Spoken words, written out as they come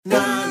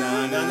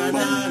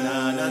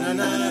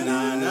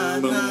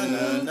Hold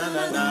on.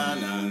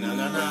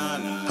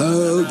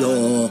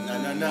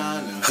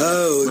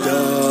 Hold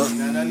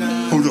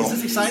on. Hold on. Is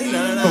this exciting?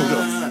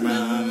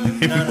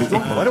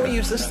 Why don't we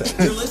use this thing?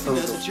 You're listening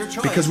to this. It's your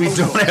choice. Because we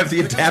don't have the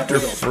adapter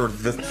for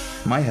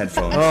my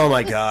headphones. Oh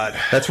my God.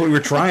 That's what we were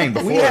trying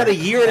before. We had a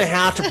year and a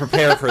half to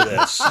prepare for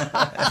this.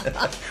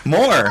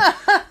 More.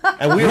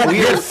 And We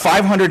had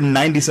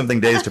 590 something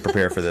days to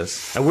prepare for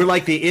this. And we're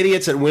like the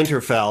idiots at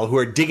Winterfell who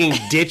are digging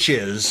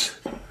ditches,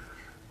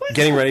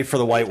 getting ready for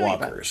the White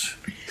Walkers.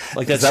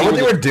 Like Is that what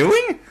they were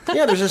doing?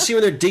 Yeah, there's a scene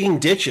where they're digging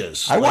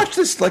ditches. I watched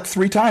this like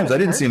 3 times. I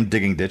didn't see him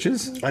digging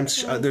ditches.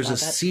 There's a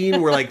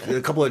scene where like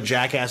a couple of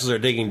jackasses are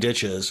digging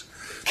ditches.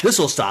 This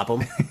will stop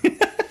them.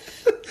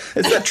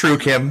 Is that true,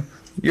 Kim?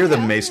 You're the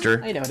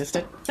maester. I noticed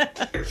it.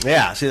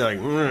 Yeah, see, they're like,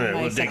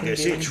 we'll dig second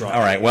this viewing. ditch. All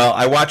right. Well,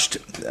 I watched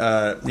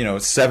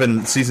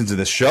 7 seasons of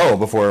this show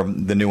before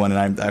the new one,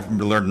 and I've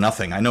learned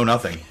nothing. I know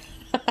nothing.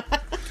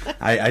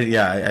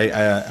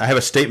 I have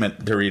a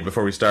statement to read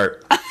before we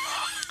start.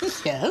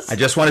 Yes. I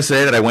just want to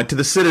say that I went to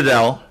the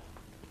Citadel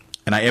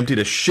and I emptied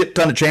a shit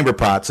ton of chamber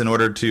pots in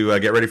order to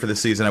get ready for this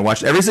season. I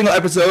watched every single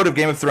episode of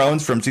Game of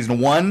Thrones from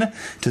season 1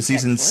 to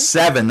season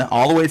 7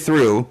 all the way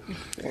through.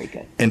 Very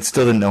good. And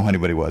still didn't know who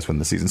anybody was when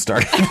the season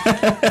started.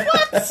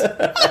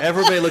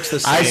 Everybody looks the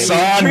same. I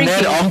saw Drinking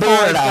Ned Umber,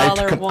 and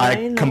 $4 I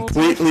wine the whole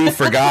completely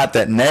forgot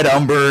that Ned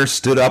Umber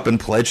stood up and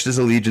pledged his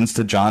allegiance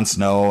to Jon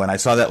Snow. And I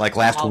saw that like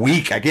last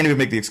week. I can't even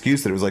make the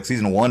excuse that it was like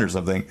season 1 or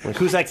something. Like,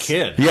 who's that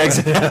kid? Yeah,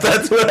 exactly.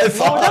 That's what I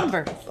thought.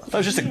 Number. That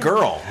was just a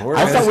girl.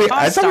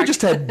 I thought we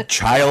just had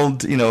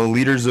child,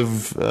 leaders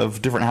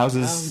of different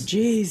houses. Oh,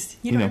 jeez.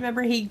 You don't know.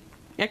 remember he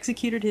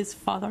executed his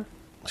father?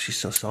 She's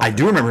so soft. I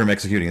do remember him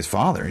executing his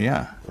father.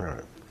 Yeah.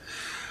 Right.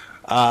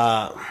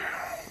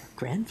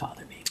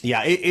 Grandfather, maybe.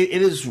 Yeah,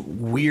 it is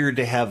weird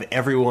to have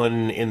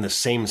everyone in the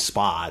same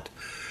spot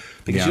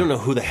because Yeah. you don't know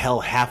who the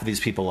hell half of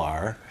these people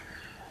are.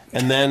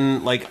 And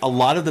then, like, a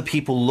lot of the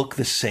people look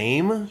the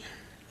same.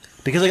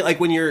 Because, like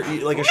when you're,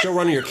 like, a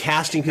showrunner, you're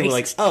casting people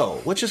like,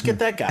 oh, let's just get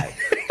that guy.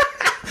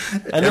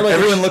 And then, like,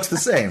 Everyone looks the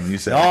same, you they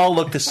said. all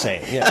look the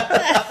same,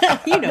 yeah.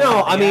 You know. No,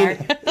 how I they mean,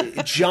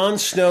 are. Jon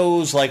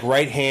Snow's, like,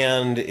 right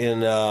hand in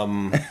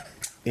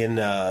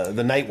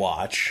the Night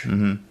Watch,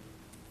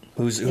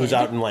 who's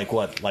out in, like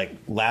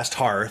Last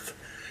Hearth.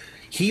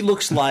 He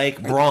looks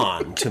like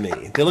Bronn to me.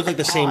 They look like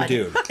the same God.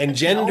 dude. And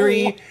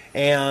Gendry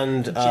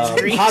and See,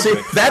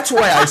 Podrick. that's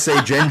why I say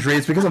Gendry.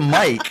 It's because of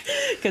Mike.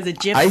 Because of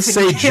Jim. I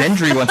say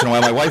Gendry once in a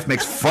while. My wife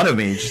makes fun of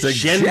me. She's like,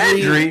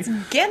 Gendry.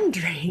 Gendry.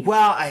 Gendry.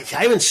 Well, I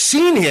haven't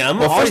seen him.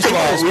 Well, first of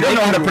all, we don't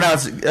know how to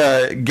pronounce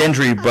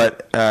Gendry,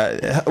 but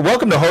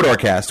welcome to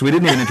Hodorcast. We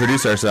didn't even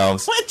introduce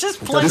ourselves.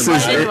 Just This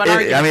is,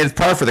 it's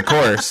par for the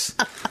course.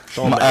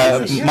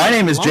 My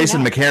name is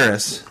Jason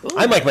McHarris.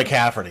 I'm Mike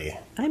McCafferty.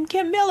 I'm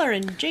Kim Miller,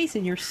 and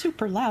Jason, you're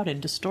super loud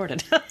and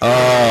distorted. Oh,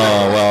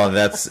 well,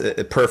 that's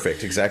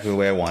perfect. Exactly the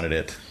way I wanted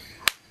it.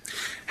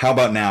 How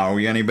about now? Are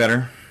we any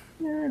better?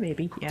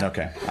 Maybe, yeah.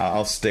 Okay.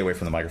 I'll stay away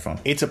from the microphone.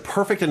 It's a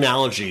perfect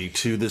analogy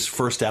to this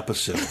first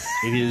episode.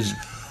 It is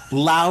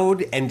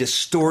loud and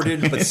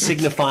distorted, but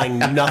signifying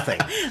nothing.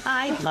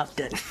 I loved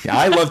it. Yeah,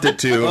 I loved it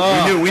too.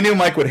 We knew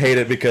Mike would hate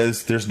it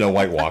because there's no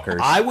White Walkers.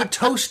 I would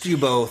toast you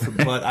both,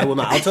 but I will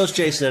not. I'll toast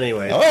Jason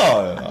anyway.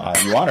 Oh,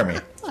 you honor me.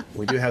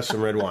 We do have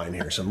some red wine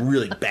here, some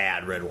really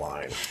bad red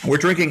wine. We're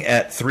drinking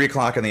at 3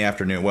 o'clock in the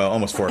afternoon. Well,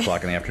 almost 4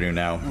 o'clock in the afternoon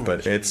now,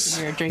 but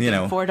it's You're drinking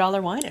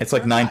 $4 wine. It's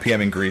like 9 p.m.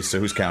 in Greece, so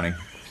who's counting?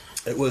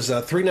 It was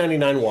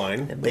 $3.99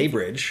 wine,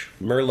 Baybridge,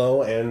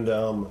 Merlot,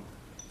 and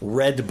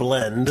Red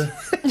Blend.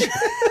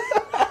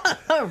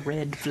 A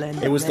red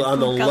blend. It was red on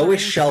the food lowest coloring.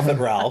 shelf at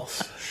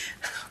Ralph's.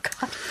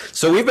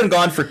 So we've been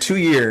gone for 2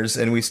 years,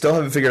 and we still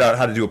haven't figured out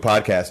how to do a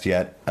podcast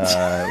yet.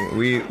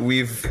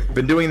 We've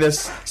been doing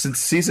this since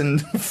season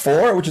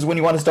 4, which is when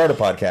you want to start a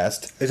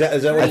podcast. Is that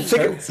I right?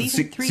 think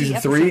Season 3, season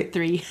episode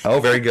 3. Oh,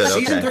 very good.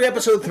 Season Okay. 3,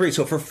 episode 3.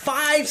 So for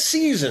 5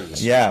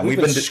 seasons, Yeah, we've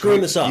been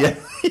screwing this up.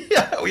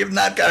 Yeah, we have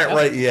not got it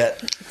right yet.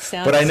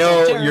 Sounds But I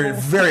know terrible. you're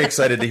very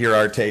excited to hear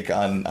our take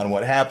on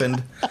what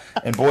happened.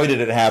 And boy,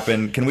 did it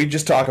happen. Can we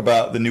just talk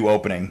about the new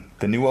opening?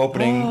 The new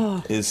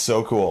opening is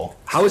so cool.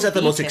 How is that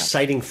the most Detail.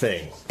 exciting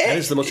thing? That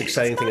is the most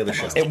exciting thing of the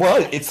show.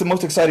 It's the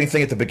most exciting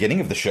thing at the beginning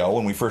of the show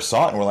when we first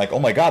saw it, and we're like, oh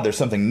my god, there's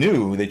something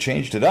new. They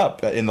changed it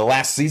up. In the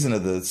last season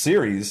of the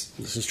series,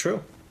 This is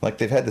true. like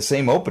they've had the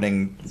same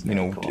opening,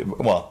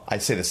 well, I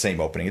say the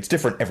same opening. It's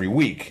different every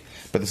week,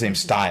 but the same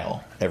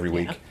style every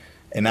week. Yeah.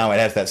 And now it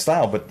has that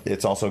style, but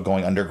it's also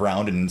going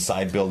underground and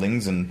inside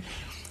buildings, and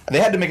they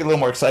had to make it a little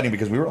more exciting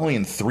because we were only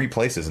in 3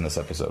 places in this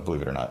episode,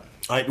 believe it or not.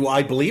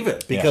 I believe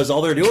it because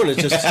all they're doing is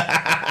just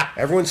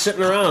everyone's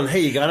sitting around.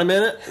 Hey, you got a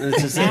minute? And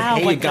it's just, Now,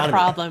 hey, you what's got the a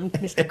problem,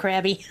 Mr.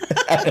 Krabby?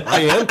 minute.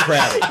 I am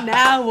crabby.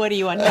 Now, what do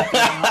you want to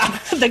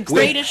know? The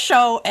greatest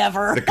show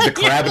ever. The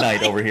crab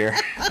night over here.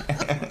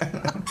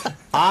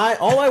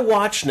 All I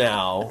watch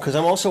now because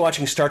I'm also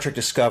watching Star Trek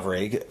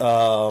Discovery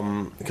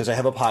because I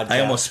have a podcast. I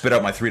almost spit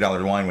out my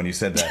 $3 wine when you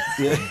said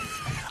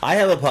that. I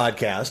have a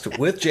podcast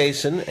with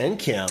Jason and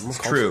Kim.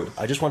 True.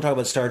 I just want to talk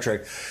about Star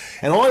Trek.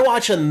 And all I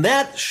watch on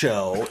that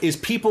show is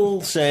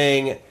people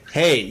saying,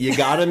 hey, you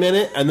got a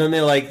minute? And then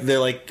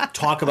they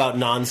talk about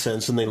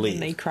nonsense and they leave.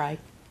 And they cry.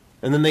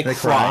 And then they They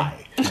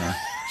cry. cry?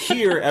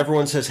 Here,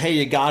 everyone says, hey,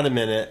 you got a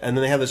minute? And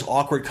then they have this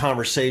awkward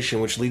conversation,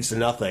 which leads to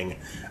nothing.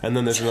 And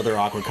then there's another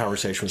awkward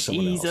conversation with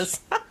someone else. Jesus.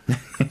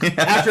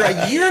 After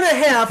a year and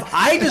a half,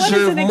 I What is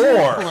deserve an example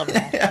more of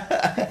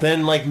that?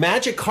 than, like,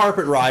 magic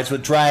carpet rides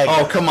with dragons.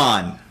 Oh, come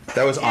on.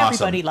 That was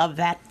awesome. Everybody loved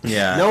that.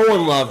 Yeah. No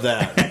one loved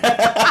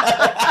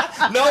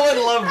that. No one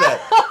loved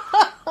that.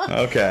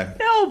 Okay.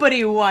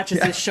 Nobody who watches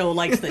this show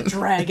likes the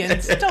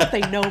dragons. Don't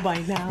they know by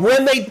now?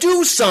 When they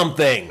do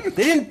something,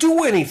 they didn't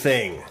do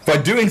anything. By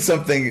doing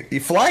something,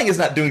 flying is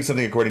not doing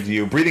something according to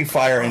you. Breathing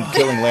fire and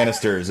killing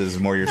Lannisters is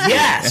more your thing.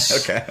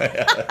 Yes.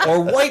 Okay. Or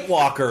White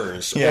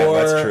Walkers. Yeah, or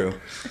that's true.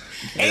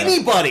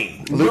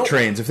 Anybody. Loot No-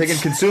 trains. If they can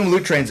consume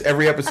loot trains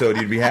every episode,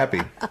 you'd be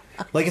happy.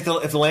 Like if the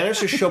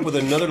Lannisters show up with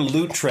another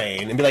loot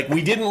train and be like,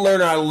 we didn't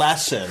learn our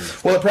lesson.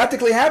 Well, it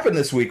practically happened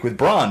this week with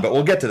Braun, but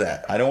we'll get to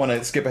that. I don't want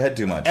to skip ahead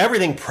too much.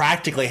 Everything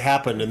practically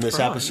happened in this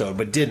episode,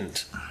 but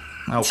didn't.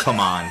 Oh, come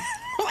on.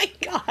 Oh my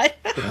god.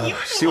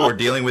 See what we're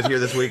dealing with here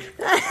this week?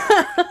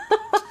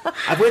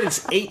 I've waited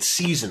 8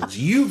 seasons.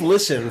 You've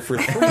listened for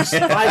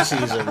 5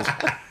 seasons.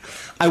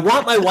 I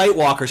want my White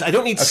Walkers. I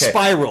don't need Okay.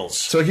 spirals.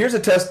 So here's a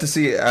test to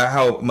see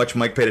how much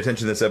Mike paid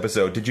attention to this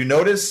episode. Did you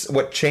notice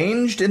what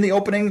changed in the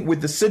opening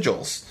with the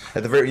sigils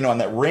at the very, on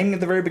that ring at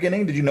the very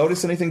beginning? Did you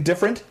notice anything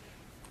different?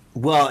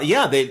 Well,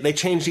 yeah, they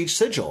changed each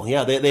sigil.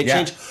 Yeah, they Yeah.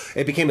 changed.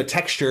 It became a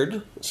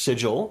textured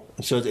sigil,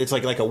 so it's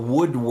like a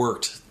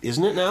woodworked,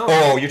 isn't it now?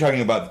 Oh, you're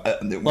talking about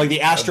Like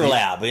the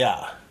Astrolabe,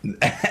 yeah.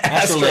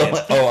 Astrolabe.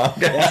 Oh,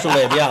 okay.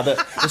 Astrolabe, yeah, the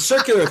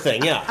circular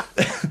thing, yeah.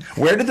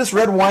 Where did this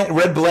red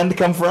blend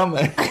come from?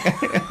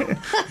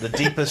 The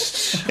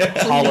deepest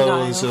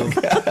hollows of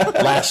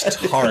last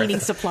Cleaning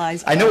hearth.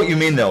 supplies. I know what you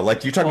mean, though.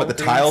 Like, you're talking about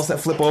the Walgreens. tiles that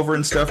flip over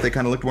and stuff. They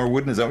kind of look more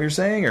wooden. Is that what you're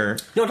saying? Or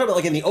No, I'm talking about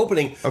like in the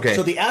opening. Okay,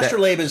 So the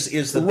Astrolabe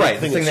is the big right,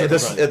 the thing thing that that,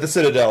 circles this, around. at the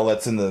Citadel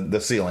that's in the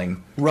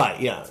ceiling Right,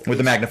 yeah. with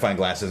the magnifying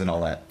glasses and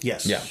all that.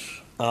 Yes. Yeah.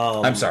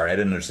 I'm sorry, I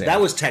didn't understand.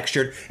 That was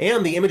textured,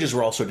 and the images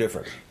were also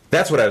different.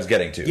 That's what I was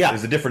getting to. Yeah.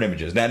 Is the different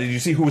images. Now, did you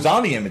see who was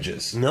on the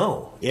images?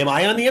 No. Am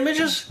I on the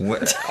images?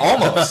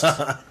 Almost.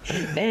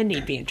 Then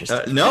he'd be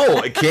interested.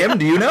 No, Kim,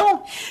 do you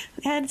know?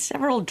 They had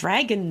several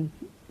dragon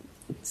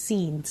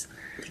scenes.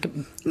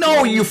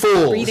 No, you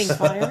fools. Breathing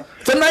fire.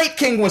 The Night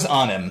King was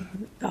on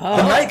him. The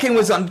Night King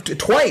was on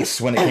twice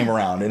when it came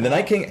around, and the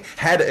Night King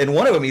had in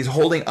one of them. He's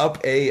holding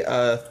up a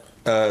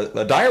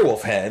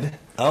direwolf head.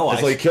 Oh,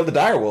 I so he see. killed the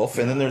direwolf,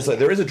 and then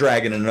there is a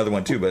dragon in another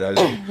one too. But I was,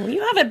 Well,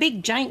 you have a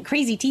big, giant,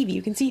 crazy TV.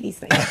 You can see these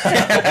things.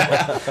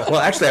 well,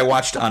 actually, I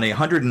watched on a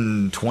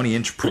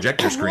 120-inch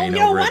projector screen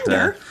no over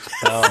wonder.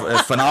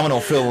 at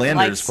phenomenal Phil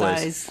Lander's Life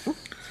place. size.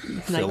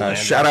 Lander.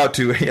 Shout out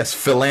to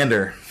Phil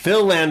Lander.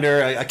 Phil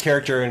Lander, a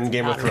character in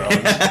Game of Thrones.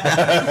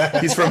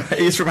 He's from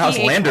House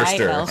P-H-I-L.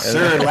 Landerster.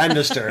 Sir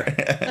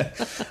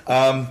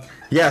Lannister.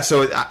 Yeah,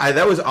 so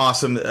that was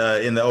awesome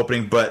in the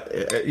opening. But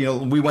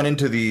we went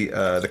into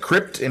the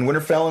crypt in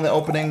Winterfell in the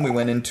opening. We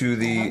went into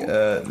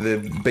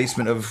the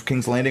basement of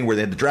King's Landing where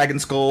they had the dragon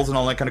skulls and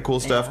all that kind of cool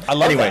stuff. I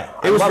love anyway,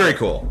 that. it was I love very it.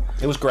 cool.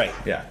 It was great.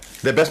 Yeah,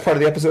 the best part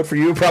of the episode for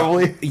you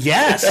probably.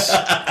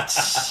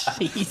 Yes.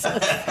 Jesus.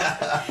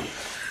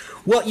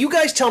 Well, you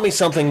guys tell me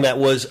something that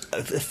was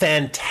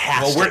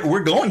fantastic. Well,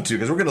 we're going to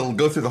because we're going to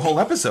go through the whole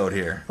episode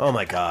here. Oh,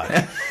 my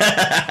God.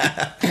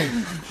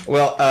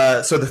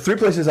 Well, so the 3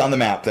 places on the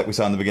map that we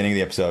saw in the beginning of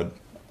the episode: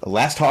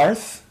 Last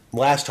Hearth.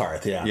 Last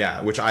Hearth, yeah.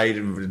 Yeah, which I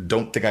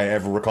don't think I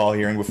ever recall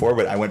hearing before,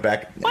 but I went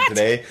back What?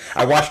 today.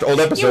 I watched old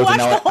episodes, and watched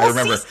now the whole I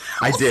remember. season-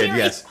 I whole did, series?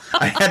 yes.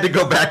 I had to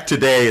go back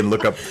today and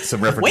look up some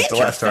references to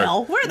Last Hearth.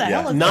 Winterfell? Where the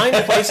hell is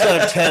 9 places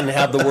out of 10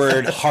 have the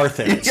word hearth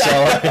in it. So,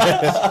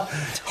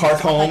 Hearth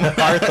Home.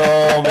 hearth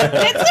home.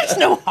 There's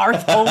no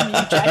hearth home, you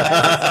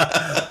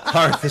jackass.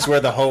 Hearth is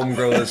where the home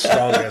grows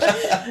strongest.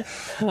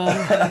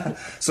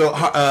 So,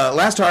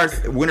 Last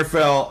Hearth,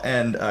 Winterfell,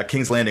 and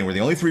King's Landing were the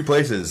only 3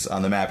 places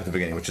on the map at the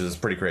beginning, which is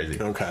pretty crazy.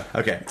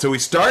 Okay. So we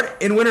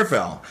start in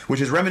Winterfell,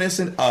 which is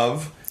reminiscent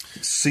of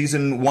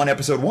season 1,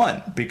 episode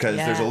 1, because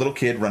Yeah. there's a little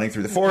kid running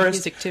through the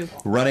forest, Music, too.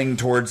 running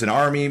towards an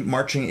army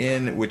marching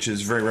in, which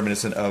is very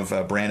reminiscent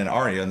of Bran and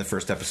Arya in the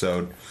first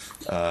episode,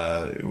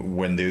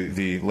 when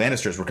the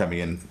Lannisters were coming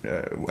in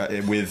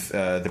with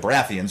the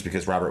Baratheons,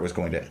 because Robert was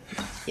going to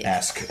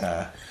ask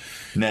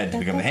Ned to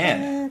become the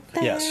Hand.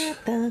 Yes.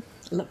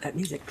 Love that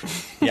music.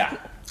 Yeah.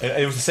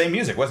 It was the same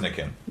music, wasn't it,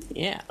 Kim?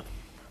 Yeah.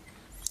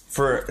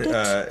 For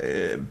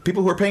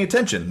people who are paying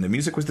attention, the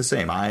music was the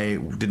same. I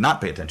did not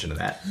pay attention to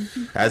that,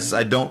 as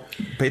I don't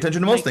pay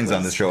attention to most Mike things on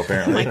was- this show,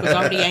 apparently. Mike was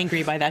already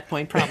angry by that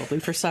point, probably,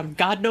 for some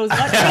God knows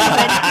what reason.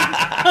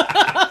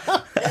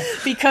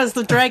 Because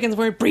the dragons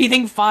weren't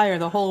breathing fire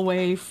the whole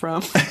way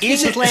from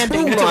Is it King's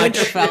Landing too to much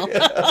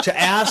Winterfell. to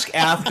ask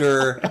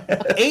after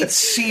 8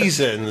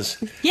 seasons?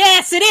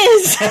 Yes, it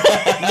is.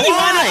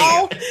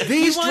 Why?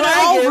 These you want it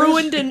all dragons.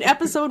 ruined in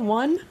episode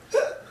 1?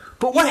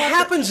 But what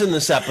happens in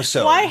this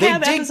episode? Why They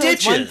have dig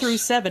episodes 1 ditches. through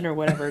 7 or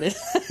whatever it is?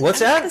 What's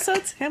that?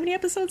 Episodes? How many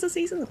episodes a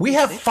season? We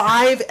have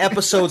 5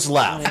 episodes Oh,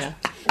 left. yeah.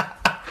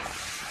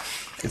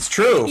 It's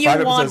true. You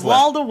 5 want episodes left.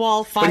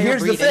 wall-to-wall fire But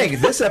here's breathing. the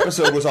thing: this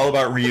episode was all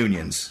about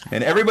reunions,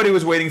 and everybody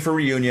was waiting for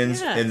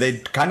reunions, Yes. and they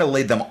kind of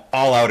laid them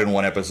all out in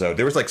one episode.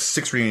 There was like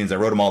 6 reunions. I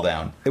wrote them all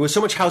down. It was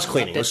so much house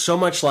cleaning. It was so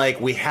much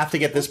like, we have to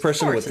get this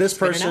person with this It's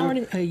been person. An hour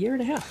and a year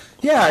and a half.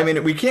 Yeah, I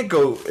mean, we can't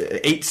go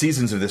 8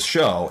 seasons of this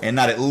show and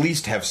not at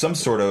least have some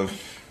sort of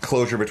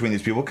closure between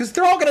these people because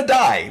they're all going to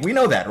die. We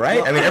know that,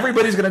 right? I mean,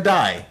 everybody's going to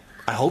die.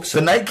 I hope so.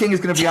 The Night King is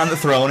going to be on the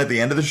throne at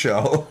the end of the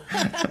show.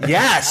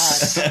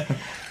 Yes.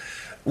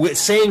 With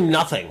saying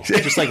nothing,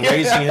 just like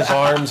raising his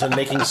arms and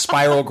making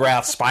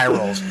spirograph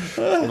spirals,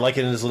 like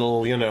in his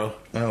little,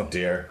 Oh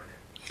dear.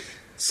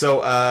 So,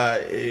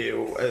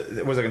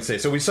 what was I going to say?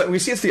 So we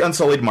see it's the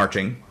Unsullied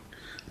marching,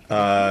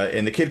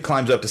 and the kid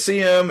climbs up to see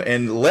him,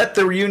 and let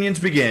the reunions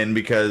begin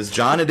because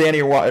John and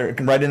Danny are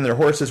riding their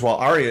horses while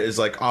Arya is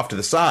like off to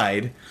the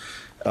side,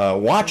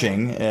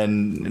 watching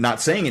and not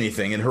saying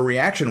anything, and her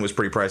reaction was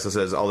pretty priceless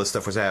as all this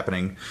stuff was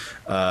happening.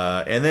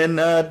 And then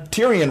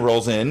Tyrion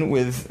rolls in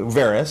with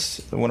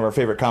Varys, one of our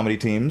favorite comedy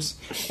teams,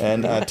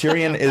 and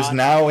Tyrion is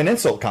now an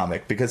insult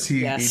comic because he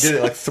did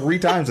it like 3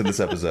 times in this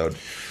episode.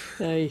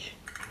 Ay.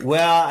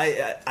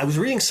 Well, I was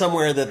reading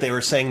somewhere that they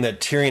were saying that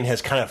Tyrion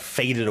has kind of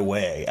faded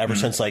away ever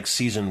since like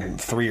season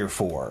 3 or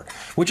 4,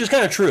 which is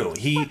kind of true.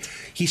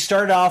 He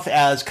started off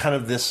as kind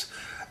of this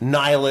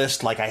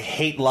nihilist, like I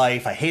hate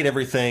life, I hate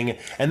everything,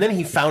 and then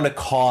he found a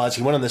cause.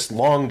 He went on this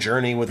long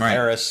journey with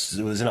Varys.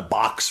 It was in a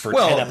box for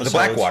 10 episodes. The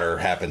Blackwater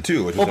happened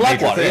too, which was a major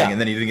Blackwater, thing, yeah. and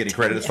then he didn't get any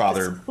credit. His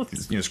father,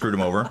 screwed him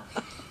over.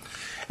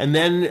 And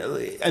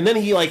then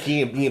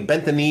he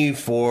bent the knee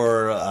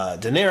for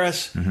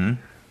Daenerys. Mm-hmm.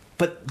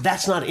 But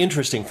that's not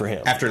interesting for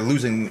him. After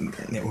losing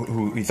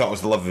who he thought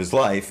was the love of his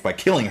life by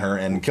killing her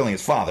and killing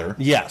his father.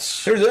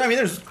 Yes. There's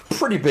a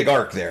pretty big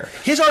arc there.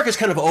 His arc is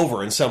kind of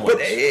over in some ways.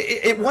 But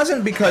it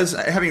wasn't because,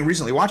 having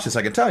recently watched this,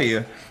 I can tell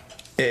you,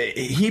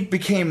 he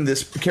became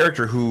this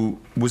character who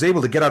was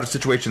able to get out of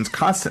situations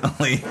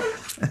constantly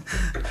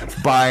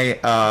by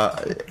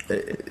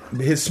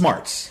his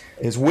smarts,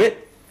 his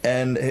wit,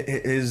 and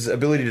his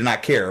ability to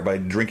not care by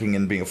drinking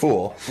and being a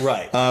fool.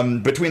 Right.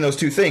 Between those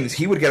 2 things,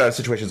 he would get out of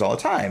situations all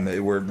the time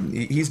where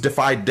he's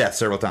defied death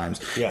several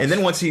times. Yes. And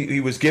then once he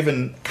was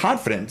given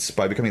confidence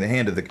by becoming the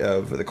hand of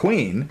the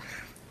queen,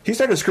 he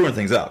started screwing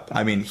things up.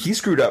 I mean, he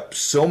screwed up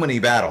so many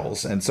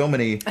battles and so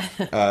many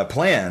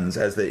plans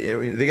as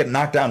they get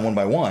knocked down one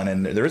by one.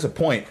 And there is a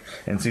point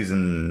in end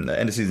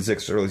of season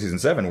 6, early season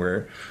 7,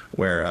 where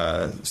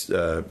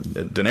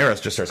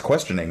Daenerys just starts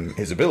questioning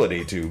his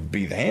ability to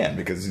be the hand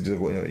because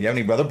you have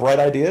any other bright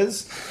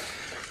ideas?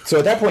 So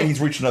at that point,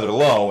 he's reached another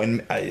low,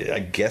 and I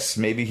guess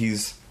maybe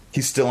he's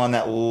still on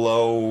that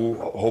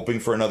low, hoping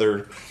for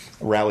another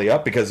rally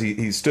up because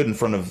he stood in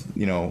front of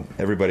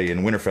everybody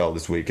in Winterfell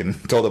this week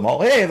and told them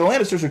all, "Hey, the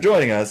Lannisters are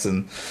joining us,"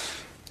 and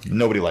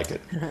nobody liked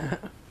it.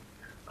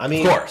 I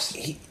mean, of course.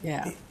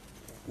 Yeah.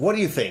 What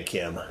do you think,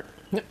 Kim?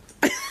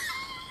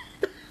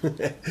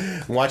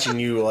 Watching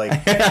you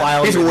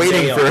file He's your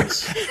waiting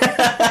nails.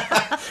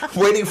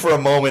 waiting for a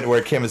moment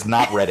where Kim is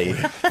not ready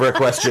for a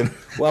question.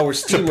 Well, we're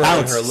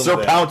steamrolling her a little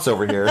bit. Pounce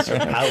over here.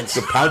 Pounce.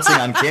 So pouncing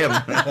on Kim.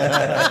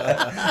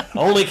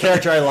 Only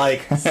character I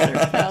like.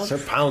 Sir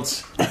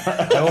Pounce.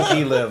 I hope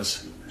he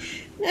lives.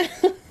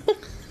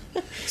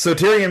 So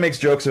Tyrion makes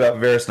jokes about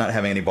Varys not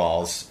having any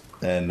balls.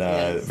 And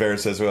Varys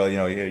says, well,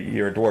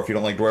 you're a dwarf. You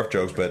don't like dwarf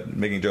jokes, but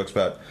making jokes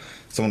about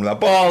someone without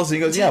balls. And he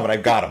goes, yeah, but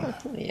I've got them.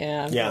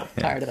 Yeah. I'm Yeah.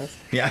 tired of this.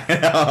 Yeah.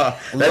 That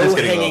is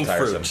getting a Low-hanging little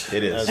tiresome. fruit,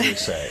 It is. as we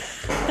say.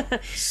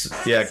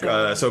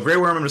 Yeah, so Grey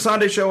Worm and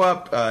Missandei show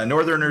up.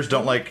 Northerners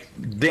don't like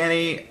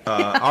Dany.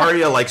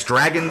 Arya likes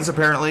dragons,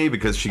 apparently,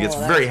 because she gets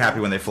very happy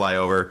when they fly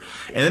over.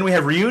 And then we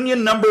have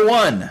reunion number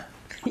 1.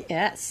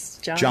 Yes.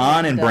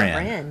 John and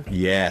Bran.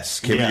 Yes.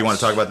 Kim, Yes. you want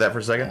to talk about that for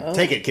a second?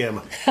 Take it, Kim.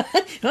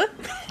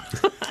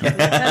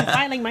 I'm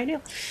filing my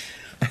nail.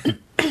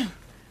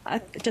 I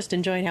just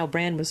enjoyed how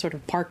Bran was sort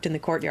of parked in the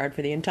courtyard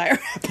for the entire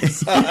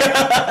episode.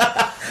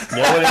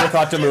 No one ever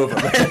thought to move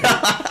him.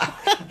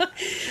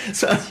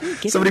 So,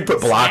 Give somebody him put a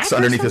blocks snack or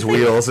underneath his something?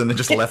 wheels and then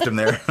just left him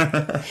there.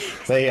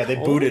 They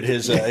booted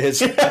his They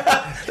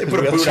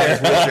put a boot on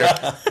his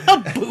wheelchair.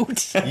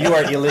 Boot. You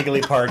are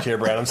illegally parked here,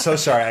 Brad. I'm so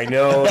sorry. I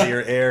know that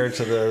you're heir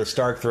to the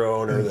Stark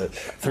throne or the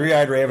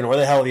Three-Eyed Raven, where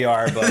the hell you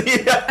are, but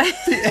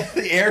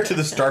The heir to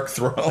the Stark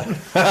throne.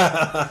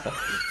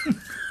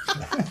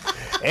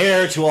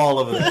 heir to all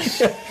of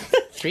this.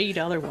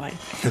 $3 wine.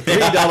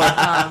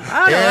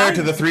 $3. Heir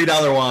to the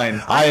 $3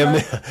 wine. I am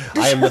the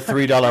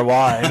 $3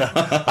 wine.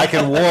 I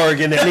can warg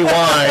in any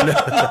wine.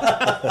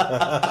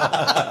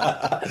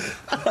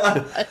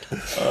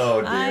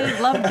 Oh, dear. I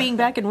love being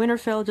back in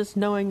Winterfell, just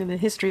knowing the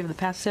history of the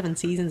past 7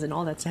 seasons and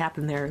all that's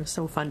happened there. It was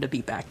so fun to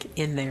be back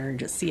in there and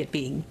just see it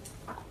being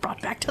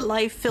brought back to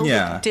life, filled with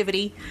Yeah.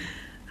 activity.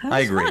 That I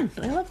was agree. fun.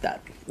 I love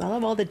that. I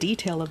love all the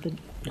detail of the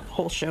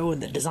whole show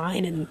and the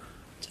design and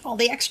all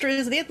the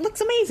extras. It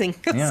looks amazing.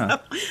 Yeah.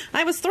 So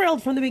I was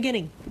thrilled from the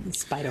beginning, in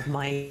spite of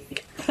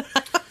Mike.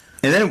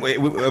 And then,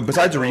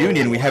 besides the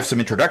reunion, we have some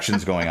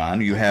introductions going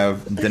on. You have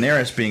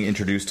Daenerys being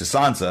introduced to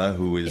Sansa,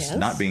 who is Yes.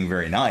 not being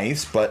very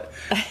nice. But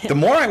the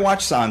more I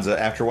watch Sansa,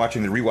 after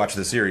watching the rewatch of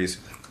the series,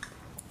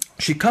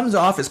 she comes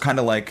off as kind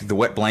of like the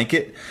wet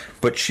blanket,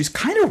 but she's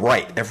kind of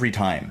right every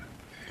time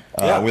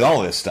with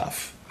all this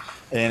stuff.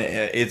 And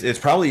it's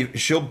probably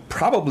she'll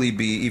probably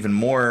be even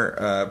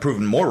more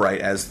proven more right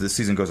as the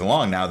season goes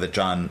along. Now that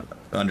Jon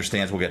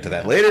understands, we'll get to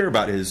that later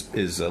about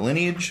his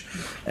lineage,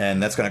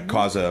 and that's going to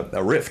cause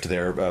a rift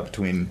there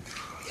between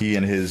he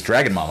and his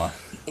dragon mama.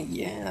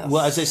 Yes.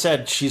 Well, as I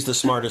said, she's the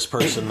smartest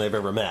person they've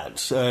ever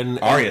met. And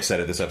Arya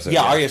said it this episode.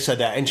 Yeah, Arya said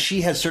that, and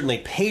she has certainly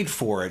paid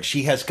for it.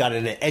 She has got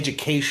an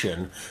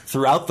education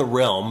throughout the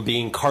realm,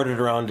 being carted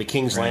around to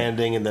King's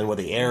Landing, and then with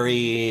the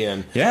Eyrie,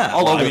 and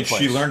all over the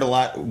place. She learned a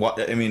lot.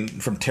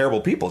 From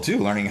terrible people too,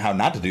 learning how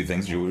not to do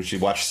things. She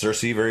watched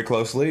Cersei very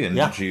closely, and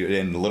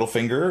and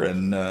Littlefinger,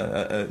 and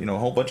a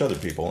whole bunch of other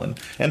people,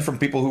 and from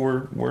people who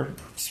were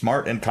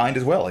smart and kind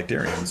as well, like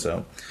Tyrion.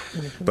 So,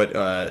 but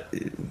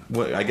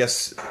I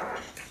guess.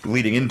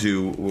 Leading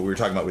into what we were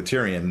talking about with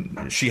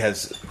Tyrion, she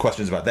has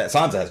questions about that.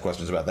 Sansa has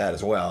questions about that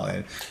as well.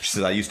 And she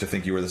says, "I used to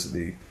think you were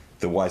the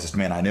wisest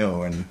man I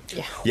know," and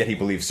yet he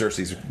believes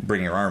Cersei's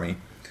bringing her army.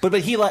 But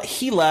he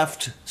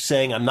left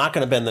saying, "I'm not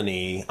going to bend the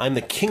knee. I'm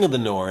the king of the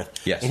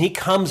North." Yes. And he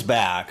comes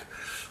back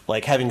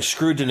like having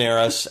screwed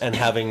Daenerys and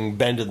having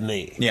bended the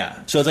knee. Yeah.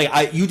 So it's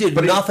like you did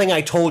nothing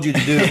I told you to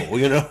do.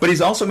 You know. But he's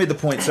also made the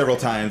point several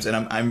times, and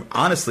I'm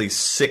honestly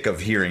sick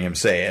of hearing him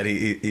say it.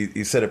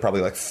 He said it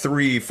probably like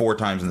 3-4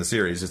 times in the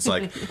series. It's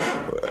like,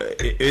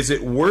 is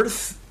it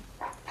worth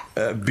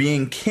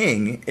being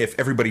king if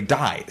everybody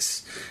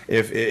dies?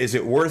 Is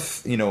it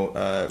worth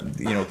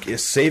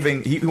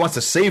saving? He wants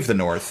to save the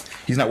North.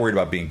 He's not worried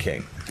about being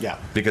king. Yeah.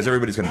 Because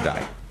everybody's going to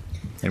die,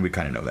 and we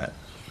kind of know that.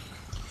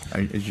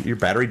 Is your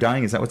battery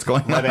dying? Is that what's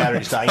going on? My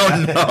battery's dying.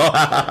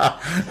 Oh,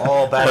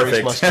 All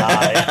batteries Perfect. must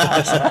die.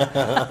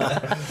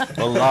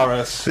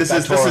 Olaris. This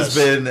has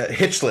been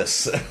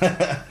hitchless.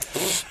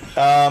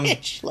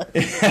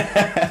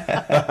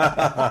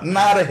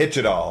 Not a hitch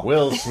at all.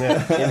 Will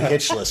Smith in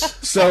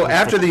Hitchless. So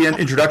after the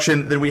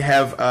introduction, then we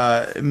have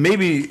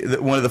maybe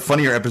one of the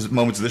funnier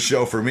moments of the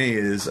show for me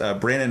is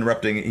Bran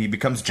interrupting. He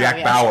becomes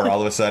Jack Bauer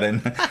all of a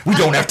sudden. We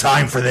don't have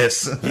time for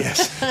this.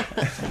 Yes.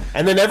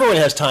 And then everyone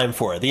has time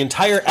for it. The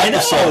entire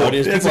episode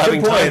is It's people a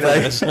good having time point. for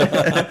this.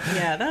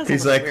 Yeah, that was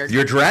He's a little like, weird.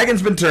 your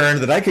dragon's been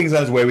turned. The Night King's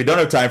on his way. We don't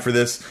have time for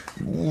this.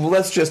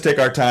 Let's just take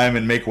our time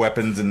and make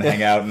weapons and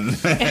hang out. And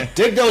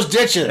Dig those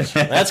ditches.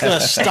 That's going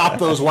to stop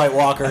those White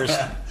Walkers.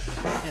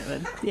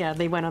 Yeah,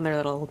 they went on their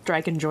little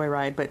dragon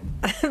joyride, but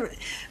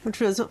which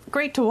was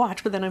great to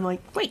watch. But then I'm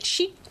like, wait,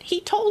 he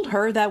told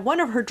her that one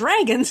of her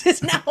dragons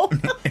is now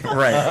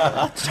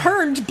right.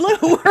 turned blue.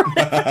 Or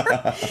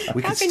whatever.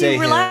 We How could can stay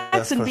you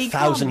relax here and for be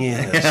 1,000 calm?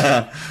 years.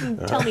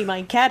 Tell me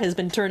my cat has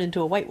been turned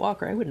into a White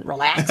Walker. I wouldn't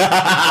relax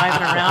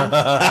driving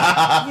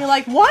around. You're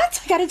like,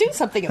 what? I got to do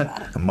something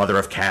about it. The mother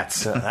of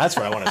cats. That's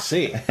what I want to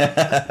see.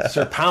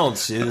 Sir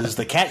Pounce is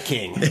the Cat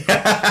King.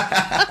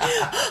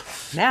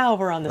 Now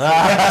we're on the same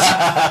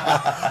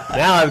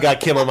Now I've got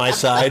Kim on my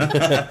side.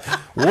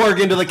 Warg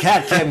into the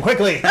Cat Kim,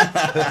 quickly.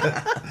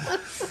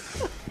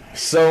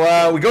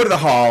 So we go to the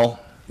hall.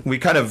 We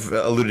kind of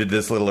alluded to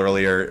this a little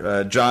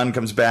earlier. Jon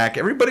comes back.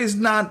 Everybody's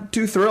not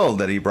too thrilled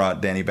that he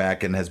brought Dany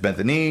back and has bent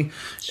the knee.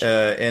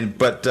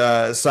 But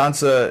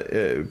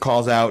Sansa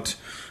calls out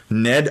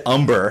Ned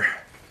Umber,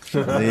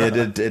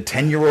 the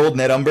 10-year-old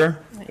Ned Umber.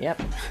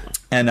 Yep.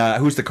 And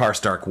who's the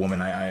Karstark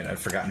woman? I've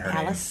forgotten her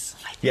name. Alice.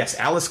 Yes,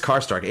 Alice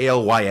Karstark,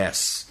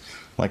 Alys.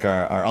 Like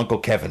our Uncle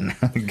Kevin.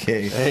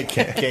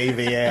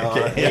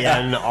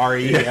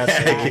 K-V-A-N-R-E-S.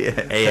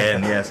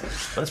 A-N,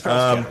 yes. Let's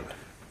pronounce Kevin.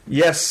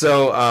 Yes,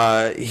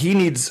 so he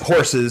needs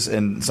horses,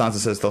 and Sansa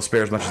says they'll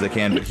spare as much as they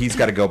can, but he's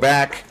got to go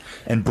back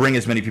and bring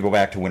as many people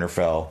back to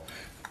Winterfell.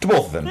 To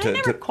both of them. I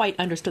never quite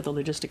understood the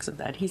logistics of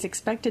that. He's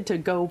expected to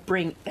go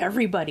bring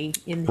everybody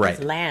in Right.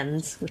 his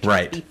lands, which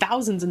Right. would be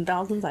thousands and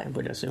thousands, I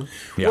would assume.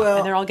 Yeah. Well-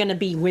 And they're all going to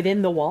be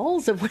within the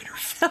walls of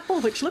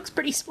Winterfell, which looks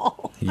pretty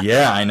small.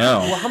 Yeah, I know.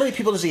 Well, how many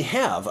people does he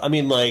have? I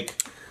mean, like,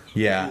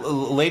 Yeah.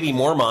 Lady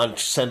Mormont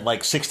sent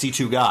like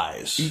 62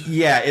 guys.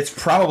 Yeah, it's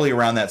probably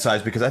around that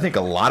size because I think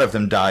a lot of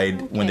them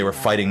died when they were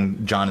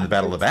fighting Jon in the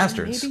Battle of the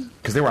Bastards. Maybe.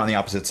 Because they were on the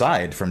opposite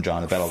side from Jon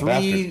in the Battle of the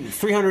Bastards.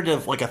 300 to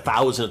like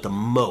 1,000 at the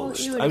most.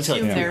 You would I would say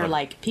assume like they're 300.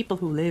 like people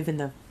who live in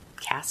the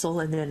castle,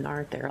 and then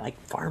aren't there like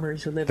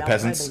farmers who live outside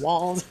peasants? the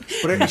walls?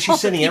 But is she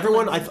sending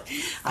everyone? I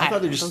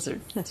thought they just.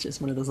 That's just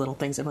one of those little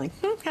things. I'm like,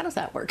 how does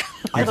that work?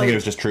 I think it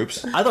was just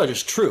troops. I thought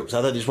just troops.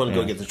 I thought they just wanted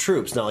to go get the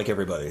troops, not like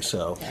everybody.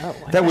 So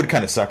That would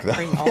kind of suck, though.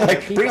 Bring all your Like,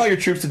 people. bring all your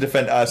troops to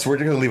defend us. We're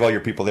going to leave all your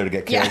people there to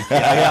get killed.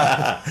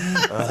 Yeah.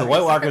 the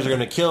White Walkers are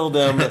going to kill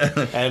them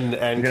and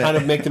kind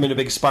of make them into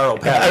big spiral I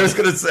patterns. was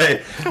going to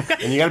say,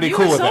 And you got to be You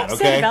cool were with so that,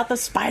 upset okay? about the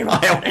spiral.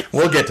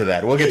 we'll get to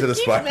that. We'll get to the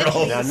Keep spiral.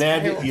 mentioning Now, the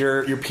Ned, spiral.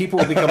 your people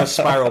will become a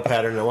spiral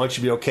pattern, and I want you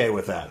to be okay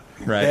with that.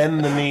 Right.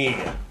 Bend the knee.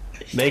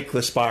 Make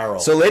the spiral.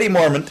 So Lady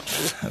Mormont,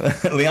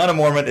 Lyanna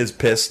Mormont is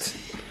pissed,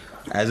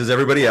 as is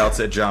everybody else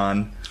at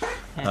Jon.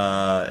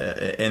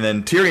 And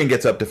then Tyrion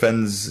gets up,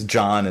 defends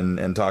Jon,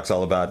 and talks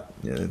all about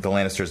the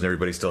Lannisters, and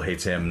everybody still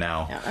hates him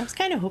now. Yeah, I was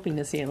kind of hoping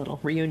to see a little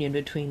reunion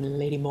between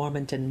Lady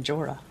Mormont and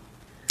Jorah.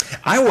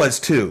 I was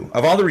too.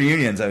 Of all the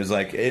reunions, I was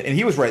like, and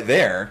he was right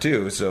there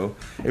too, so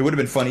it would have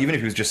been fun even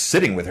if he was just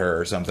sitting with her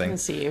or something.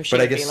 Let's see, or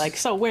But I she'd be guess like,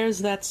 "So where's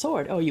that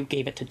sword? Oh, you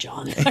gave it to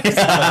Jon."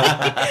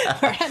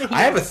 I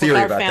have a theory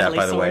Our about that, family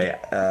by the sword. way.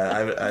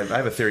 I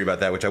have a theory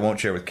about that, which I won't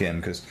share with Kim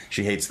because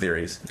she hates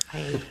theories.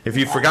 If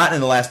you've forgotten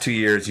in the last 2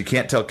 years, you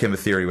can't tell Kim a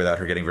theory without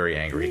her getting very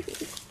angry.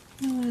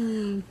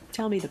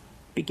 Tell me the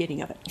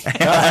beginning of it.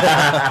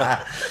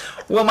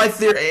 Well, my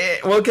theory.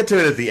 We'll get to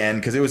it at the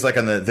end because it was like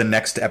on the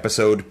next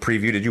episode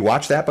preview. Did you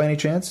watch that by any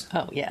chance?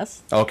 Oh,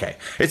 yes. Okay.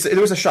 It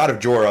was a shot of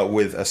Jorah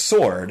with a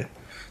sword.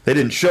 They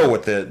didn't show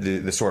what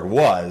the sword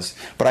was,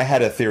 but I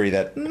had a theory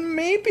that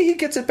maybe he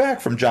gets it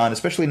back from Jon,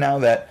 especially now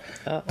that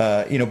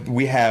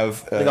we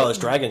have Look at all this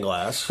dragon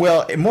glass.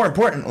 well, more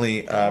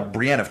importantly,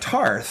 Brienne of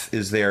Tarth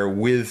is there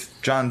with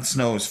Jon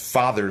Snow's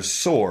father's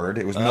sword.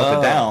 It was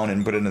melted down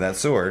and put into that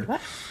sword.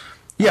 What?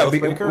 Yeah,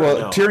 Oathbreaker or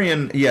no?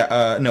 Tyrion.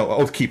 Yeah, no,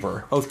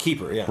 Oathkeeper.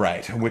 Oathkeeper, yeah.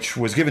 Right, which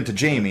was given to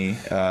Jaime.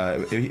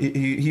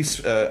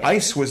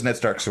 Ice was Ned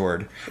Stark's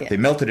sword. Yeah. They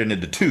melted it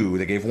into two.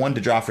 They gave one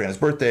to Joffrey on his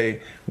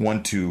birthday,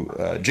 one to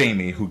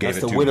Jaime, who gave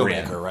That's it the to Widowmaker,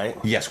 Brienne. right?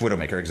 Yes,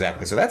 Widowmaker,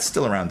 exactly. So that's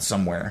still around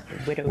somewhere.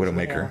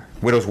 Widowmaker.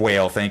 Widow's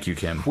Wail. Thank you,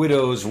 Kim.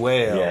 Widow's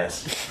Wail.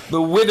 Yes.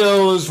 The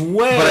Widow's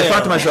Wail. But I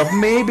thought to myself,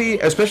 maybe,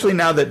 especially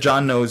now that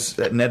Jon knows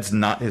that Ned's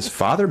not his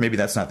father, maybe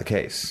that's not the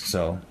case.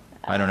 So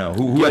I don't know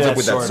who ends up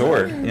with that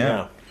sword.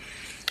 Yeah.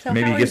 So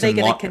Maybe how he are gives they him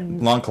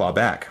gonna Longclaw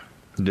back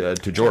to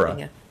Jorah.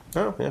 Yeah.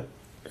 Oh, yeah.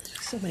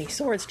 So many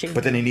swords, James.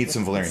 But then he needs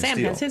some Valyrian Sam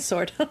steel. has his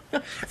sword.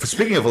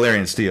 Speaking of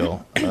Valyrian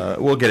steel,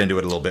 we'll get into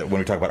it a little bit when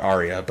we talk about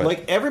Arya. But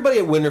Like, everybody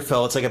at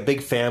Winterfell, it's like a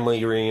big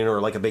family reunion or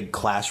like a big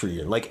class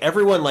reunion. Like,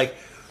 everyone, like,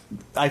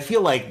 I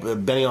feel like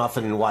Benioff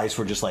and Weiss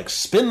were just like,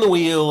 spin the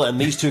wheel and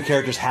these two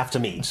characters have to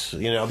meet,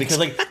 because,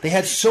 like, they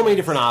had so many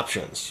different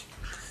options.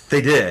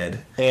 they did.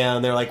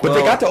 And they're like, But well,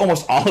 they got to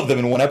almost all of them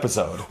in one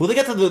episode. well, they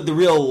got to the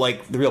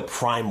real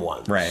prime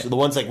ones. Right. So the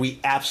ones, like, we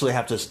absolutely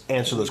have to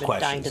answer those Been dying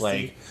questions. to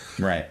Like,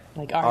 Right.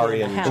 like Arya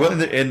Arya and- and the Well,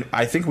 Hound. and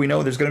I think we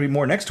know there's going to be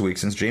more next week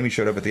since Jaime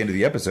showed up at the end of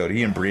the episode.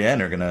 He and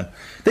Brienne are going to...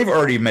 They've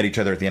already met each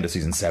other at the end of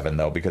season 7,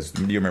 though, because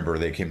you remember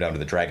they came down to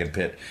the Dragon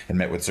Pit and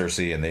met with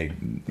Cersei,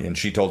 and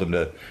she told him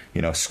to,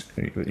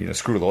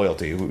 screw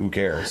loyalty. Who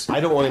cares? I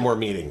don't want any more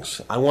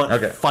meetings. I want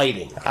Okay.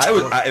 fighting. For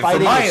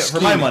Fighting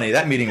my and money,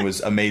 that meeting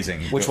was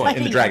amazing. Which one?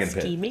 In the Dragon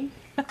Pit. Scheming.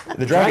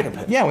 The Dragon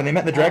Pit. Yeah, when they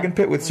met in the Dragon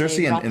Pit with When Cersei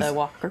they and, brought the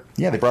walker.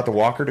 Yeah, they brought the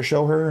walker to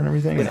show her and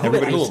everything. And Who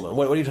met everybody's- whom?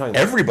 What are you talking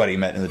about? everybody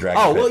met in the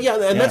Dragon Oh, Pit. well,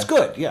 yeah, and that's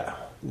good, yeah.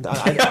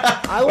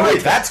 I like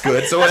Wait, that's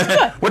good. So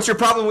what's your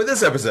problem with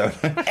this episode?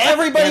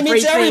 Everybody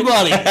meets Everything.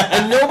 everybody,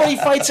 and nobody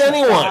fights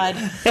anyone. God.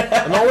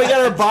 And all we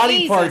got are body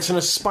Jesus. parts in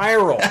a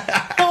spiral.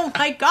 Oh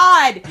my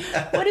God!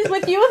 What is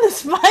with you in the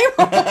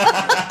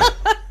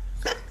spiral?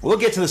 We'll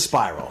get to the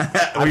spiral. We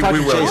talked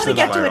will. to I Jason want to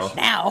get to spiral. it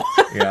now.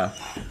 Yeah.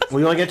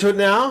 We want to get to it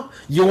now?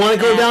 You want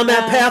to go down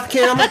that path,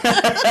 Kim?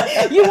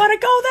 You want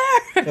to go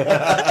there?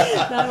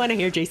 No, I want to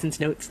hear Jason's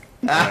notes.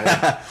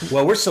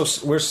 Well,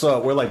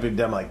 we're like Big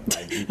Dem, like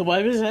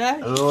What was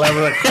that?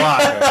 11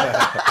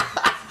 o'clock.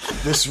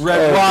 This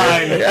red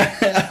wine.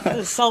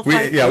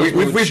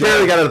 We've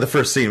barely got out of the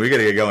first scene. We got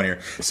to get going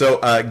here. So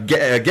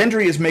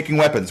Gendry is making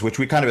weapons, which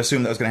we kind of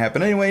assumed that was going to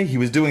happen anyway. He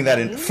was doing that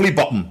in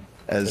Fleabottom,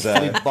 as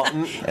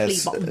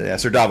Button.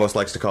 Sir Davos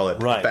likes to call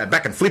it. Right.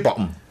 Back in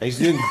Fleabottom. He's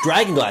doing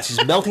dragon glass.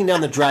 He's melting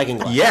down the dragon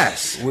glass.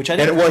 Yes. Which I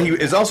didn't. And, he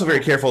is also very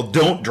careful.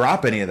 Don't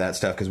drop any of that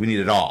stuff because we need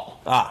it all.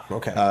 Ah,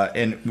 okay.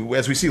 And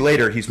as we see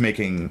later, he's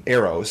making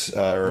arrows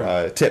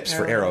tips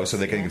for arrows so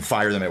they can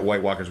fire them at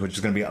White Walkers, which is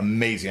going to be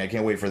amazing. I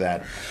can't wait for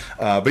that.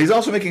 But he's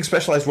also making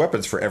specialized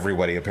weapons for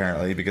everybody,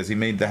 apparently, because he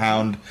made the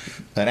Hound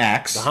an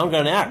axe. The Hound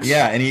got an axe.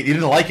 Yeah, and he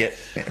didn't like it.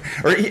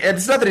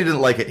 It's not that he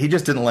didn't like it. He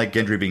just didn't like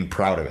Gendry being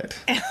proud of it.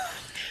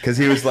 Because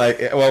he was like,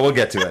 well, we'll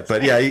get to it.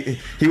 But yeah,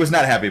 he was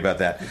not happy about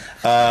that.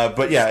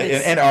 But yeah,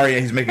 and Arya,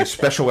 he's making a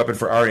special weapon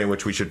for Arya,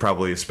 which we should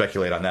probably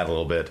speculate on that a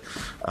little bit.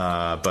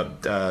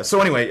 So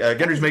anyway,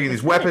 Gendry's making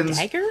these weapons.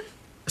 Dagger?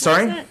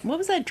 Sorry? What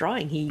was that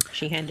drawing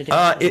she handed in?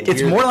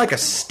 It's more like a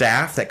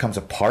staff that comes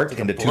apart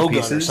into two blowgun or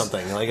pieces,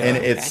 something, like and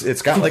a-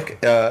 it's got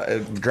like a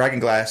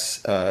dragon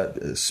glass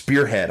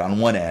spearhead on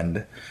one end,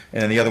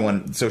 and then the other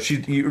one. So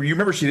you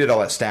remember she did all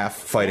that staff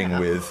fighting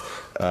with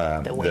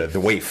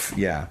the waif,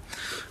 yeah.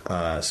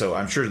 So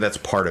I'm sure that's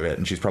part of it,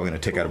 and she's probably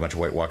going to take out a bunch of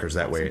White Walkers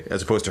that way,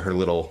 as opposed to her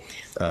little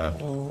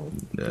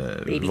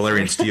Baby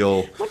Valyrian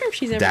steel I wonder if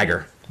she's ever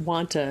dagger.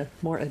 want a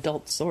more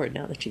adult sword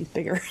now that she's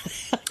bigger.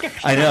 She's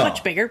I know. not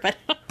much bigger, but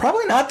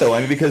Probably not, though. I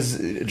mean, because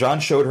John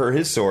showed her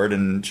his sword,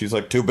 and she's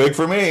like, "Too big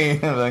for me."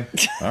 I was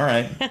like, "All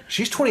right."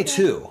 She's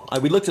 22.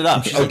 We looked it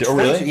up. She's Oh, like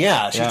really? 22.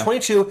 Yeah, she's Yeah.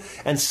 22,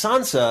 and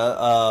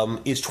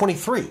Sansa is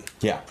 23.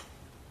 Yeah.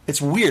 It's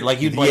weird.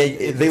 Like you'd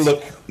they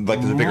look like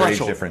there's a bigger age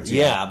difference.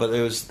 Yeah, but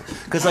it was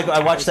because like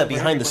I watched that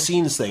behind the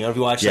scenes thing. I don't know if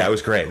you watched that. Yeah, it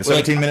was great. The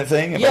 17-minute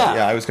thing. Yeah,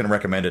 I was going to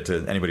recommend it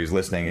to anybody who's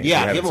listening.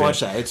 Yeah, you haven't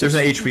watched that. There's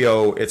an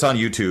HBO. It's on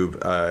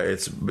YouTube.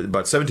 It's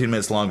about 17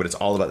 minutes long, but it's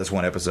all about this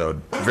one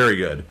episode. Very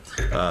good.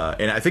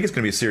 And I think it's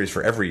going to be a series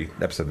for every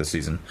episode this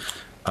season.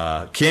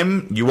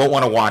 Kim, you won't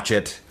want to watch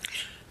it.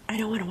 I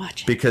don't want to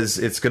watch it because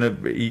it's gonna.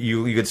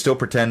 You could still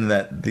pretend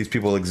that these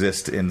people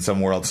exist in some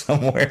world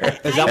somewhere,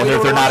 Is that and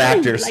they're not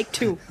actors. Like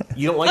to.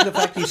 You don't like the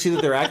fact that you see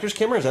that they're actors,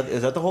 Kim? Or is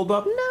that the hold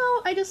up?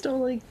 No, I just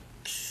don't like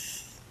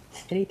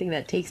anything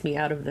that takes me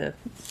out of the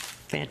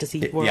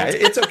fantasy world. Yeah,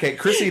 it's okay.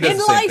 Chrissy does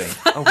the same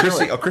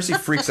thing. Chrissy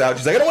freaks out.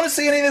 She's like, I don't want to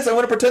see any of this. I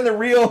want to pretend they're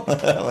real.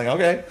 I'm like,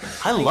 okay.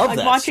 I love that.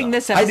 I'm watching stuff.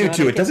 this episode. I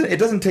do too. It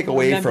doesn't take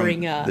away from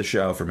remembering, the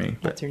show for me.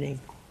 What's her name?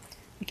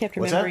 I kept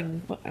What's that?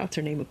 remembering what's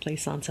her name would play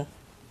Sansa.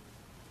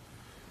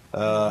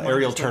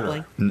 Ariel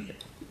Turner.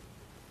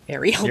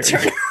 Ariel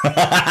Turner.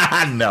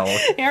 No.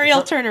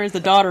 Ariel Turner is the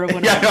daughter of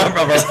one of of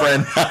our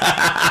friend.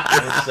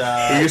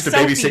 Who used to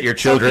Sophie- babysit your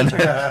children. Sophie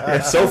Turner.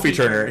 Yeah, Sophie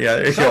Turner. Yeah,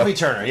 there you go. Sophie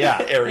Turner, yeah.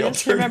 I Ariel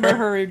just Turner. remember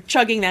her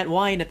chugging that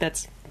wine at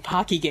that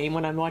hockey game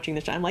when I'm watching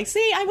the show. I'm like,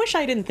 see, I wish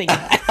I didn't think of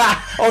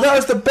that. Oh, that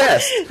was the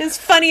best. As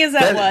funny as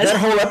that was.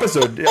 That whole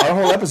episode, our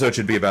whole episode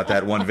should be about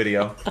that one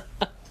video.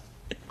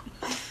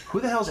 Who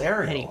the hell's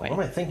Ariel? Anyway. What am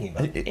I thinking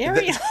about?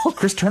 Ariel.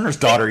 Chris Turner's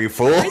daughter, you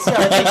fool.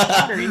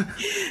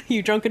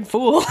 You drunken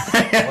fool.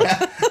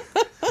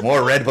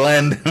 More red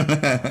blend.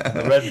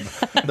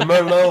 The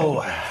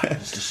Merlot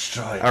is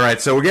destroyed. All right,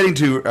 so we're getting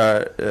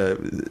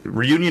to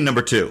reunion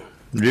number 2.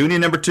 Reunion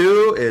number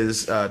 2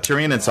 is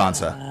Tyrion and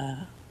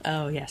Sansa,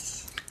 Oh,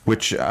 yes.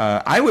 which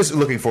I was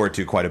looking forward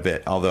to quite a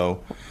bit,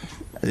 although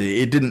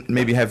it didn't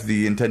maybe have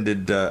the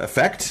intended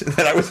effect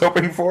that I was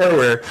hoping for,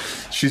 where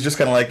she's just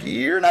kind of like,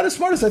 you're not as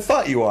smart as I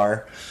thought you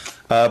are.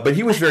 But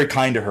he was very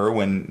kind to her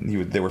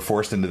when they were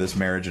forced into this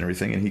marriage and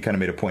everything, and he kind of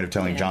made a point of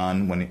telling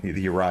Jon when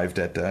he arrived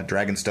at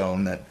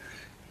Dragonstone that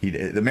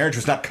the marriage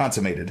was not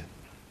consummated.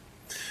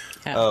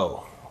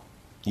 Oh.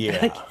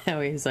 Yeah.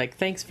 How he was like,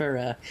 thanks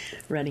for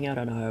running out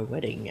on our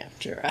wedding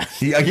after.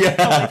 Yeah.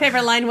 My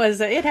favorite line was,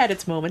 it had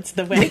its moments,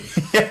 the wedding.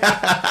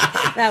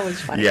 That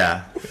was funny.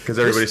 Yeah, because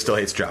everybody still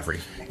hates Joffrey.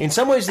 In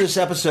some ways, this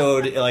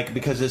episode, like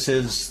because this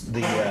is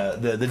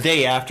the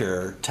day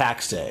after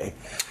tax day,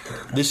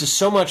 this is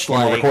so much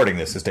like We're recording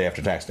this day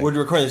after tax day. We're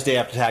recording this day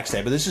after tax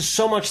day, but this is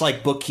so much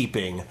like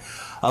bookkeeping,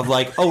 of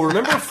like, oh,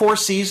 remember 4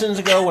 seasons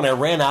ago when I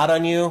ran out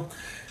on you?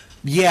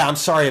 Yeah, I'm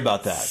sorry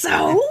about that.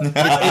 So?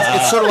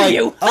 It's sort of like,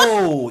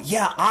 oh,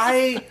 yeah,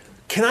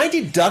 can I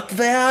deduct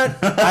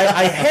that?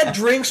 I had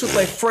drinks with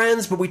my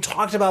friends, but we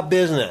talked about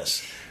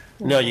business.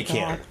 No, you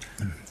can't.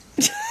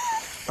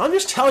 I'm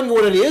just telling you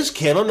what it is,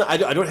 Kim. I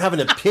don't have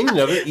an opinion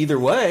of it either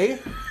way.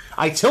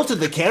 I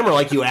tilted the camera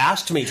like you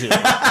asked me to.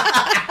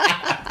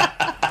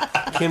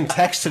 Kim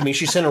texted me.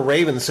 She sent a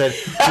raven and said,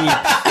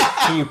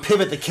 can you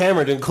pivot the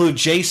camera to include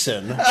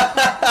Jason? Oh,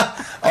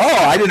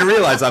 I didn't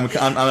realize I'm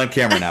on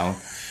camera now.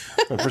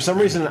 And for some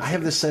reason, I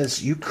have this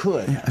says, you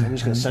could. I'm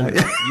just going to send it.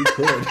 You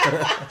could.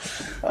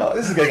 Oh,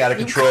 this is getting out of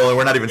control, and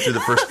we're not even through the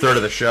first third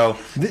of the show.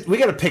 We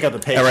got to pick up the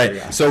pace. All right,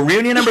 here, yeah. so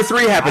reunion number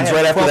 3 happens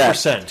right after that.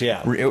 12%,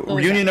 yeah.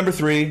 Reunion number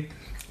 3,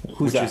 Who's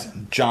which that? is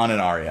Jon and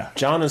Arya.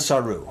 Jon and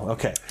Saru.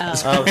 Okay.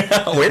 Wait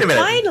a minute.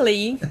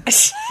 Finally,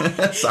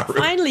 Sorry.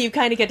 finally, you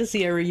kind of get to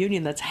see a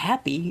reunion that's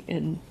happy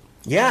and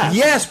Yeah.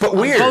 Yes, but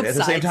weird both at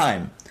the same sides.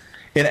 time.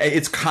 And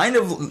it's kind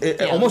of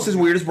almost as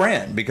weird as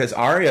Bran, because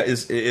Arya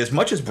is, as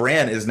much as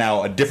Bran is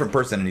now a different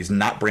person and he's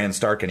not Bran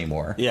Stark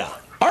anymore. Yeah.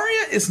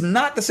 Arya is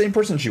not the same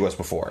person she was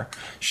before.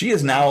 She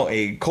is now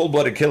a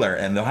cold-blooded killer,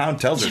 and the Hound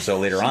tells her so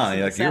later on.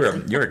 Like,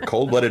 you're a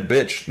cold-blooded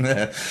bitch, and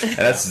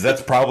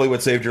that's probably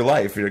what saved your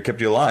life. It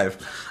kept you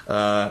alive,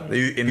 and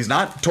he's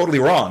not totally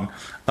wrong.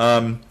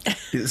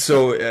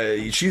 So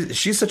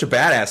she's such a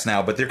badass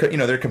now, but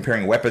they're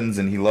comparing weapons,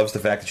 and he loves the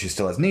fact that she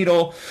still has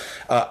Needle.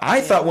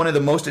 I thought one of the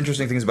most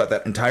interesting things about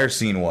that entire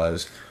scene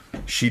was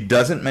she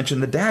doesn't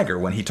mention the dagger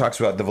when he talks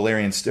about the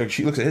Valyrian steel.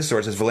 She looks at his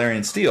sword, says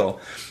Valyrian steel,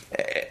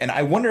 and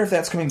I wonder if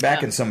that's coming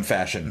back in some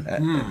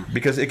fashion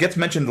because it gets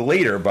mentioned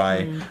later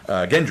by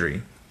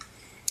Gendry.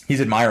 He's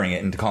admiring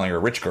it and calling her a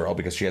rich girl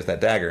because she has that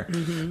dagger,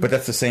 but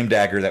that's the same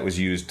dagger that was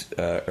used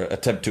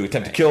attempt to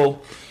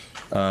kill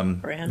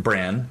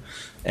Bran.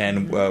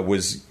 And it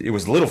was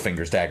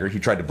Littlefinger's dagger. He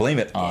tried to blame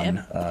it on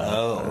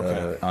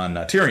on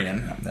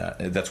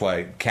Tyrion. That's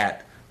why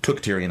Cat took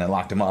Tyrion and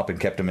locked him up and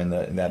kept him in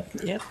that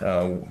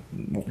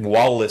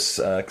wall-less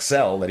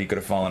cell that he could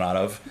have fallen out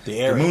of.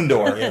 The moon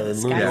door. the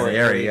moon Yeah, door. the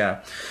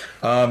area.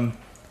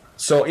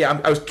 So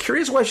I was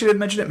curious why she didn't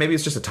mention it. Maybe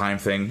it's just a time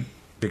thing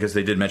because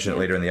they did mention it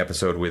later in the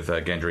episode with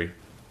Gendry.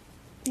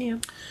 yeah.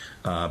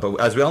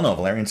 But as we all know,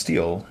 Valyrian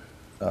steel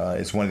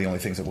is one of the only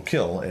things that will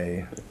kill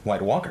a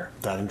White Walker.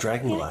 Not in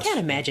Dragon I Glass. can't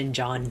imagine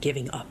John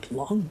giving up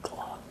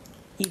Longclaw,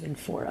 even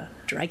for a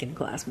dragon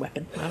glass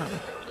weapon. I don't know.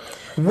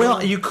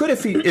 Well, you could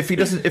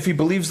if he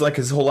believes like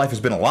his whole life has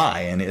been a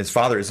lie and his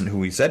father isn't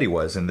who he said he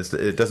was, and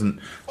it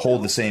doesn't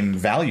hold the same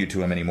value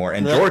to him anymore.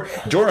 And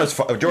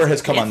Jorah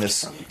has come on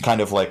this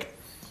kind of like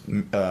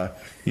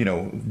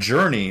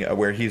journey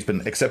where he's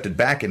been accepted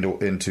back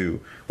into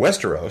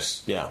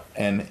Westeros. Yeah.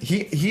 And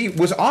he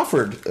was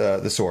offered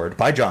the sword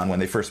by Jon when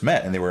they first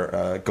met, and they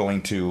were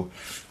going to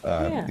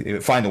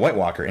find the White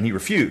Walker, and he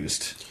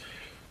refused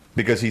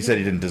because he said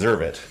he didn't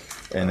deserve it,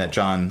 and that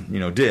Jon,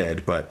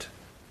 did, but.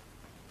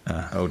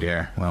 Oh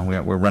dear. Well,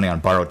 we're running on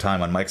borrowed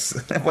time on Mike's.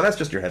 Well, that's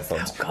just your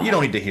headphones. You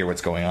don't need to hear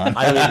what's going on.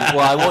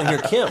 I won't hear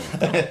Kim.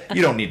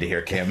 You don't need to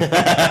hear Kim.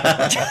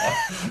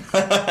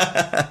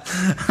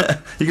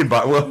 You can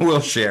buy. We'll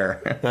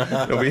share.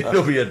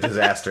 It'll be a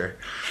disaster.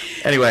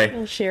 Anyway,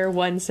 We'll share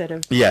one set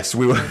of. yes,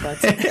 we will.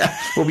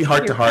 We'll be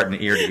heart to heart and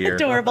ear to ear.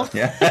 Adorable.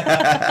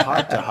 Yeah.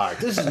 Heart to heart.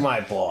 This is my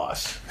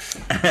boss.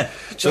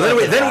 So then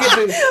we get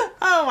to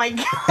Oh my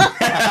god!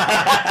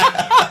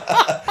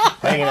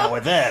 Hanging out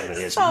with them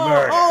is Oh,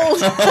 murder.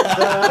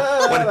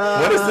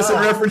 what is this in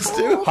reference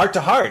to? Heart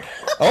to heart.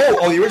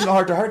 Oh, the original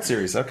Heart to Heart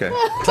series. Okay.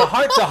 To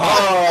heart to heart.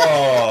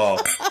 Oh,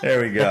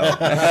 there we go.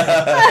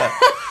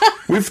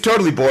 We've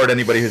totally bored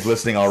anybody who's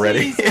listening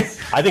already.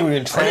 I think we've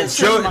been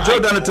Joe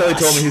Donatelli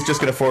told me he's just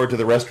going to forward to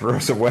the rest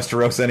of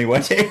Westeros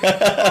anyway.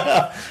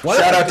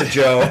 Shout out to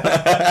Joe.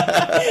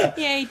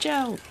 Yay,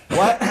 Joe!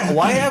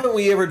 Why haven't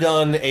we ever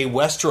done a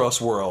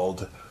Westeros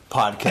World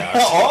podcast?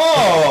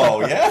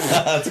 Oh, yeah,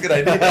 that's a good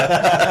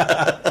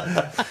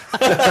idea.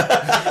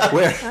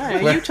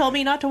 You told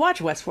me not to watch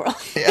Westworld.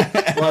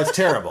 Well, it's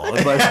terrible.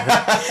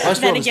 Westworld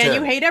Then is again, you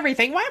terrible. hate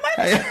everything. Why am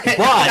I?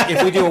 But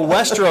if we do a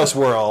Westeros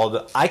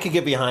World, I could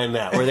get behind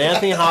that, where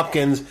Anthony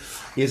Hopkins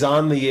is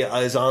on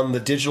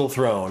the digital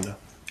throne.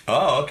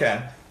 Oh,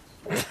 okay.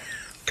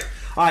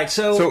 All right,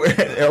 so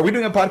Are we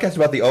doing a podcast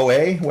about the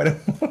OA? What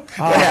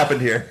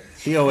happened here?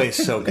 the OA is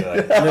so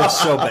good. It's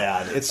so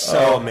bad. It's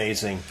so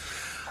amazing.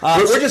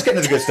 We're just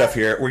getting to the good stuff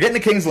here. We're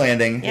getting to King's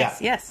Landing.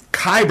 Yes.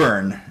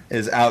 Qyburn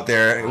is out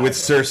there with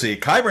Cersei.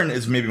 Qyburn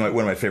is maybe one of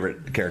my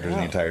favorite characters in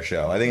the entire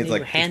show. I think it's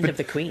like Hand of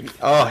the Queen.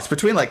 Oh, it's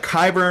between like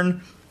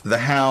Qyburn, the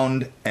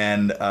Hound,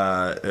 and why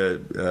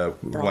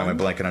am I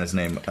blanking on his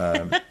name?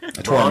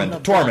 Tormund.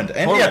 And Tormund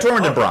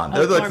and Bronn.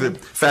 They're like the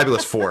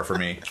fabulous four for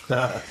me.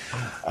 So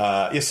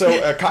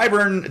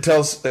Qyburn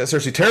tells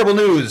Cersei terrible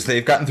news.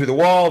 They've gotten through the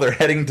wall. They're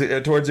heading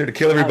towards her to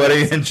kill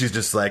everybody, and she's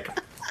just like.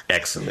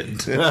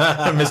 Excellent,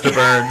 Mr.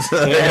 Burns.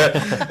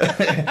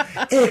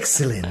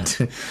 Excellent.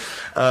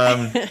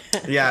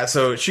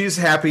 So she's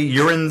happy.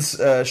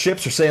 Euron's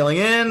ships are sailing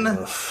in.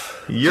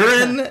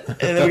 Euron, and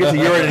then we get to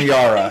Euron and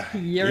Yara.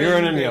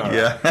 Euron and Yara.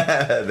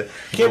 Yeah.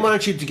 Kim, why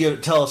don't you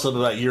tell us a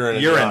little about Euron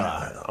and Euron.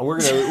 Yara? We're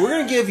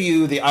gonna give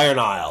you the Iron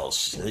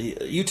Isles.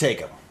 You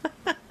take them.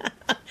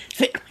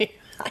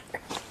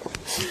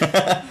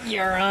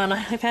 Euron.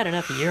 I've had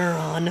enough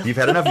Euron. You've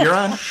had enough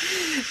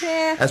Euron?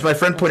 Yeah. As my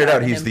friend pointed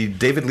out, he's him. the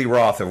David Lee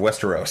Roth of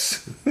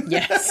Westeros.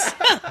 Yes.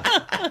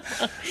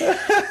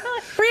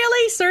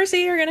 Really,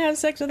 Cersei? You're gonna have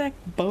sex with that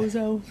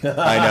bozo?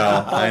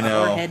 I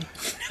know. Forehead.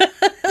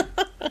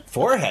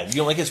 Forehead. You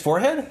don't like his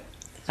forehead?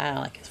 I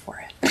don't like his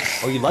forehead.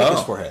 Oh, you like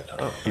his forehead?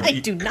 Oh. I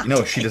do not.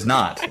 No, she does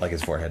not like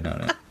his forehead.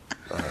 No.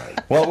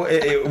 Well,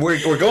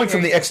 we're going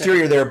from the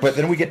exterior there, but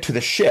then we get to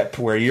the ship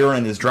where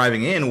Euron is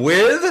driving in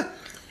with...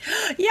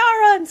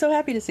 Yara, I'm so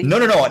happy to see. No,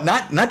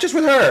 not just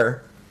with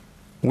her.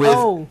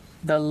 With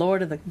the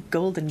Lord of the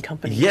Golden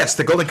Company. yes,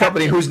 the Golden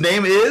Company, whose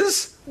name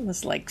is It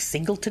was like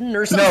Singleton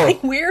or something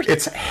weird.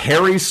 It's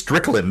Harry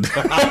Strickland.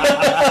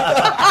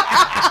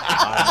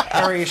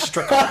 Harry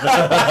Strickland.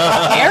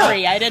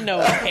 Harry. I didn't know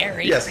it was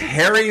Harry. Yes,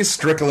 Harry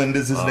Strickland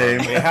is his name.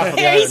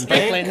 Harry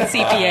Strickland,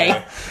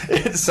 CPA.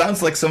 It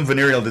sounds like some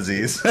venereal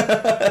disease.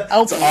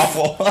 Oh, It's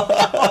awful.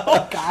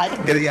 oh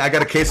God. I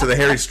got a case of the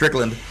Harry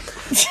Strickland.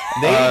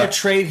 They need to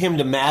trade him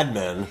to Mad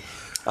Men.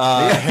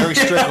 Harry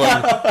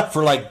Strickland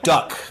for like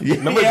Duck.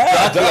 Remember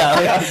Duck?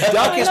 Yeah,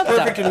 Duck is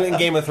perfect in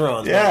Game of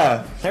Thrones.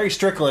 Yeah. Harry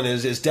Strickland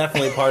is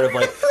definitely part of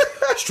like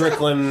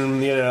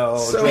Strickland,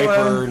 So,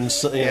 Draper, and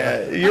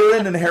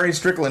Euron and Harry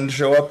Strickland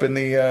show up in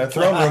the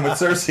throne room with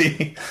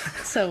Cersei.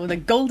 So the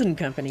Golden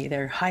Company,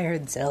 they're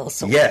hired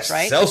sellswords, Yes,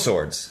 right?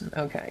 sellswords.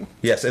 Okay.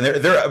 Yes, and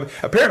they're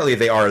apparently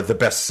they are the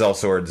best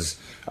sellswords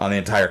on the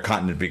entire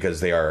continent because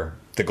they are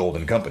the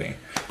Golden Company.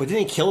 But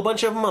didn't he kill a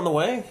bunch of them on the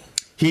way?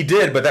 He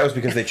did, but that was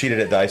because they cheated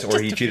at dice, or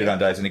he cheated on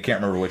dice, and he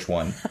can't remember which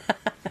one.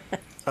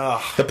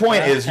 The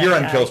point is,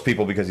 Euron kills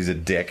people because he's a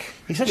dick,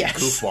 He's such Yes. a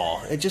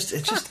goofball. It just.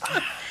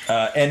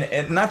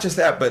 and not just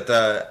that, but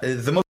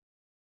the most.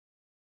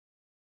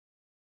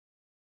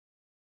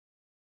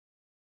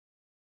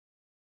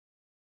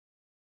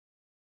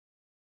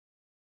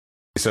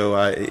 So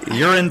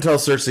Euron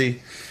tells Cersei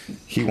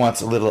he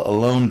wants a little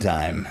alone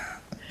time,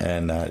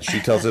 and she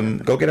tells him,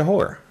 "Go get a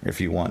whore if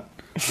you want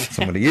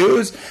someone to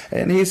use."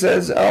 And he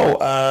says,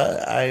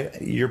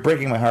 you're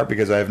breaking my heart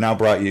because I have now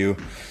brought you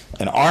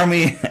an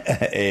army,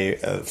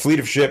 a fleet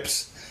of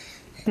ships,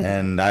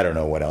 and I don't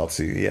know what else.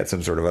 He had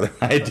some sort of other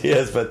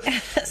ideas, but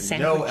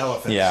No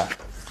elephants. yeah,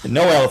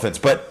 no elephants.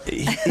 But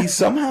he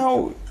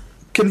somehow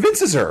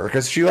convinces her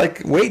because she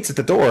like waits at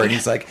the door and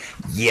he's like,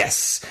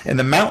 yes. And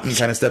the mountain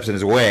kind of steps in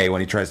his way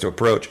when he tries to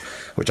approach,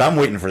 which I'm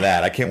waiting for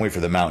that. I can't wait for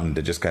the mountain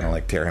to just kind of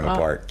like tear him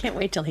apart. Can't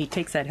wait till he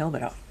takes that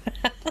helmet off.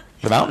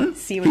 The mountain?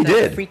 See He with that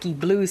did. freaky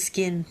blue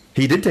skin.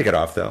 He did take it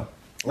off though.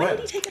 Why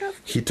did he take it off?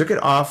 He took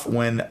it off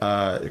when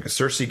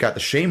Cersei got the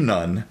shame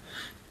nun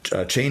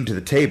chained to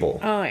the table.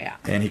 Oh, yeah.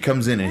 And he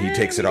comes in and he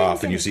takes it we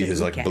off, didn't and you get see a his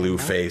good like look at blue him,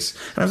 though. face.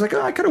 And I was like,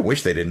 oh, I kind of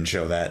wish they didn't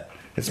show that.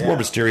 It's more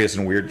mysterious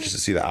and weird just to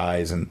see the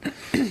eyes and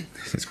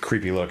his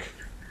creepy look.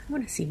 I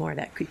want to see more of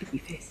that creepy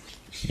face.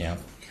 Yeah.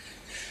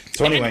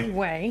 So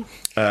anyway,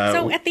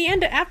 So at the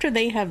end, after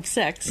they have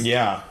sex,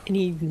 yeah. and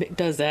he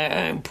does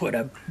that, put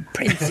a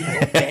prince in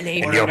your belly.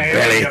 Your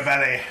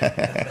belly.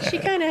 She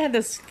kind of had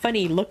this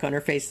funny look on her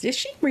face. Is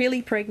she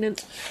really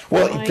pregnant?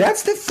 Well, Behind-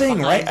 that's the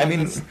thing, right? I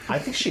mean, I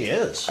think she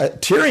is.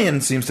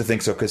 Tyrion seems to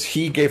think so because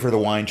he gave her the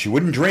wine. She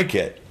wouldn't drink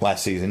it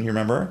last season. You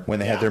remember when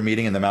they had Yeah. their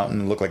meeting in the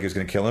mountain and looked like he was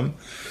going to kill him?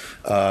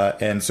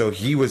 And so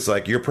he was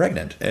like, "You're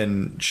pregnant,"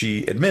 and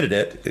she admitted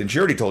it, and she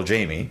already told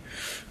Jamie.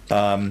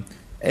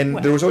 And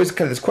there was always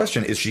kind of this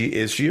question: Is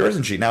she or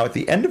isn't she? Now, at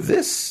the end of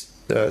this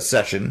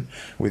session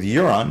with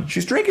Euron,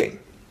 she's drinking.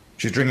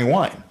 She's drinking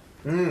wine.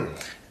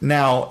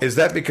 Now, is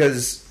that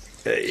because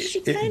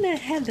She kind of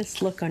had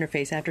this look on her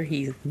face after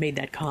he made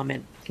that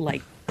comment,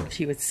 like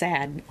she was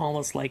sad,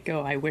 almost like,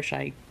 "Oh, I wish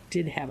I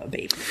did have a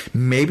baby."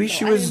 maybe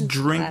she I was don't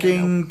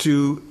drinking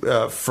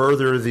to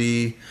further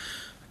the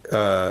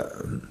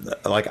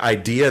like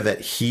idea that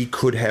he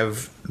could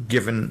have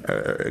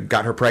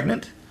got her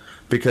pregnant?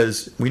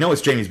 Because we know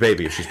it's Jamie's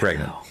baby if she's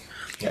pregnant.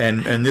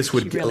 And this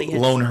would She really is.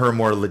 loan her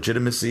more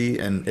legitimacy,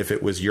 and if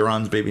it was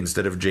Euron's baby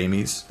instead of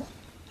Jamie's.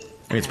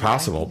 I mean, it's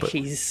possible, but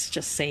She's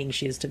just saying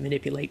she is to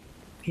manipulate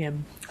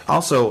him.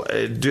 also,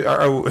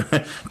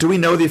 do we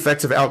know the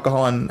effects of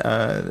alcohol on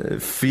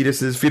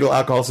fetuses, fetal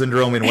alcohol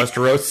syndrome in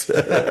Westeros?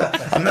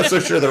 I'm not so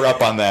sure they're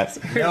up on that.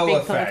 No Big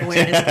effect. public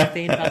awareness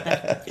campaign about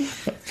that.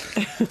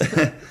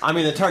 I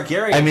mean, the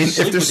Targaryens I mean,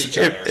 sleep with each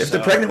other. if the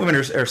so pregnant women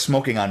are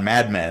smoking on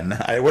Mad Men,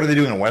 what are they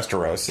doing in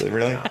Westeros?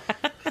 Really?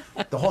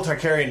 the whole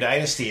Targaryen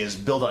dynasty is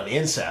built on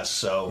incest,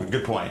 so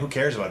Good point. Who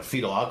cares about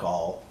fetal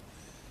alcohol?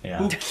 Yeah.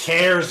 Who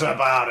cares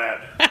about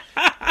it?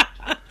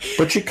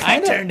 But she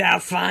kind of Turned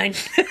out fine.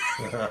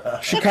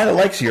 she kind of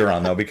likes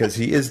Euron though because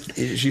he is.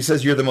 She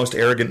says you're the most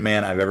arrogant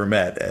man I've ever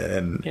met,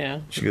 and Yeah.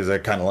 she goes, I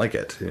kind of like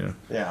it. You know?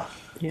 Yeah.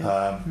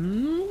 Yeah.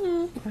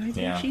 I think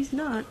yeah. she's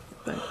not.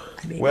 But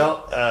maybe.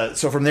 Well,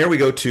 so from there we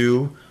go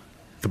to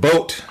the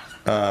boat,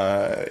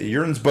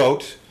 Euron's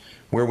boat,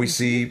 where we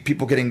see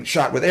people getting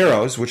shot with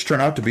arrows, which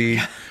turn out to be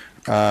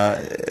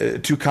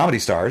two comedy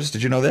stars.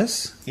 Did you know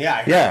this? Yeah, I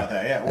heard about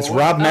that, yeah. It's Well,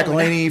 Rob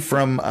McElhenney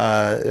from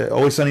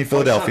Always Sunny in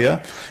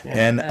Philadelphia,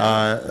 Yeah.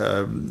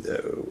 and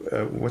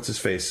what's his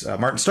face?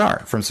 Martin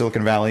Starr from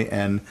Silicon Valley,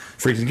 and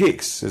Freaks and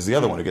Geeks is the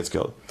other one who gets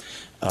killed.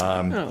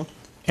 Oh.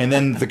 And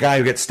then the guy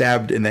who gets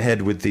stabbed in the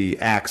head with the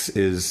axe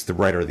is the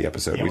writer of the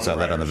episode. Yeah, We one saw of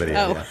the that on the writers.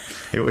 video, Oh.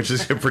 yeah. Which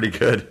is pretty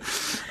good.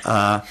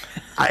 A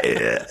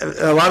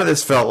lot of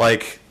this felt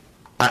like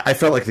I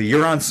felt like the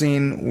Euron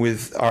scene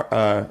with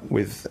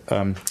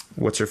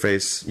what's her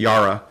face,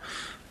 Yara,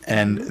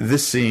 and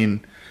this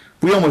scene.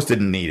 We almost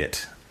didn't need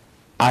it,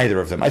 either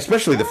of them,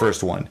 especially the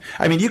first one.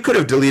 I mean, you could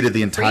have deleted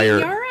the entire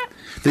Yara?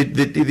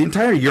 the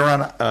entire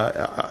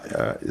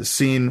Euron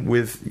scene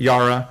with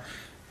Yara.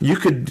 You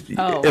could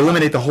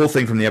eliminate the whole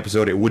thing from the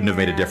episode. It wouldn't have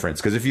made a Yeah.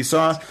 difference because if you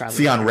saw probably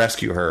Theon true.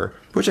 rescue her,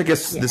 which I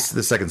guess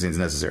the second scene is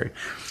necessary.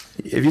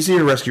 If you see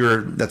her rescue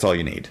her, that's all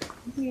you need.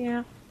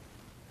 Yeah.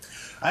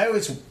 I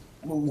always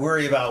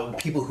worry about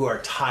people who are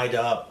tied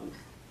up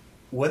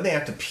when they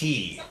have to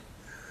pee.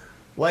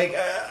 Like,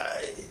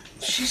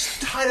 she's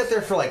tied up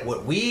there for like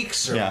what,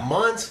 weeks or Yeah.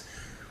 months.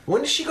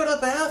 When does she go to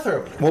the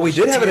bathroom? Well, we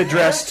did have it Did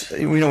addressed.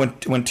 You know,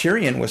 when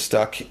Tyrion was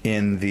stuck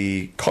in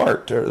the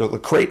cart or the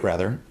crate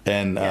rather,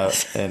 and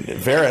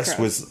Varys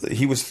was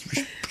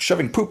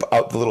shoving poop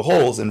out the little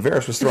holes, and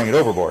Varys was throwing it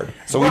overboard.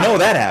 So we know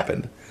that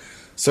happened.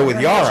 So with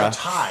Her hands Yara, are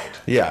tied.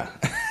 yeah,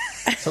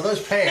 So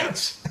those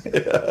pants,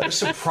 there's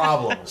some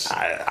problems.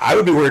 I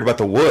would be worried about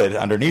the wood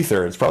underneath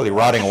her. It's probably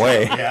rotting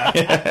away. Yeah,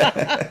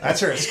 that's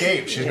her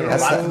escape. She's going to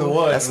rot in the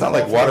woods. That's not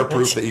like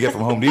waterproof that you get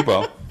from Home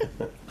Depot.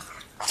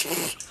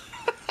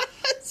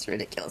 It's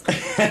ridiculous.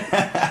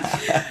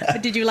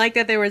 But did you like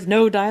that there was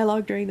no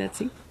dialogue during that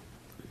scene?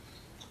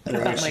 I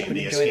thought Mike would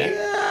The enjoy escape.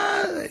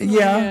 that.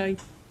 Yeah,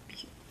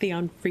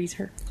 Theon frees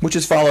her. which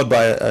is followed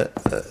by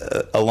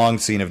a long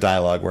scene of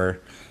dialogue where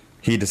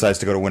he decides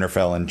to go to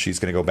Winterfell and she's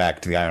going to go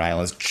back to the Iron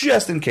Islands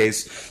just in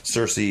case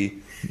Cersei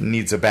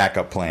needs a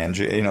backup plan.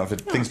 You know, if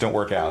things don't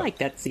work I out. like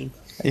that scene.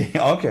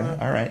 Yeah, okay,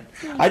 all right.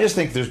 I just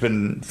think there's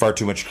been far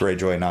too much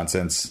Greyjoy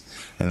nonsense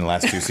in the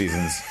last two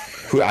seasons.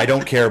 who I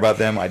don't care about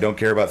them. I don't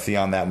care about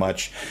Theon that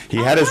much. He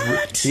had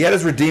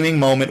his redeeming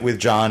moment with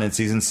Jon in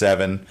season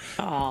 7,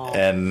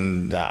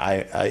 and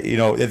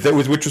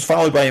which was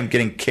followed by him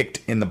getting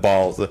kicked in the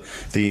balls,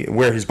 the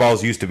where his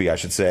balls used to be, I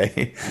should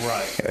say,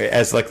 right,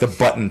 as like the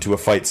button to a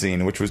fight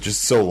scene, which was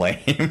just so lame.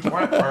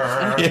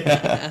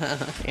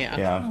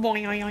 Yeah.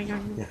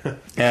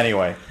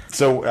 Anyway,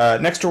 so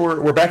next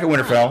we're back at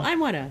Winterfell. I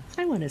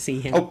wanna see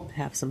him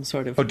have some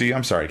sort of. Oh, do you?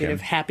 I'm sorry, bit Kim.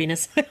 of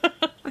happiness. I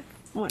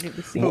want him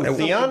to see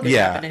Theon?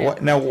 Yeah.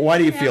 Now, why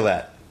do you feel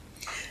that?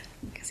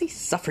 Because he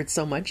suffered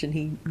so much, and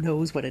he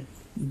knows what a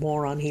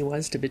moron he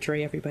was to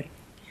betray everybody.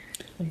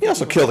 He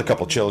also killed a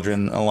couple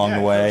children along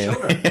the way.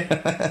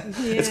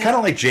 It's kind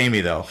of like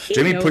Jaime, though.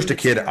 Jaime pushed a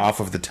kid off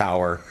of the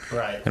tower,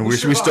 right? And we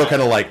still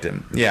kind of liked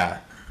him. Yeah,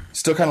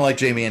 still kind of like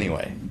Jaime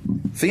anyway.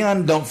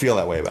 Theon don't feel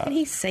that way about And it.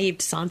 he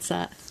saved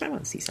Sansa. I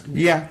want to see something.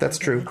 Yeah, that's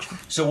true.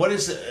 So what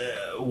is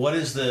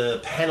the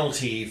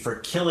penalty for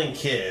killing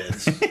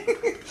kids,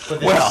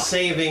 but then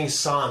saving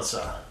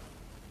Sansa?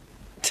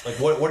 Like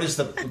what is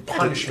the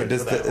punishment for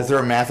that? Is there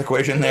a math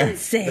equation there?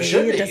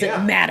 It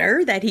doesn't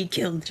matter that he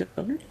killed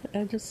children.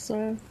 I just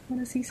want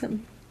to see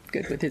something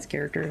good with his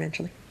character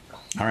eventually.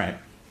 All right.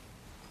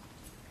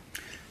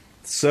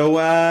 So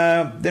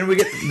then we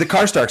get the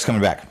Karstarks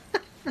coming back.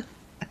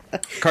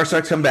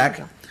 Karstarks come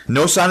back.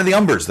 No sign of the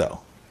Umbers, though,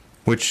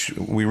 which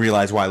we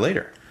realize why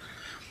later.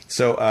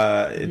 So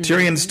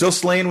Tyrion's still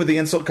slaying with the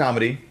insult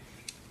comedy.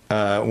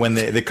 When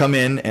they come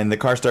in and the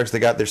Karstarks, they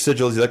got their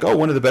sigils. He's like, oh,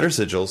 one of the better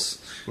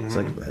sigils. It's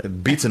like,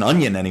 it beats an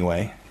onion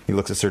anyway. He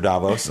looks at Sir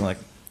Davos and like,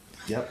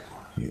 yep.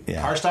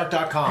 Yeah.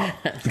 Karstark.com.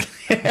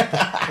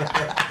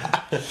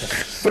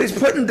 But he's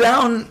putting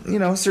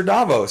down, Sir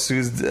Davos,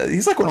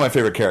 he's like one of my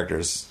favorite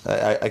characters.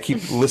 I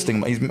keep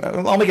listing.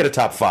 I'll make it a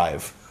top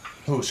 5.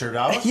 Who, Sir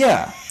Davos?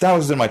 Yeah, that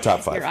was in my top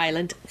 5. Your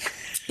island.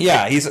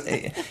 Yeah,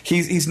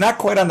 he's not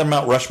quite on the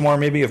Mount Rushmore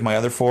maybe of my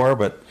other 4,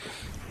 but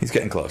he's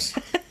getting close.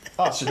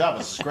 Oh, Sir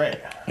Davos is great.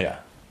 Yeah.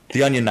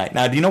 The Onion Knight.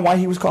 Now, do you know why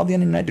he was called the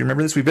Onion Knight? Do you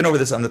remember this? We've been over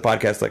this on the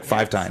podcast like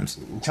 5 times.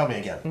 Tell me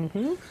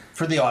again.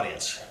 For the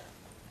audience.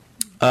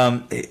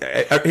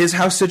 His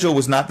house sigil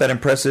was not that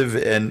impressive,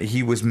 and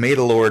he was made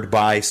a lord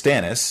by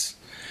Stannis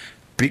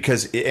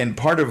and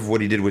part of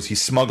what he did was he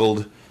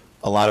smuggled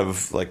a lot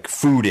of like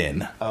food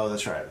in. Oh,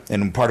 that's right.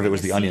 And part of it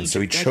was the onion,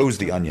 so he chose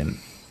the onion.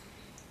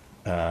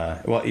 He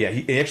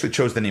actually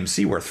chose the name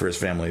Seaworth for his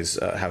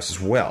family's house as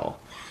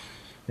well.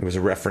 It was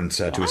a reference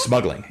to his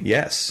smuggling.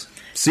 Yes.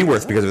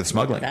 Seaworth because of his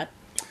smuggling. That.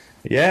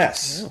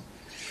 Yes. Oh.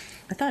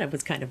 I thought it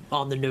was kind of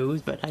on the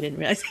nose, but I didn't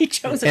realize he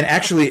chose it. And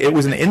actually, it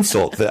was an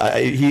insult.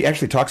 He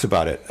actually talks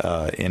about it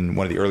in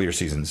one of the earlier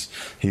seasons.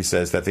 He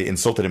says that they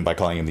insulted him by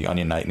calling him the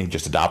Onion Knight, and he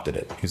just adopted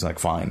it. He's like,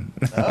 fine.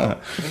 Oh,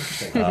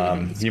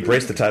 interesting. He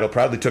embraced the title,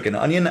 proudly took an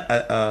onion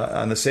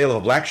on the sale of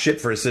a black ship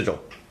for his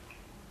sigil.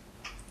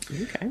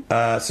 Okay. We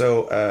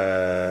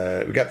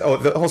got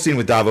the whole scene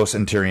with Davos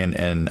and Tyrion,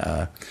 and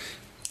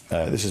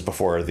this is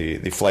before the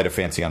flight of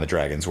fancy on the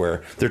dragons,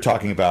 where they're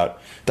talking about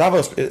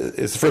Davos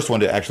is the first one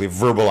to actually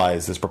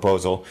verbalize this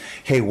proposal.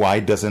 Hey, why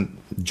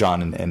doesn't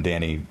Jon and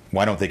Dany?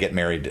 Why don't they get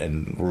married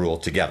and rule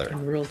together?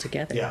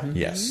 Yeah.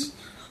 Yes.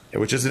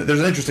 Which is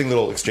there's an interesting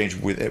little exchange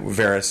with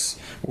Varys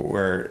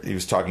where he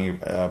was talking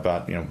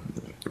about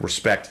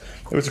respect.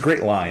 It was a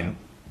great line.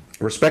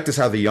 Respect is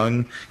how the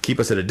young keep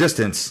us at a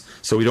distance,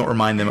 so we don't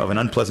remind them of an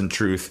unpleasant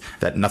truth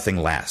that nothing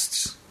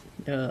lasts.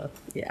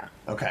 Yeah.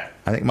 Okay.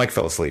 I think Mike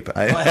fell asleep.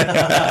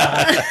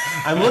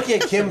 I'm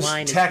looking at Kim's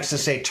line is text to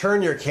say,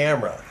 turn your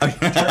camera. Turn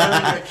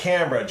your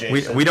camera,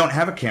 Jason. We don't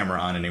have a camera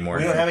on anymore.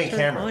 We don't have any Turn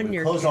camera. on We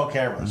your closed all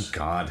cameras.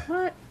 God.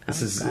 What?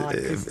 This is God.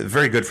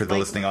 very good for the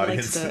listening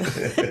audience.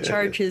 Likes to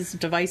charge his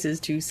devices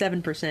to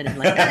 7%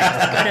 and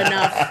that's good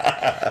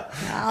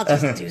enough. I'll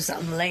just do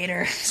something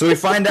later. So we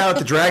find out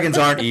the dragons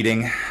aren't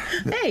eating.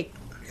 Hey.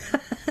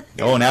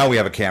 Oh, now we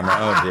have a camera.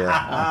 Oh, dear.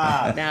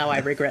 Now I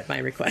regret my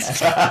request.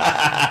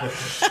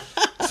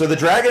 So the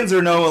dragons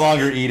are no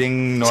longer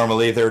eating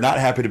normally. They're not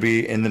happy to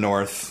be in the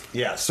north.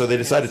 Yes. So they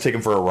decide to take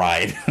them for a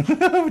ride,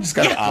 which is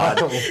kind of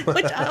odd.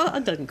 Which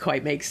doesn't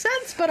quite make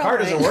sense, but Car all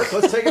right. doesn't work.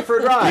 Let's take it for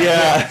a drive.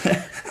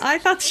 Yeah. I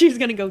thought she was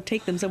going to go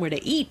take them somewhere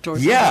to eat or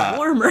something Yeah.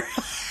 warmer.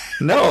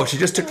 No, she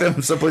just took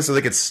them someplace so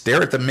they could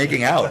stare at them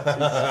making out.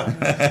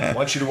 I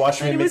want you to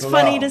watch me It make was love.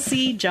 funny to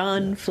see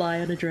John fly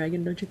on a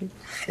dragon, don't you think?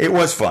 It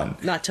was fun.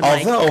 Not to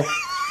Mike. Although,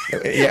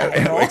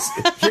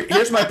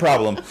 here's my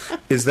problem,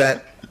 is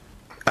that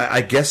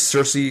I guess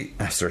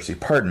Cersei,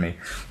 pardon me,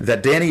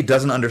 that Dany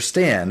doesn't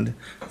understand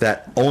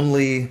that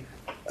only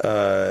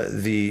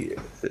the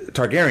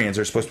Targaryens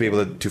are supposed to be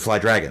able to fly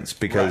dragons,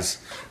 because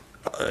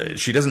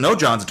she doesn't know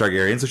Jon's a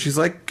Targaryen, so she's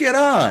like, get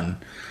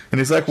on. And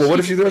he's like, well, what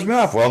if she throws me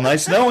off? Well,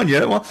 nice knowing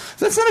you. Well,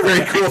 that's not a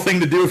very cool thing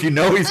to do if you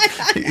know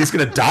he's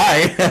going to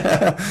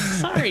die.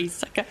 Sorry,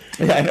 sucker.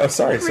 Yeah, I know.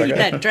 Sorry, Read sucker.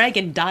 that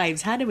dragon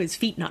dives. How do his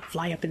feet not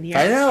fly up in the air?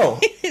 I know.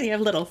 They have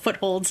little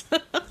footholds.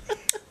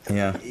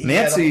 Yeah.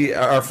 Nancy,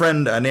 our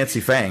friend Nancy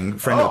Fang,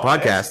 friend of the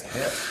podcast,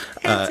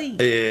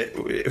 Nancy.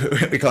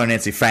 We call her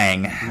Nancy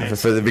Fang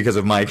because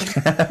of Mike.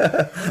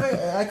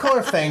 I call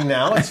her Fang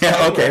now. It's Yeah,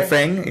 fine, okay, right?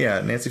 Fang.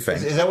 Yeah, Nancy Fang.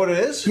 Is that what it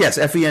is? Yes,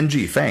 Feng,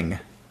 Fang.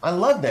 I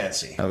love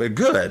Nancy. Oh,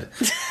 good.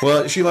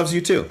 Well, she loves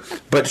you too.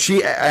 But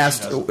she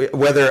asked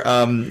whether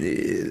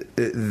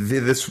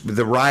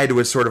the ride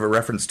was sort of a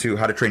reference to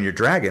How to Train Your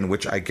Dragon,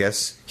 which I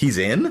guess he's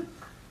in.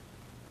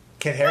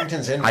 Kit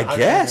Harington's in. I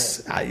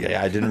guess. I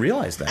didn't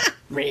realize that.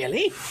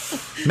 Really?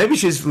 Maybe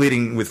she's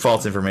leading with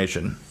false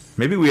information.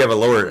 Maybe we have a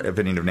lower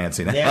opinion of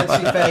Nancy now.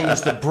 Nancy Fang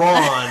is the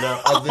brawn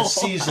of this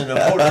season of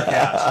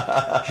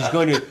Motorcast. She's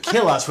going to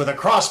kill us with a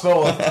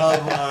crossbow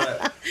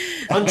of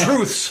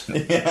untruths.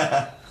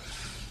 Yeah.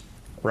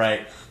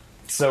 Right.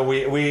 So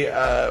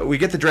we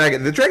get the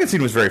dragon. The dragon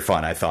scene was very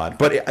fun, I thought.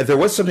 But there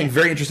was something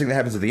very interesting that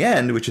happens at the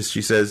end, which is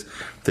she says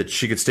that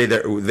she could stay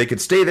there. They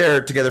could stay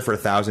there together for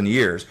 1,000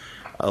 years.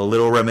 A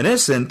little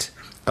reminiscent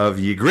of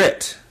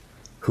Ygritte,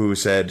 who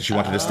said she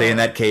wanted to stay in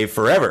that cave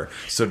forever.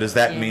 So does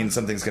that mean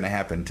something's going to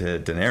happen to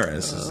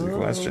Daenerys? Is the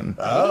question.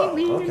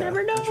 Maybe you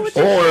never know.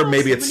 Or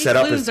maybe it's set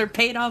up as- clues are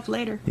paid off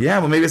later. Yeah,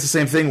 well, maybe it's the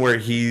same thing where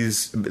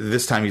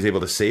this time he's able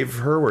to save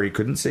her where he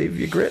couldn't save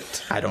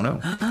Ygritte. I don't know.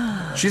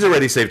 She's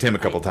already saved him a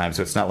couple times,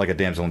 so it's not like a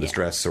damsel in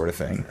distress sort of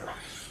thing.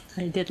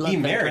 I did love He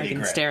the married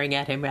dragon Ygritte. staring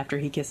at him after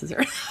he kisses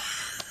her.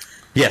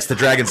 Yes, the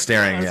dragon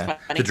staring. That was Yeah,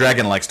 funny. the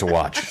dragon likes to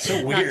watch.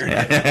 So weird.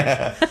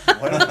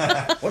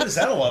 What is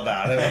that all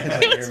about?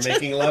 You're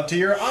making love to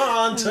your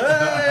aunt.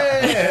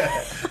 Hey!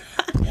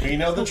 We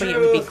know the Hoping it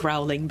would be truth.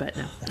 growling, but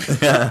no.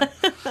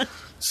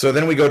 So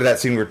then we go to that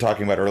scene we were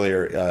talking about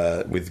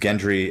earlier with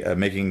Gendry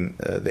making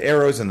the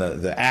arrows and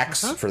the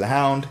axe for the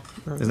hound.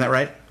 Isn't that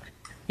right?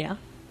 Yeah.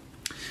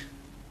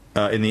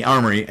 In the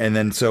armory, and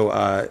then so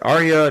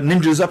Arya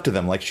ninjas up to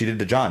them like she did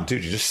to Jon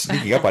too. She's just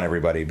sneaking up on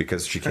everybody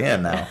because she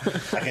can now.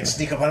 I can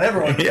sneak up on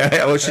everyone.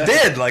 Yeah, well, she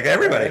did like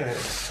everybody.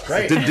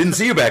 Right. Didn't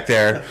see you back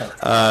there.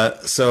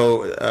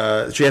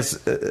 So she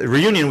has a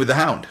reunion with the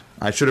Hound.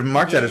 I should have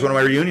marked that as one of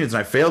my reunions,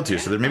 and I failed to.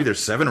 So maybe there's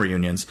 7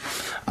 reunions.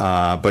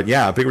 But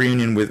yeah, a big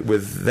reunion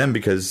with them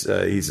because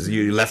he says,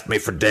 "You left me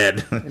for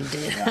dead.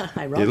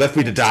 I You left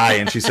me to die."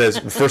 And she says,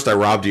 "First I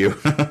robbed you."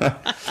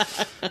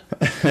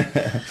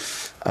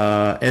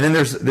 And then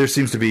there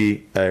seems to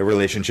be a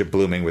relationship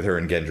blooming with her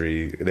and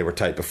Gendry. They were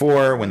tight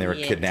before when they were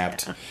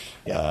kidnapped.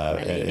 My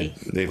lady.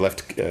 They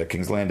left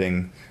King's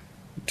Landing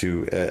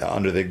to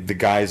under the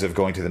guise of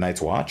going to the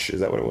Night's Watch. Is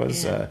that what it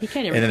was? He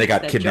kind of and then they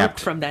got that kidnapped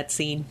joke from that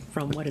scene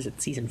from what is it,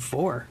 season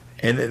 4?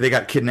 And they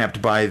got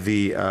kidnapped by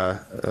the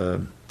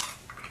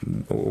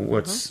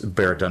what's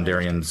Barrett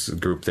Dondarrion's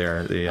group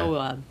there?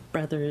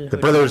 Brotherhood. The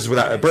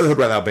Brotherhood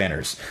Without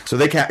Banners. So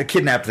they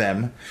kidnapped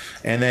them,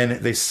 and then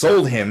they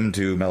sold him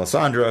to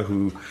Melisandre,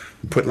 who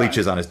put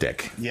leeches on his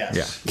dick. Yes.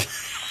 Yeah.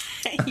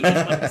 You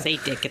just want to say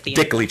dick at the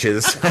Dick end.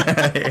 leeches.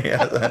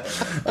 Yeah.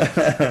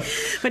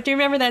 But do you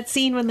remember that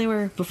scene when they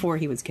were before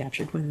he was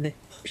captured when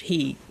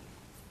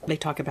they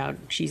talk about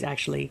she's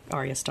actually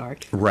Arya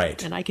Stark,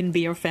 Right. And I can be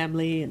your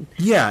family, and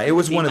Yeah, it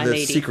was Be one of my the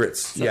lady. secrets.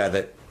 So- Yeah,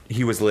 that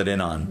he was lit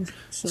in on.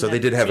 So they that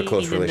did have a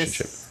close scene and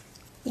relationship.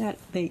 that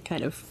they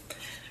kind of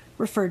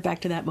referred back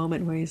to that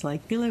moment where he's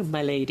like, "Hello,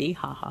 my lady,"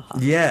 ha ha ha.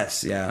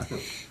 Yes. Yeah.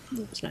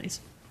 It was nice.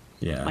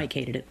 Yeah. Mike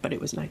hated it, but it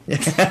was nice.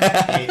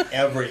 Hate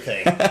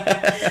everything.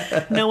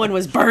 No one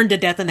was burned to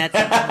death in that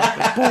scene.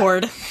 Mike was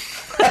bored.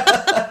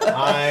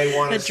 I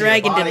want The to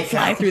dragon didn't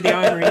fly through the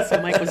armory,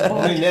 so Mike was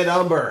bored. Ned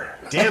Umber.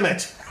 Damn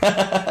it.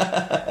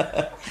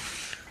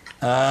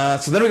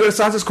 So then we go to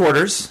Sansa's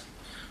quarters,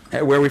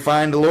 where we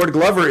find Lord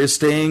Glover is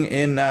staying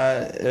in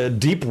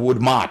Deepwood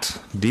Mott.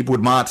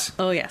 Deepwood Mott.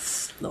 Oh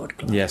yes, Lord.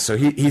 Glover. Yeah, so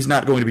he's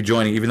not going to be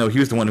joining, even though he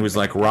was the one who was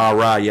like, "Rah,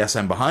 rah, yes,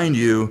 I'm behind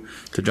you,"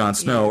 to Jon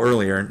Snow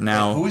earlier.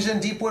 Now, Who's in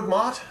Deepwood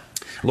Mott?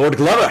 Lord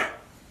Glover.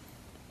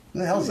 Who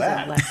the hell's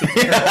that?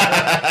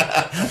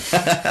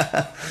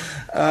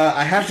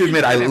 I have to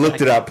admit, I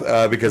looked it up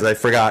because I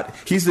forgot.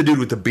 He's the dude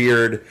with the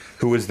beard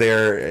who was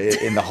there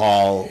in the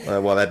hall.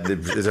 Well, that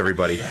is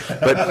everybody.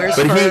 But Wears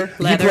but fur,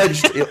 he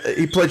leather.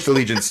 he pledged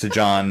allegiance to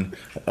Jon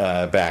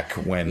back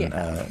when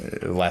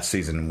last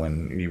season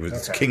when he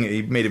was king.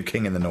 He made him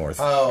king in the north.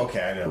 Oh,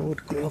 okay, I know.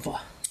 Lord Glover.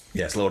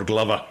 Yes, Lord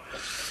Glover.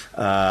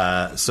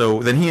 So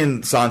then he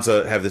and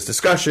Sansa have this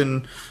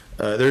discussion.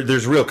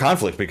 There's real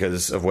conflict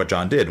because of what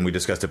Jon did, and we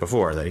discussed it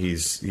before. That he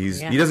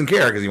doesn't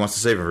care because he wants to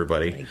save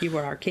everybody. Like, you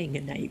were our king,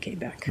 and now you came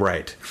back.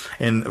 Right.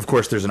 And of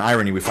course there's an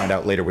irony we find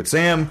out later with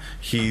Sam.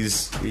 He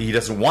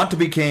doesn't want to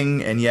be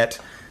king, and yet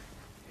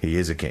he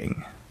is a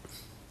king.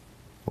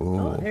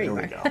 Oh, there you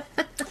There we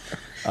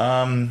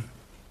are. go.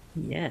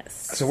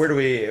 Yes. So where do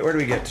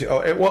we get to?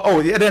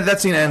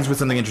 That scene ends with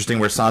something interesting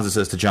where Sansa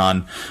says to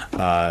Jon,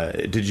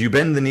 "Did you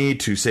bend the knee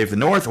to save the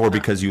North, or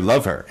because you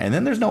love her?" And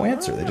then there's no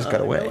answer. They just cut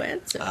away. No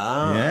answer.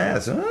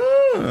 Yes.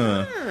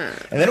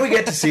 And then we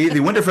get to see the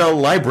Winterfell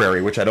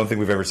Library, which I don't think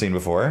we've ever seen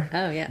before.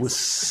 Oh yes. With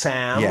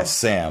Sam. Yes,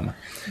 Sam.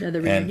 Another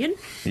And- reunion.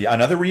 Yeah,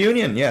 another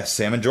reunion. Yes,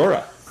 Sam and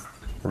Jorah.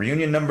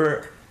 Reunion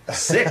number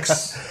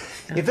 6.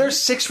 If there's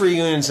 6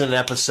 reunions in an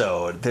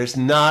episode, there's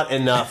not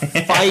enough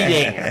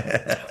fighting.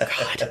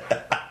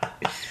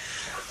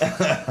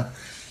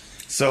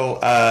 So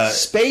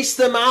Space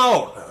them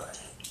out.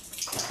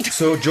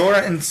 So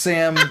Jorah and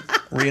Sam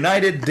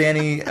reunited.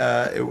 Danny,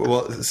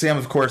 Sam,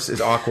 of course, is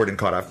awkward and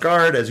caught off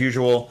guard, as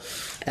usual.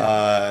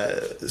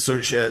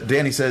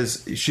 Danny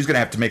says she's going to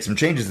have to make some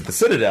changes at the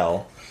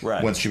Citadel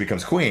once she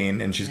becomes queen,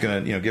 and she's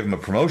going to give him a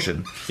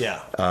promotion.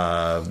 Yeah.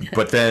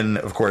 But then,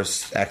 of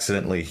course,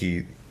 accidentally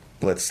he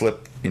lets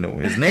slip,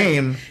 his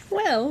name.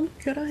 Well,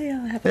 could I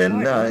have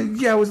And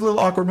it was a little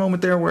awkward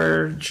moment there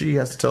where she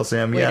has to tell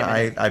Sam,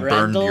 I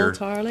burned your...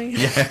 Tarly?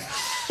 Yeah.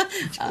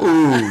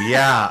 Ooh,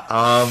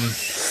 yeah.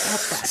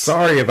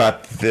 Sorry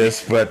about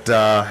this, but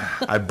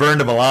I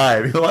burned him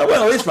alive.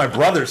 Well, at least my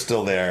brother's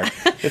still there.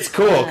 It's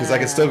cool because I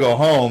can still go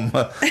home.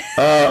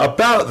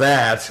 About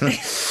that.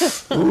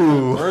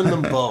 Ooh. Burn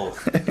them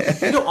both.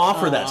 You don't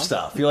offer that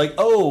stuff. You're like,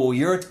 oh,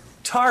 you're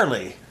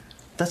Tarly.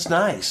 That's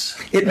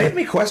nice. It made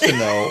me question,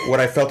 though,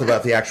 what I felt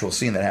about the actual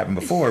scene that happened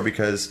before,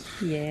 because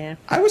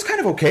I was kind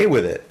of okay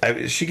with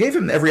it. She gave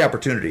him every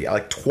opportunity.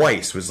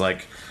 Twice was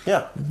like,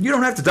 you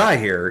don't have to die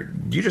here.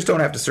 You just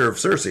don't have to serve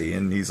Cersei.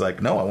 And he's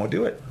like, no, I won't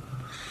do it.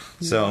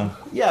 So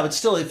yeah, but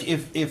still,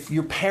 if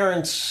your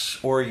parents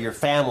or your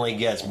family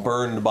gets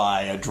burned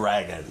by a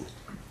dragon,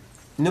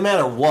 no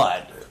matter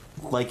what,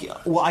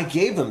 I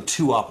gave them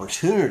 2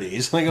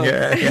 opportunities.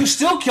 You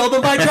still killed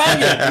them by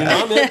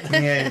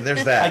dragon. Yeah,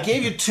 there's that. I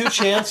gave you 2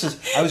 chances.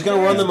 I was going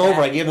to run them over.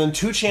 I gave them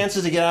 2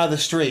 chances to get out of the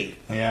street.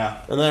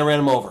 Yeah. And then I ran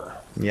them over.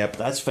 Yep.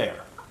 That's fair.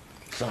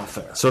 It's not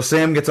fair. So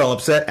Sam gets all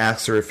upset,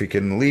 asks her if he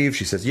can leave.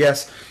 She says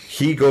yes.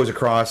 He goes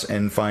across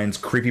and finds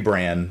creepy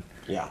Bran.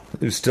 Yeah.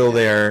 Who's still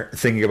there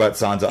thinking about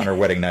Sansa on her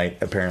wedding night,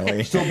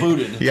 apparently. Still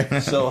booted. Yeah.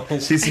 So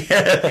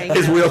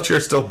his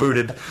wheelchair's still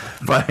booted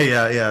by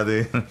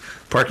the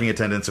parking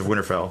attendants of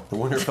Winterfell. The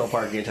Winterfell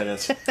parking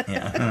attendants.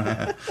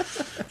 Yeah.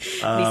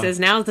 He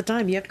says, now's the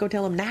time. You have to go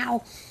tell him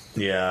now.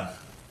 Yeah.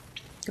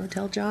 Go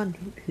tell Jon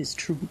his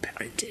true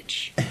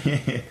parentage.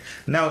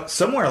 Now,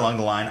 somewhere along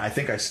the line, I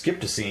think I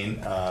skipped a scene,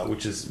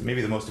 which is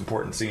maybe the most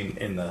important scene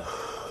in the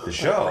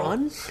show.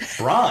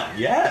 Bronn,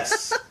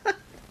 yes.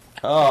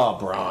 Oh,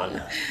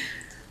 Bronn.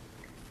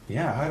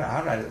 Yeah,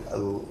 how did I...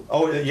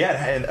 Oh,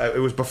 yeah, and it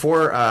was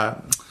before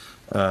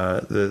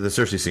the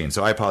Cersei scene,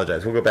 so I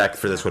apologize. We'll go back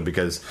for this one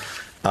because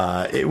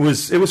it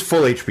was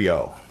full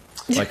HBO,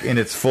 in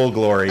its full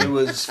glory. It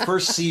was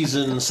first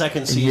season,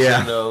 second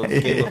season of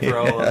Game of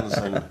Thrones.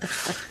 And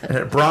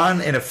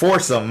Bronn in a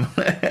foursome.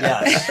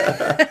 Yes.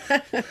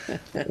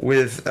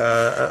 With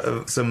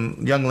some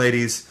young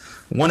ladies...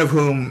 One of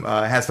whom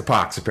has the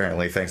pox,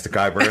 apparently, thanks to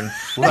Qyburn,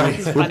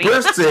 who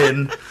bursts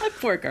in.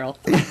 Poor girl.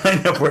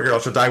 I know, poor girl.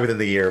 She'll die within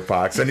the year of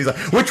pox. And he's like,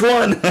 which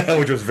one?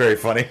 Which was very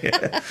funny.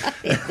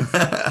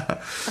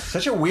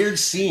 Such a weird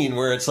scene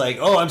where it's like,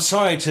 oh, I'm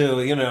sorry to,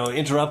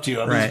 interrupt you.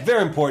 It's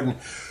very important.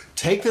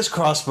 Take this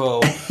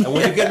crossbow, and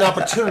when you get an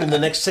opportunity in the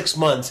next 6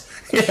 months,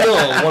 kill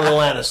one of the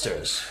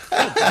Lannisters.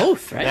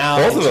 Both, right? Now,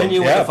 both of them.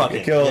 continue with the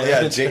fucking. Kill,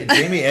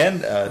 Jaime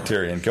and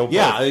Tyrion. Kill both.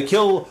 Yeah,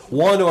 kill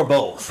one or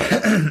both.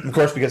 Of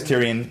course, because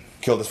Tyrion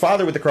killed his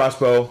father with the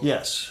crossbow.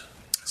 Yes.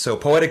 So,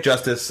 poetic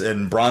justice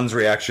and Bronn's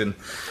reaction.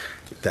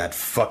 That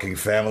fucking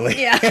family.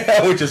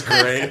 Yeah. Which is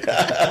great.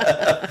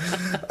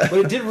 But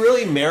it did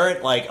really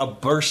merit, a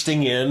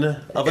bursting in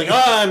of, oh,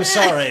 I'm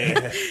sorry.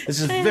 This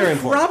is very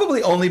important.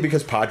 Probably only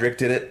because Podrick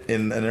did it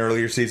in an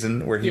earlier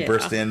season where he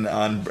burst in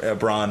on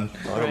Bronn.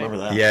 I don't remember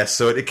that. Yes,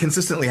 so it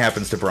consistently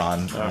happens to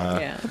Bronn.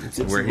 It's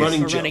a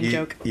running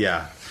joke.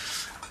 Yeah.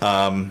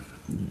 And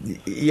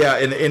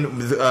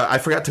I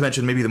forgot to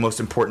mention maybe the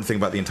most important thing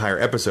about the entire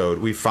episode.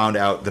 We found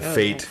out the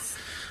fate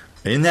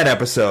in that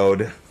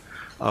episode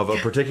of a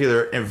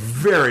particular and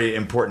very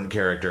important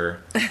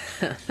character,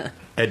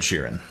 Ed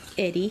Sheeran.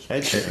 Eddie.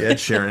 Ed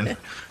Sheeran,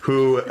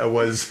 who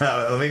was,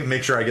 let me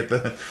make sure I get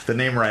the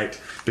name right,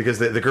 because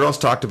the girls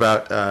talked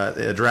about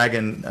a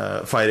dragon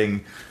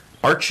fighting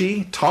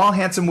Archie, Tall,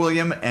 Handsome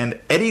William, and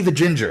Eddie the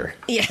Ginger.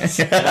 Yes.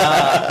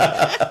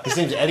 His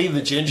name's Eddie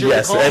the Ginger?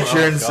 Yes, Ed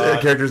Sheeran's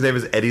character's name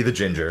is Eddie the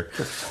Ginger.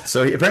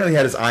 So he apparently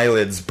had his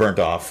eyelids burnt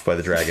off by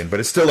the dragon, but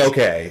it's still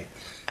okay.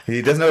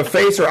 He doesn't have a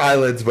face or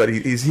eyelids, but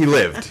he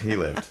lived. He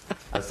lived.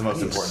 That's the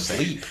most important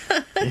thing.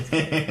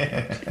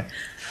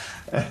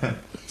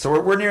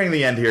 So we're nearing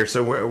the end here.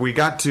 So we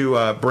got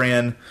to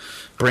Bran.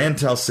 Bran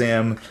tells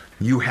Sam,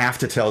 "You have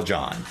to tell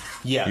Jon.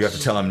 Yes. You have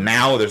to tell him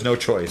now. There's no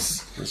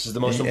choice. This is the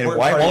most important And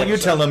why part of won't the you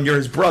episode. tell him you're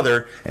his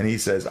brother?" And he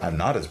says, "I'm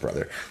not his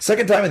brother."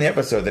 Second time in the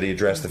episode that he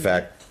addressed the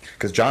fact,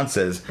 because Jon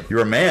says,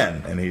 "You're a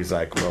man," and he's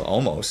like, "Well,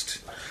 almost."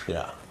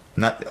 Yeah.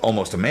 Not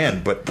almost a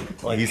man, but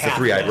he's the half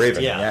three-eyed mist.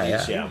 raven.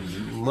 Yeah.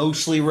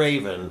 Mostly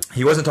raven.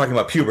 He wasn't talking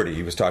about puberty.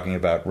 He was talking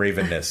about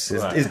ravenness.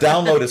 His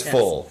download is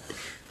full.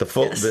 The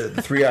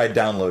three-eyed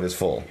download is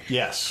full.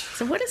 Yes.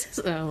 So what is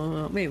his...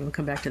 maybe we'll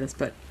come back to this,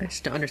 but I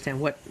just don't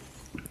understand what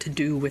to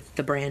do with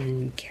the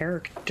Bran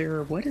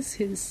character. What is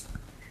his...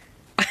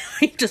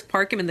 You just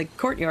park him in the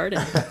courtyard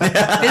and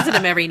visit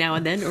him every now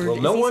and then?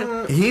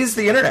 Or He's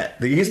the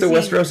internet. He's the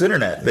Westeros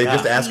internet. They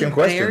just ask him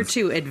questions. There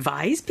to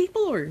advise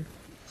people, or...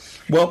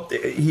 Well,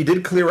 he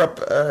did clear up,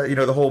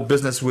 the whole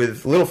business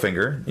with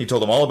Littlefinger. He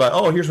told them all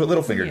about, here's what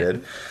Littlefinger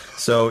did.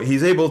 So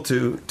he's able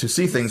to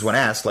see things when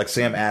asked, like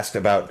Sam asked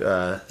about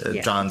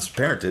John's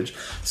parentage.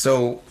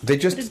 So they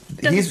just... It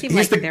doesn't seem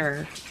like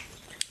they're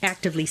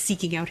actively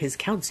seeking out his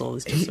counsel.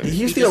 He's the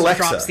just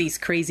Alexa. drops these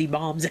crazy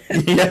bombs.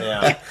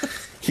 Yeah.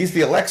 He's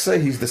the Alexa,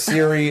 he's the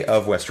Siri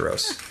of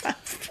Westeros.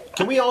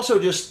 Can we also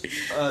just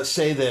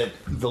say that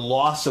the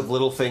loss of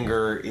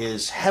Littlefinger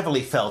is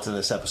heavily felt in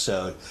this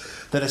episode?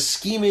 That a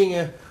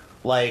scheming,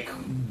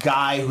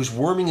 guy who's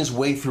worming his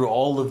way through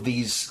all of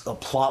these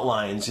plot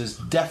lines is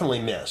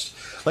definitely missed.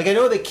 I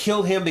know they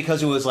killed him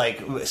because it was,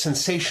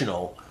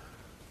 sensational.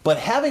 But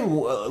having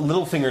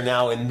Littlefinger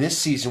now in this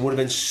season would have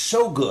been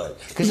so good.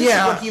 Because this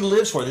is what he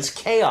lives for, this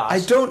chaos.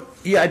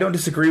 I don't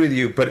disagree with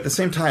you, but at the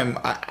same time,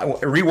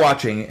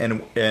 rewatching,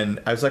 and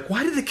I was like,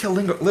 why did they kill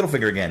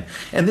Littlefinger again?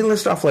 And they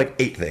list off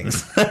 8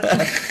 things.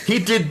 He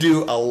did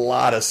do a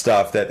lot of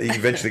stuff that he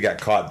eventually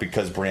got caught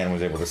because Bran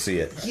was able to see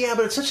it. Yeah,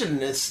 but it's such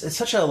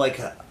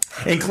a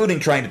including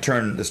trying to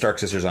turn the Stark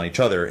sisters on each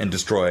other and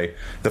destroy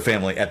the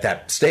family at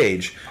that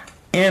stage.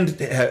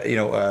 And,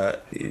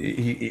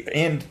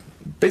 and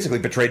basically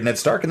betrayed Ned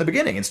Stark in the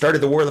beginning and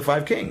started the War of the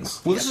Five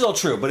Kings. Well, this is all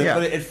true, but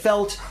it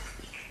felt...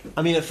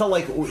 it felt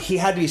like he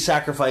had to be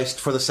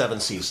sacrificed for the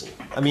 7th season.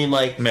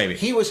 Maybe.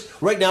 He was...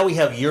 Right now we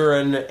have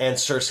Euron and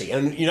Cersei.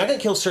 And you're not going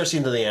to kill Cersei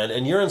into the end,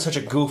 and Euron's such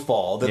a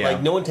goofball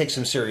that, no one takes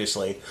him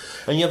seriously.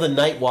 And you have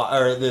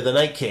the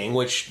Night King,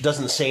 which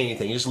doesn't say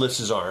anything. He just lifts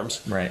his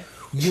arms. Right.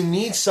 You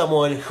need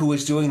someone who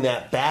is doing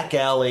that back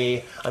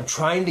alley, I'm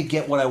trying to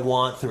get what I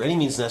want through any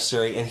means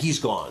necessary, and he's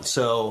gone.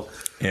 So...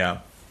 Yeah.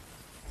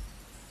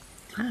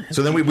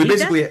 So then we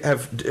basically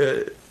have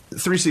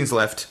 3 scenes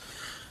left.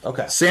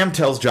 Okay. Sam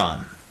tells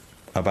Jon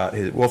about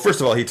his... Well,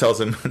 first of all, he tells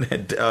him,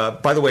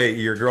 by the way,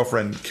 your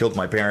girlfriend killed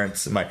my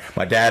parents,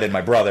 my dad and my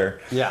brother.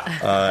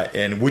 Yeah.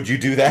 And would you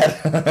do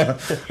that?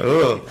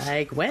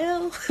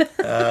 Well...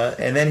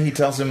 and then he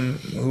tells him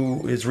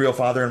who his real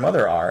father and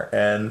mother are.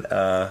 And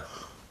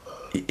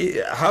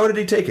how did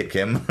he take it,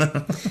 Kim?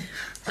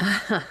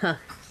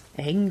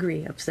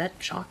 Angry, upset,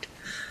 shocked.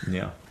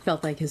 Yeah.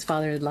 Felt like his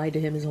father had lied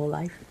to him his whole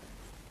life.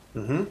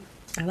 Mm-hmm.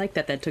 I like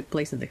that took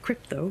place in the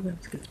crypt, though.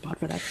 That's a good spot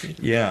for that scene.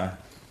 Yeah.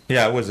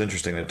 Yeah, it was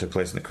interesting that it took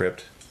place in the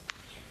crypt.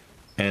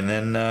 And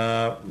then,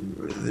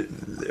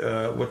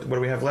 what do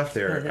we have left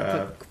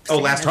there?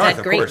 Last Hearth,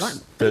 of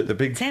course. The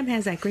big... Sam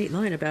has that great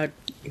line about,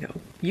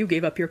 you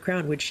gave up your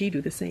crown, would she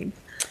do the same?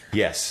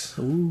 Yes.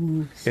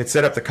 Ooh. It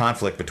set up the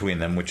conflict between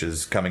them, which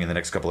is coming in the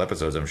next couple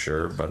episodes, I'm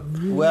sure. But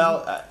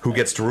who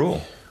gets to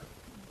rule?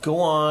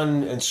 Go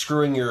on and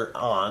screwing your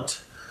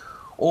aunt,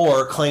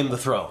 or claim the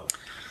throne.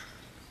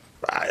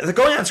 The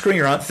going on screwing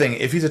your aunt thing,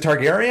 if he's a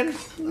Targaryen,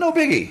 no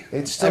biggie.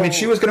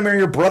 She was going to marry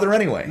your brother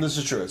anyway. This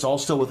is true. It's all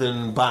still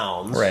within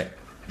bounds. Right.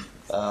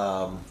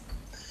 But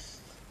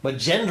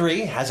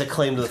Gendry has a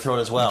claim to the throne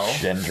as well.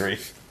 Gendry.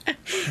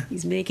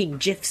 He's making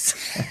GIFs.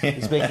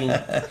 He's making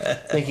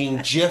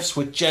GIFs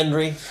with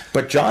Gendry.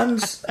 But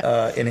Jon's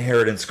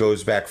inheritance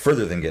goes back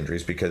further than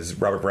Gendry's because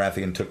Robert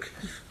Baratheon took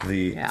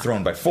the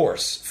throne by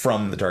force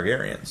from the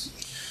Targaryens.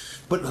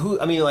 But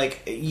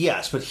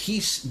yes,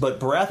 but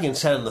Baratheon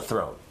sat on the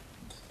throne.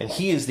 And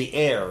he is the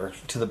heir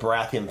to the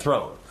Baratheon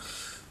throne.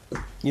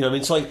 You know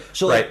what I mean?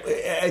 So right.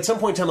 At some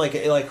point in time,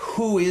 like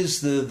who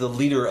is the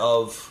leader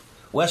of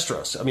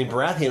Westeros?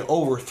 Baratheon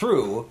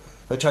overthrew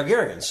the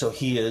Targaryens, so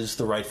he is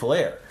the rightful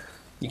heir.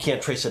 You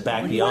can't trace it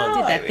back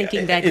beyond.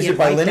 Thinking that is it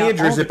by lineage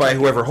or is it by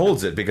whoever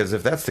holds it? Because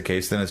if that's the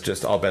case, then it's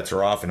just all bets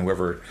are off, and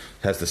whoever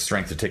has the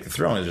strength to take the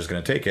throne is just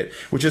going to take it,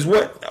 which is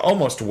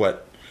almost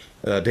what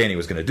Dany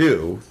was going to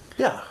do.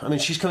 Yeah,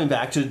 she's coming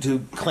back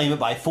to claim it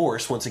by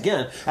force once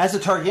again, as the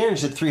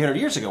Targaryens did 300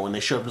 years ago when they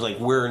showed up as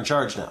we're in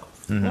charge now.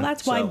 Mm-hmm. Well,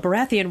 that's why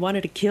Baratheon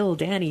wanted to kill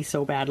Dany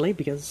so badly,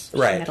 because she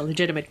had a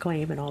legitimate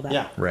claim and all that.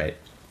 Yeah, right.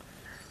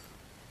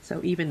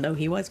 So even though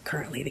he was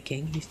currently the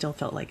king, he still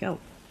felt like,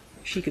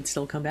 she could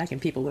still come back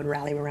and people would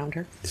rally around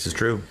her. This is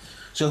true.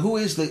 So who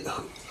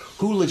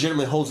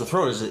legitimately holds the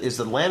throne? Is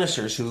the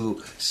Lannisters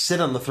who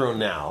sit on the throne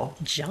now?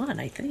 Jon,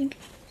 I think.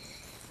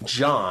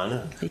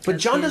 Jon, but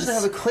Jon doesn't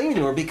have a claim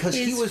anymore because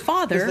the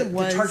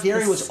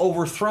Targaryen was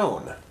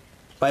overthrown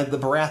by the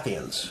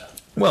Baratheons.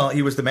 Well,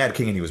 he was the Mad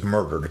King and he was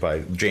murdered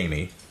by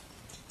Jaime.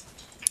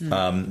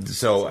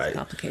 So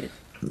complicated.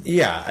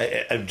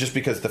 Just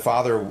because the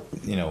father,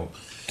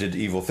 did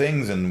evil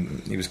things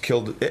and he was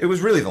killed. It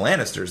was really the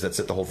Lannisters that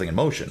set the whole thing in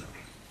motion.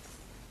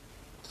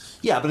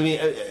 Yeah, but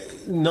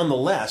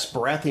nonetheless,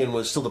 Baratheon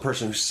was still the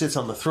person who sits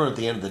on the throne at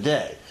the end of the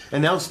day.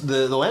 And now it's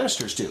the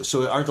Lannisters do.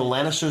 So aren't the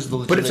Lannisters the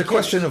legitimate But it's a kings?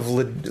 question of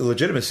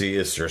legitimacy.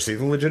 Is Cersei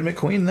the legitimate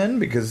queen then?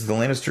 Because the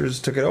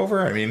Lannisters took it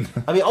over?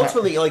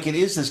 Ultimately, it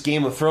is this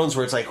Game of Thrones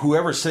where it's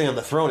whoever's sitting on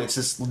the throne, it's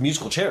this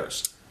musical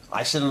chairs.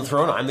 I sit on the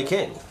throne, I'm the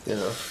king,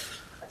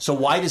 So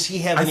why does he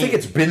have I think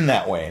it's been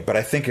that way, but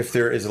I think if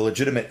there is a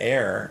legitimate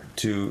heir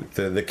to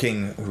the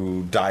king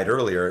who died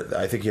earlier,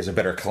 I think he has a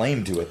better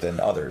claim to it than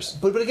others.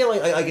 But again,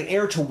 like an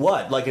heir to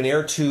what? Like an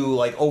heir to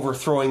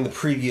overthrowing the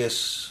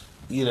previous,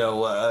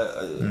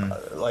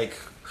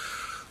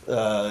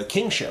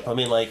 kingship. I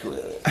mean, like,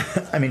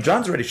 I mean,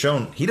 John's already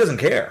shown he doesn't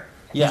care.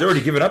 Yeah. He's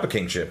already given up a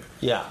kingship.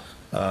 yeah.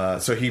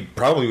 So he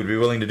probably would be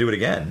willing to do it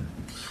again.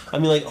 I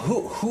mean, like,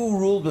 who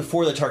ruled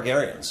before the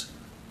Targaryens?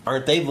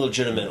 Aren't they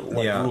legitimate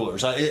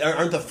rulers?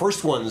 Aren't the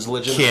first ones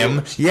legitimate? Kim.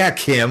 Rulers? Yeah,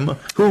 Kim.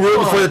 Who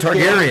ruled before the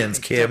Targaryens?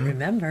 Don't Kim.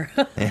 remember.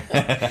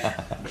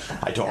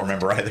 I don't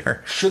remember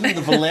either. Shouldn't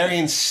the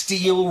Valerian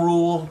steel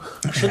rule?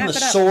 Shouldn't Wrap the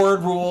it up.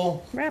 sword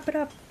rule? Wrap it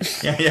up.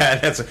 Yeah,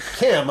 that's.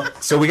 Kim,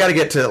 So we got to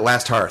get to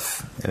Last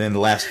Hearth, and then the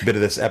last bit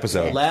of this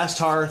episode. last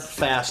hearth,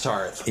 fast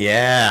hearth.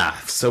 Yeah.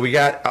 So we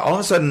got all of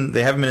a sudden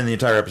they haven't been in the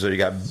entire episode. You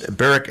got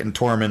Beric and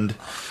Tormund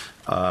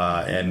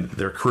and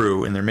their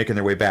crew, and they're making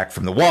their way back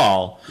from the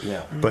wall.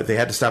 Yeah. But they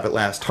had to stop at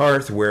Last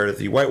Hearth, where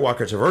the White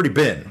Walkers have already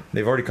been.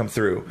 They've already come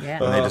through,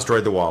 Yeah. and they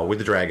destroyed the wall with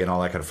the dragon,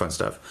 all that kind of fun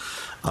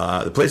stuff.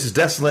 The place is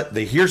desolate.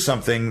 They hear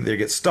something. They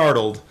get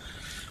startled,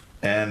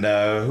 and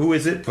who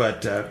is it?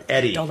 But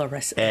Eddie,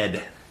 Dolores.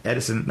 Ed,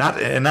 Edison, not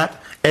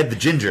Ed the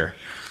Ginger.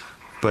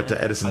 But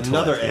Edison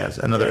Another Tillett, Ed. yes,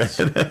 another Yes.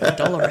 Ed.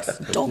 Dolores.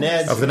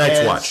 Ned's, Of the Night's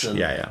Ned's Watch. and-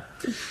 Yeah.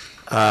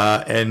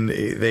 And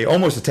they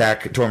almost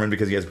attack Tormund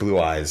because he has blue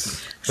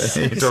eyes.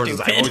 Tormund's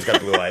like, I've always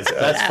got blue eyes.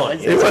 That's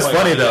funny. It was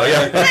funny, though,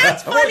 yeah.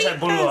 That's funny.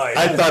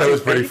 I thought it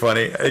was pretty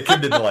funny. Kim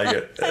didn't like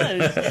it.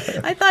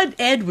 I thought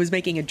Ed was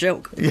making a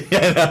joke.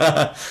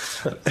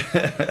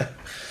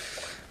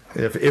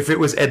 If it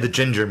was Ed the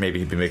Ginger, maybe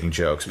he'd be making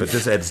jokes, but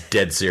this Ed's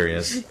dead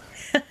serious.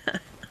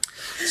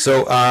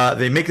 So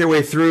they make their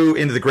way through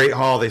into the Great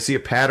Hall. They see a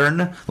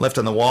pattern left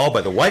on the wall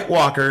by the White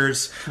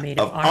Walkers Made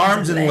of of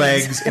arms and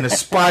legs in a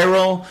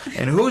spiral.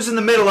 And who's in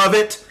the middle of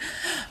it?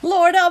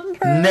 Lord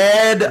Umber.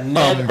 Ned Umber.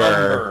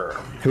 Umber.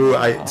 Who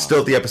I still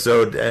at the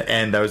episode,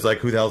 and I was like,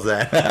 who the hell's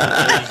that?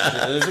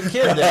 There's a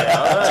kid there.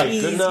 All right,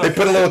 good Jeez. enough. They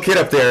put a little kid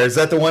up there. Is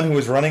that the one who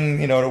was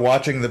running,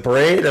 watching the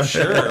parade?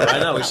 Sure, I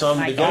know. We saw him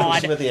my begin, we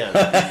God. see him at the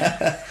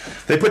end.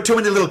 They put too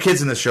many little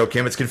kids in this show,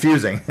 Kim. It's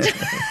confusing.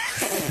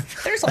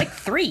 There's like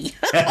 3.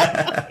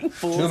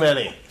 Too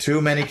many.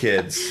 Too many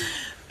kids.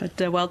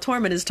 But while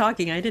Tormund is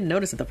talking, I didn't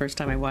notice it the first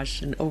time I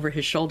watched, and over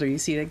his shoulder you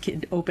see the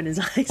kid open his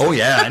eyes. Oh,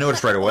 yeah. I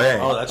noticed right away.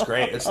 Oh, that's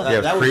great. It's, Yeah,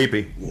 that was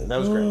creepy. That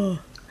was great.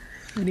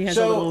 And he has a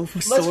So little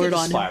let's sword get to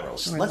on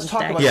spirals. him. Or Let's a talk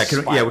dagger. about Yeah, can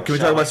we Spirals, talk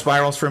shall about we?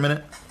 spirals for a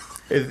minute?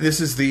 This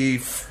is the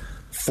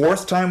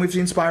fourth time we've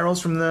seen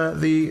spirals from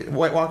the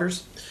White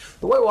Walkers.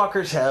 The White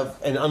Walkers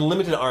have an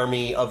unlimited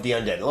army of the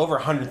undead, over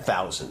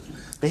 100,000.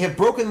 They have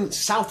broken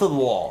south of the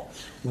wall.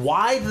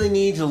 Why do they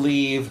need to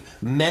leave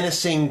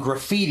menacing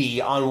graffiti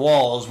on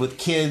walls with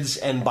kids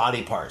and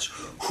body parts?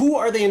 Who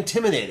are they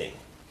intimidating?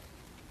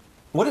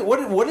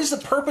 What is the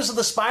purpose of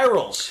the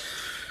spirals?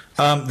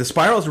 The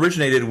spirals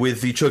originated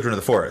with the Children of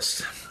the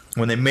Forest.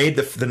 When they made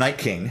the Night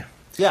King,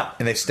 Yeah.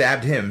 and they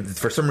stabbed him.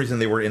 For some reason,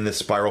 they were in this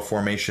spiral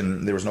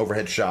formation. There was an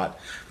overhead shot.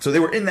 So they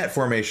were in that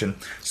formation.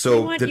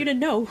 So I want you to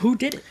know who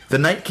did it. the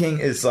Night King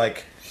is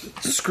like,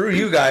 screw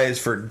you guys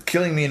for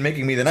killing me and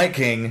making me the Night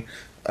King.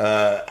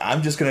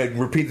 I'm just going to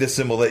repeat this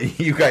symbol that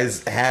you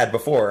guys had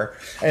before.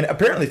 And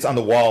apparently it's on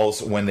the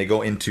walls when they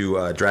go into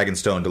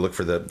Dragonstone to look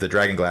for the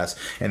dragon glass.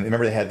 And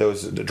remember they had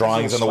those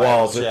drawings on the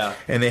walls. Spirals,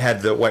 yeah. And they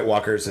had the White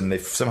Walkers, and they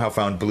somehow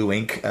found blue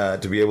ink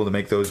to be able to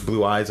make those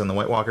blue eyes on the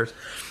White Walkers.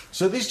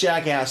 So these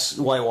jackass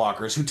White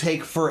Walkers who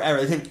take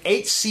forever, they take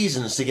 8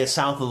 seasons to get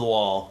south of the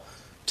wall,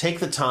 take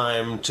the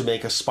time to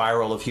make a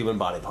spiral of human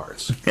body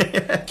parts.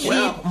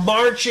 Keep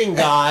marching,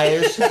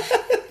 guys.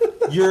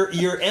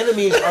 Your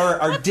enemies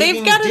are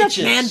digging They've got ditches.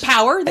 enough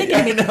manpower. They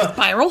can make a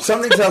spiral.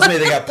 Something tells me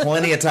they got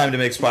plenty of time to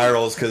make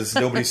spirals because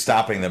nobody's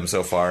stopping them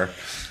so far.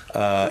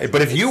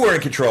 But if you were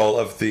in control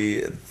of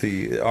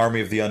the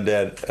army of the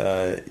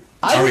undead,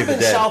 I army would of have the been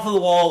dead, south of the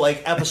wall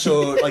like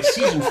episode, like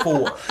season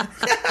 4.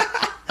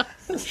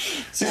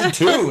 season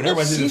 2, never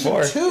mind season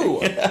 4.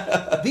 2.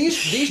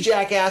 These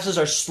jackasses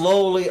are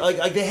slowly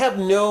like they have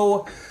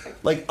no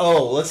like,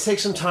 oh, let's take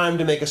some time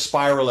to make a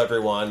spiral,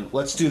 everyone.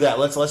 Let's do that.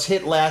 Let's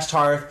hit Last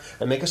Hearth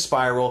and make a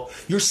spiral.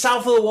 You're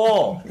south of the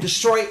wall.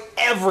 Destroy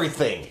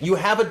everything. You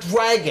have a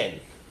dragon.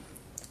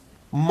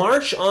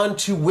 March on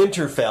to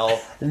Winterfell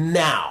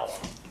now.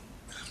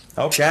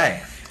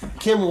 Okay.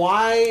 Kim,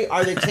 why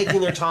are they taking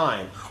their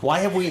time?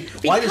 Why does no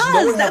Because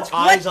one that's have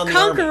eyes what on the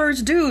army?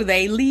 conquerors do.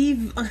 They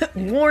leave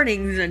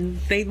warnings and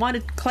they want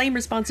to claim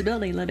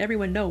responsibility and let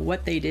everyone know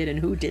what they did and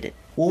who did it.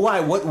 Well, why?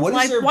 What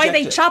is their Why they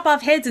objective? chop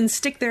off heads and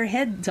stick their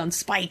heads on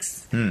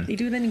spikes. They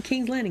do that in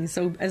King's Landing,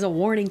 so as a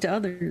warning to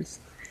others.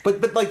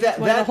 But like that,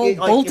 why the that whole it,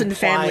 like, Bolton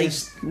family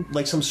implies,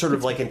 like some sort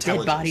of like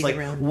intelligence. bodies Like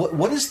around.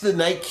 what is the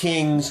Night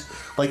King's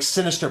like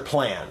sinister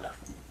plan?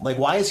 Like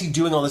why is he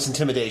doing all this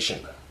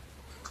intimidation?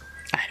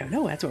 I don't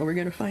know. That's what we're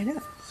going to find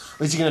out.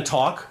 Is he going to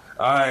talk?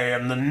 I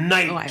am the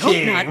Night Oh, I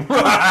King. hope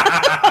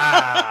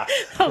not.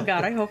 Oh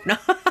God, I hope not.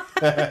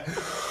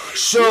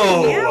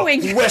 So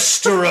Meowing.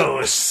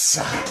 Westeros.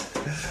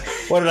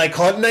 What did I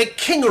call it? Night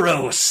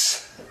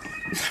Kingeros.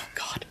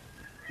 God,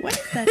 what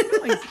is that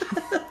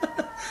noise?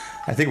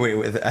 I think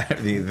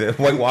the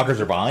White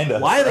Walkers are behind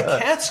us. Why are the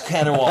cats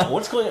caterwauling?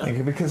 What's going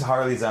on? Because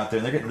Harley's out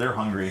there and they're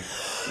hungry.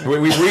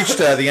 We've reached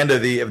the end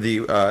of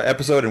the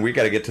episode, and we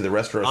got to get to the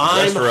restaurant.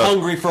 I'm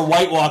hungry for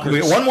White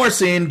Walkers. One more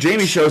scene.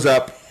 Jamie shows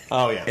up.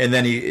 Oh yeah, and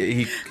then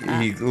he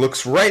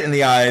looks right in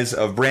the eyes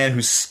of Bran,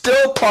 who's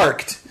still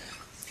parked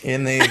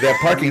in that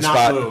parking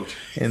spot moved.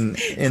 in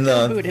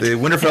the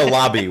Winterfell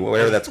lobby,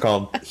 whatever that's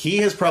called. He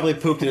has probably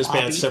pooped in his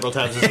pants several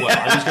times as well.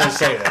 I'm just going to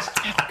say this.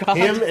 God.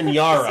 Him and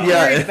Yara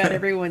Worried about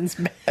everyone's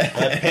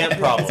have pant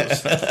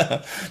problems.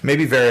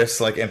 Maybe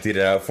Varys emptied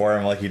it out for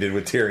him like he did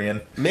with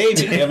Tyrion.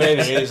 Maybe.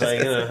 He's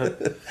like,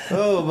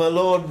 oh, my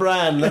Lord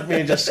Bran, let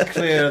me just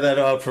clear that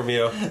out from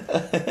you.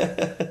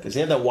 Because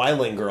he had that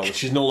Wyling girl.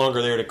 She's no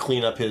longer there to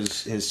clean up his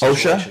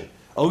situation.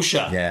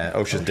 Osha? Yeah,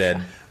 Osha's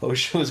dead.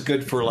 Osha was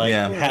good for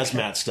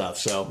hazmat stuff.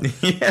 So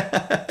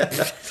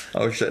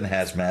Osha and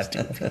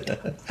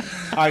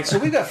hazmat. All right, so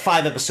we've got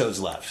 5 episodes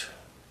left.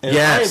 And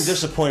yes. I am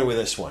disappointed with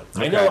this one.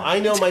 Okay. I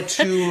know my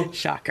 2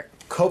 shocker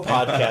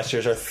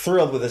co-podcasters are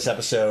thrilled with this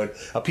episode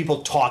of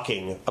people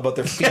talking about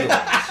their feelings.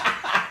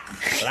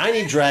 But I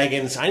need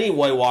dragons, I need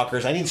White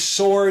Walkers, I need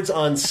swords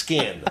on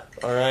skin.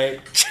 All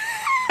right?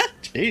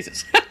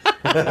 Jesus.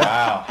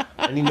 Wow.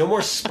 I need no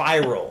more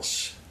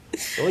spirals.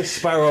 The only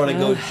spiral I want to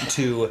go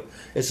to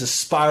is a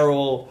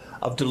spiral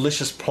of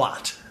delicious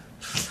plot.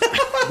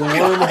 The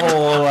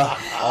wormhole of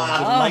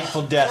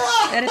delightful death.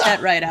 Edit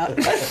that right out.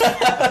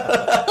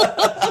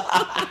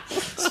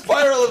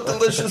 Spiral of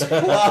delicious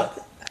plot.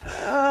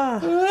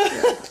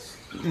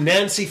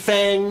 Nancy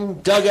Fang,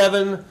 Doug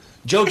Evan,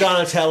 Joe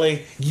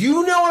Donatelli.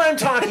 You know what I'm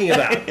talking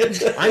about.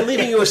 I'm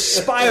leaving you a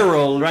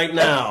spiral right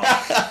now.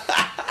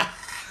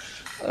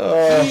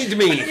 Feed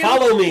me.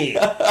 Follow me.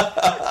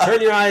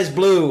 Turn your eyes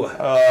blue.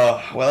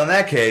 Well, in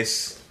that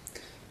case,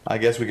 I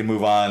guess we can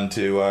move on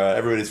to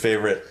everybody's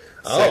favorite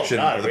section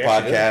of the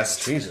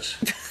podcast. Jesus.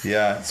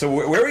 Yeah. So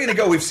where are we going to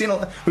go?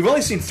 We've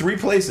only seen 3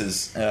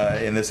 places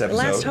in this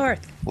episode.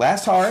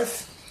 Last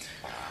Hearth.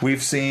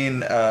 We've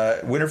seen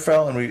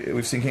Winterfell, and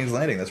we've seen King's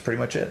Landing. That's pretty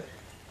much it.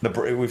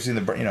 We've seen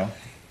the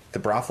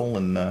brothel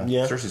and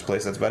Cersei's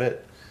place. That's about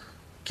it.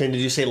 Ken,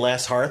 did you say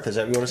Last Hearth? Is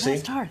that what you want to see?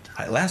 Last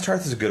Hearth. Last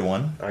Hearth is a good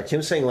one. All right,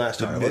 Kim's saying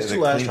Last Hearth. Let's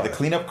do Last Hearth. The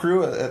cleanup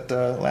crew at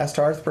Last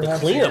Hearth, perhaps?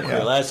 The cleanup crew,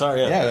 Last Hearth,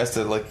 yeah. Yeah, that's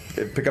to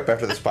pick up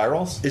after the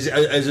spirals. Is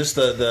this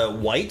the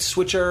whites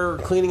which are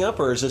cleaning up,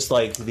 or is this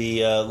like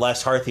the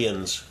Last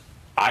Hearthians?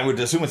 I would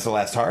assume it's the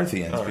Last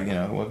Hearthians. Right.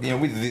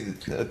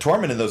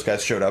 Tormund and those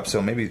guys showed up,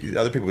 so maybe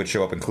other people could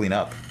show up and clean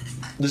up.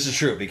 This is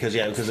true, because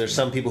there's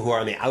some people who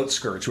are on the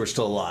outskirts who are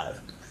still alive.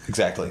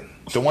 Exactly.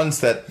 The ones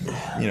that,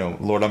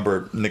 Lord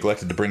Umber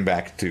neglected to bring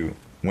back to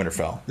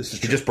Winterfell. This is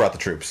true. He just brought the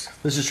troops.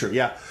 This is true,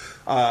 yeah.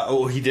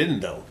 He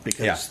didn't, though,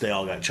 because they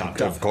all got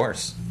chopped up. Of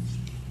course.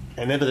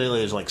 And evidently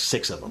there's like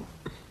 6 of them.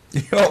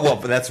 Well,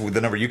 but that's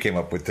the number you came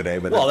up with today.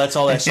 But that's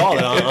all I saw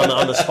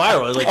on the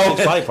spiral. It was like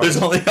 6 body parts.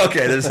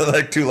 There's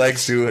like 2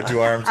 legs, 2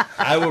 arms.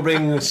 I will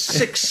bring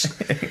 6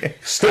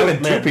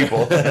 stout men. 2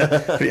 people.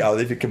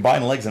 If you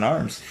combine legs and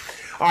arms.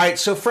 All right,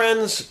 so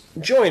friends,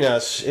 join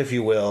us, if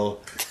you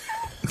will,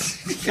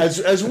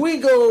 as we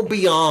go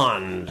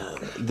beyond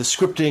the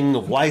scripting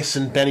of Weiss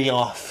and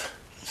Benioff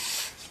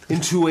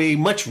into a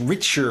much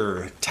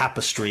richer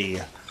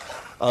tapestry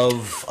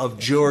of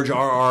George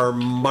R.R.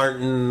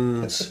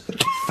 Martin's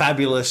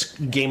fabulous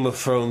Game of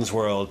Thrones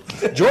world.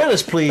 Join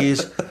us,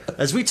 please,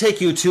 as we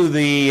take you to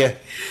the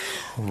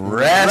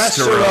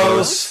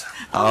Westeros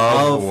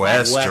of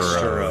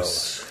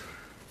Westeros.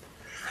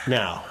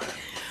 Now,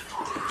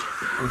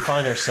 we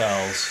find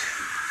ourselves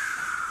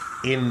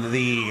in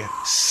the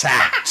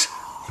sacked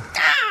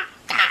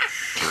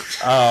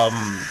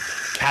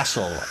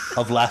castle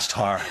of Last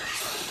Hearth.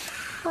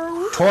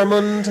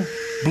 Tormund,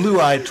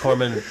 Blue-Eyed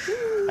Tormund,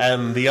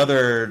 and the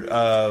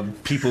other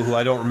people who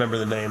I don't remember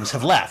the names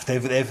have left.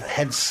 They've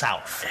head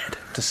south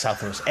to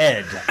Southwest.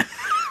 Ed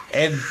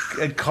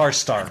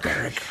Karstark.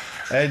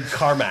 Ed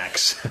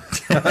Carmax.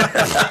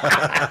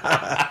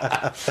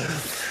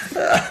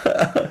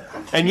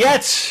 And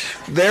yet,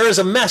 there is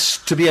a mess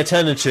to be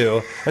attended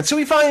to. And so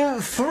we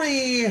find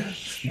 3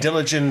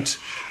 diligent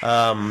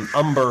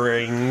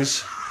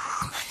umberings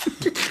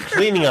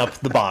cleaning up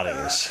the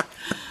bodies.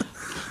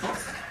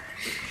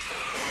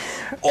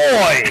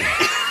 Oi!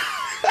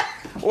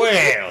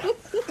 Well,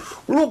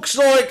 looks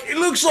like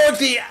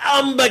the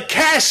Umber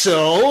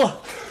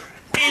Castle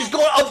has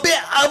got a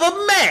bit of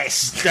a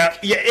mess,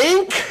 don't you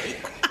think?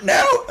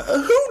 Now,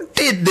 who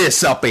did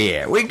this up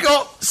here? We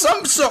got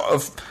some sort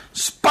of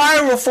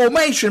spiral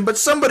formation, but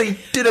somebody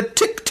did a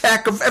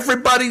tic-tac of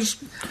everybody's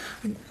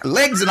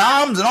legs and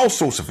arms and all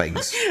sorts of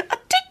things. A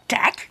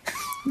tic-tac?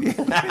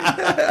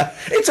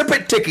 It's a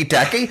bit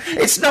ticky-tacky.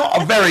 It's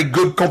not a very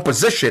good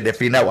composition,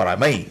 if you know what I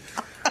mean.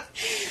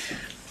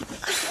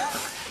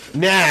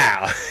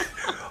 Now,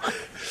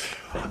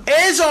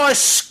 as I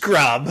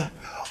scrub,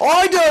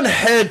 I done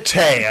heard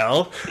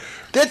tell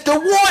that the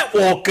White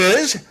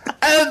Walkers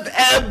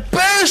have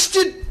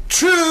bursted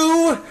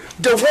through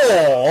the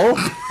wall.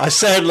 I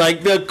sound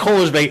like Bill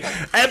Cosby.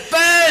 Have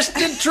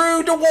bursted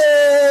through the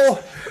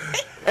wall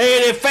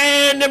and they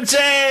found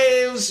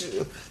themselves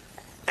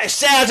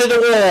south of the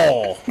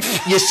wall,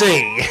 you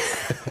see.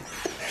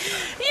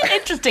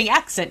 Interesting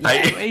accent.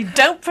 You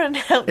don't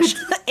pronounce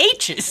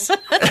H's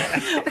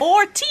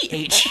or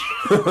TH.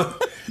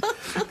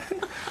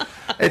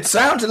 It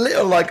sounds a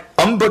little like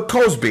Umber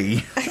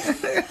Cosby.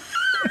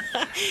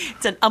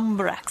 It's an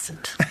Umber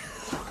accent.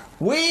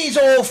 We's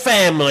all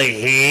family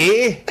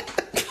here,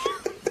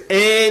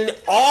 and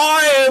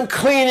I am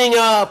cleaning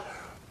up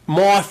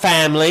my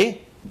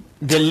family,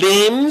 the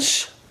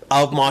limbs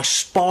of my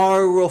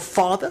spiral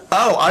father.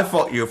 Oh, I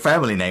thought your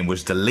family name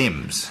was the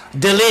Limbs.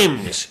 The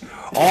limbs.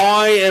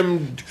 I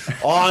am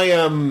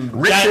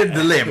Richard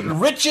the Limb.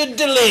 Richard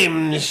the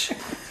Limbs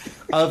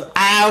of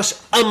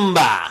House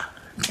Umber.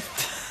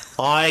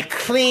 I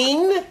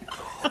clean,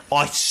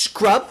 I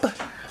scrub,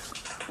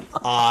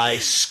 I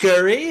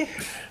scurry,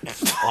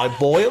 I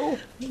boil,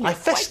 I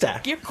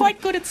fester. You're quite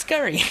good at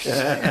scurry.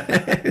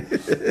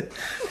 Hey,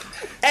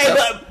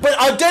 but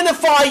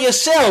identify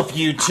yourself,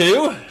 you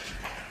two.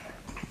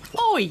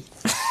 Oi.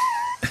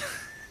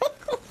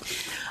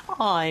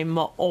 I'm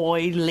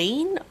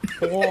Eileen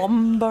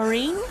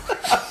Umberine.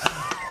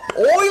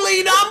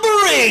 Oily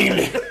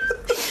Umberine!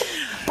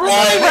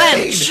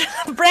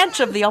 Branch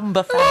of the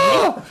Umber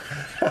family.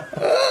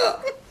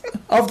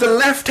 Of the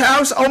Left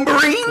House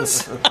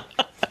Umberines?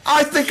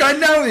 I think I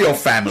know your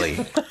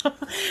family.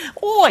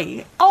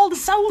 Oi, all the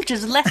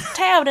soldiers left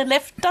town and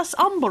left us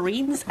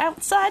Umberines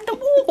outside the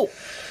wall.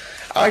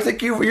 I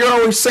think you're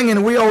always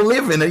singing We All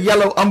Live in a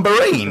Yellow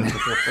Umberine.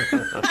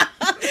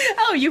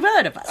 Oh, you've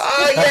heard of us.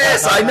 Oh,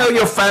 yes, I know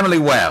your family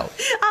well.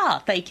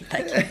 Ah, thank you.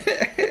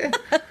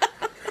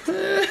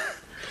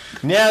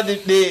 Now,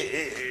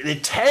 the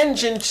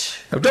tangent...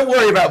 Now, don't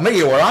worry about me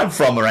or where I'm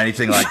from or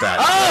anything like that.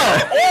 Oh,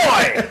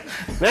 boy!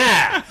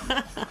 Now,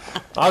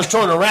 I was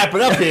trying to wrap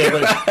it up here,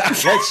 but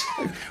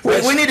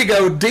We need to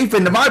go deep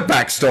into my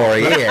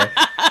backstory here.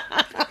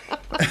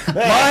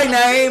 My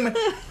name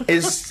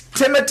is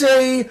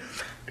Timothy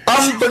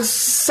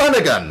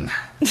Umbersonigan.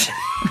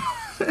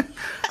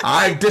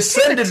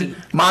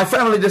 My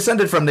family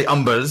descended from the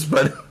Umbers,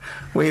 but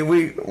we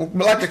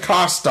like the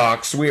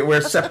Carstocks. We're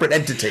a separate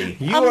entity.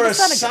 You are a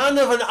son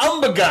of an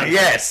Umbergun.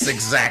 Yes,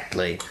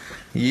 exactly.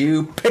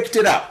 You picked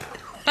it up.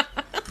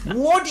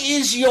 What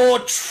is your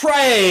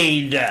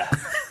trade?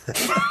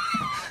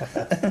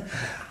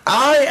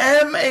 I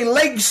am a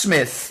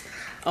legsmith.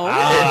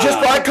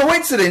 Just by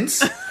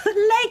coincidence.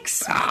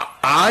 Legs.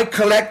 I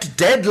collect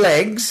dead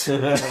legs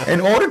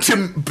in order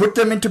to put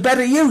them into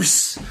better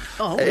use.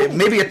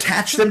 Maybe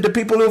attach them to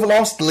people who have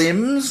lost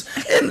limbs.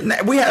 And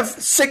we have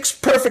 6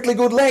 perfectly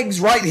good legs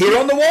right here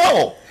on the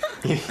wall.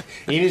 It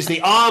is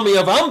the army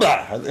of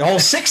Umber. All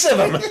 6 of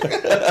them.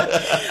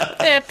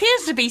 There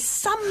appears to be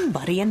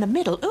somebody in the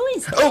middle. Who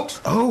is it?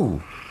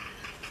 Oh.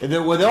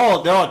 They're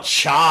all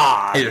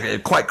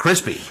charred. Quite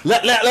crispy.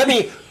 Let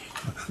me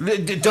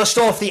dust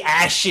off the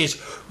ashes.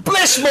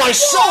 Bless my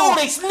soul,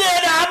 it's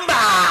Ned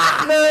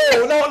Umber!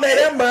 No, not Ned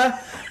Umber.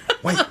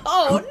 Wait.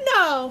 Oh,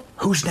 no.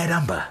 Who's Ned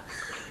Umber?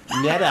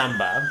 Ned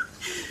Umber.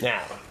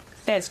 Now,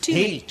 There's too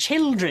many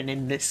children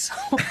in this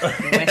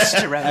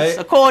Westeros,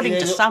 according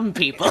to some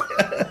people.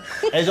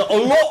 There's a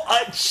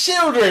lot of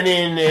children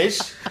in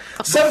this.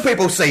 Some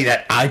people say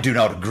that. I do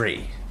not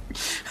agree.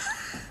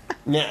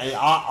 Now,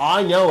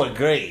 I know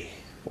agree.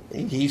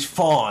 He's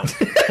fine.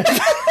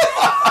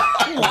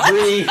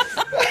 Agree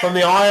from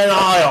the Iron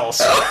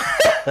Isles.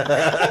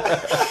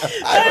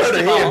 First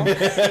of all,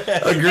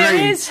 there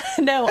is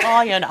no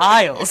Iron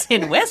Isles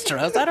in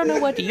Westeros. I don't know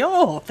what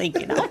you're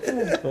thinking of.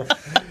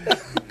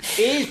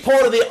 He's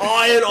part of the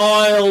Iron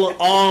Isle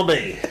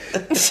Army.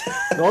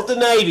 Not the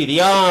Navy,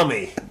 the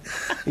Army.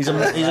 He's an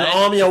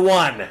army of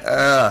one.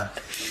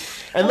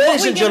 And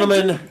ladies and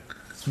gentlemen,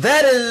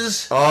 that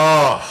is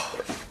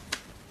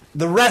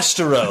the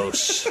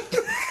Resteros.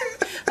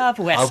 Of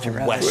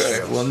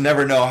Westeros. We'll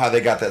never know how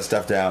they got that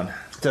stuff down.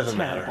 Doesn't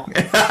matter.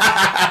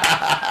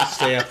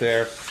 Stay up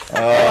there.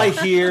 All I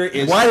hear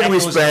is... Why did we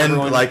spend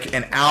like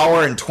an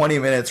hour and 20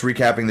 minutes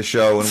recapping the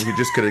show when we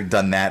just could have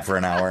done that for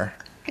an hour?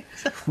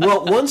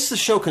 Well, once the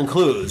show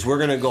concludes, we're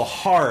going to go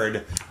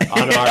hard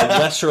on our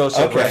Westeros.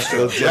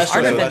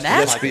 Harder than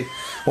that?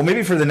 Well,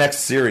 maybe for the next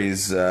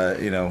series,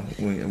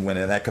 when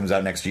that comes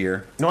out next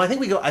year. No, I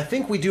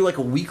think we do like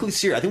a weekly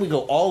series. I think we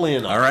go all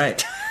in. All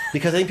right.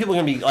 Because I think people are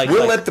going to be like...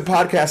 We'll let the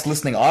podcast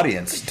listening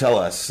audience tell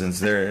us, since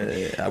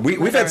they're...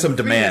 We've had some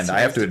demand, I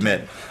have to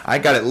admit. I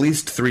got at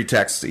least 3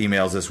 text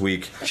emails this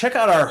week. Check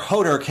out our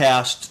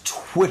Hodorcast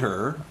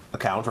Twitter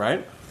account,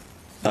 right?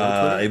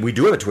 We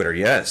do have a Twitter,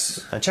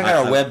 yes. And check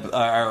out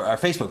our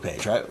Facebook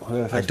page, right?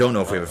 I don't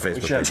know if we have a Facebook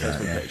We should page. have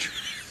a Facebook page.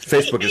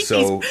 Facebook is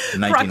so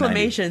 1990.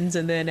 Proclamations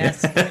and then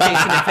ask Jason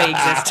if they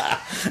exist.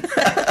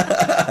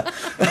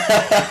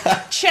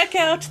 Check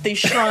out the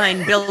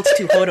shrine built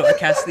to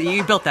Hodorcast.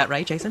 You built that,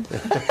 right, Jason?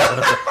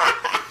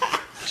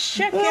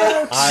 Check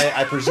out...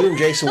 I presume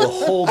Jason will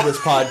hold this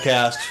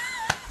podcast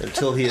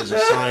until he is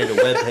assigned a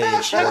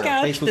webpage. Check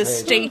out Facebook the page.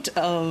 state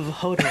of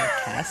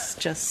Hodorcast,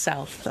 just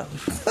south of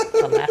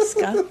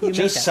Alaska.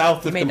 Just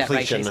south of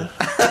completion. That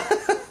right,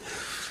 Jason?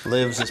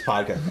 lives this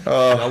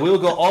podcast. We will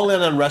go all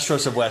in on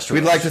Restaurants of Westeros.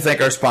 We'd like to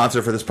thank our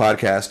sponsor for this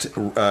podcast,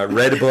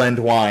 Red Blend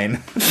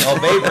Wine. Oh,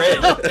 Bay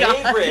Bridge.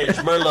 Bay Bridge,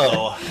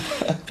 Merlot.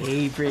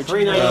 Bay Bridge.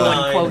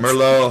 $3.99.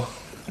 Merlot.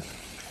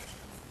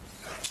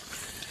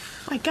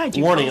 My God,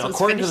 you Warning, girls, let's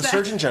according to finish the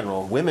that. Surgeon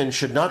General, women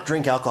should not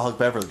drink alcoholic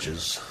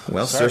beverages.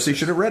 Well, Sorry. Cersei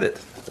should have read it.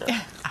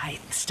 I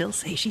still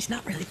say she's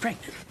not really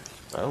pregnant.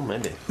 Oh,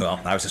 maybe. Well,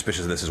 I was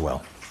suspicious of this as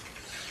well.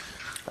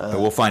 But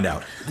we'll find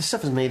out. This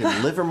stuff is made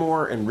in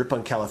Livermore and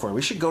Ripon, California.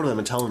 We should go to them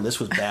and tell them this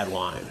was bad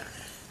wine.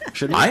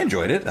 Shouldn't we? I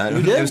enjoyed it.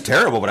 did? It was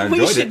terrible, but I enjoyed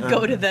We should it.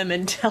 go to them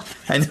and tell them.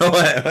 I know.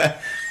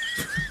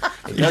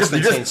 It does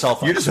contain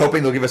sulfite. You're just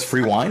hoping they'll give us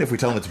free wine if we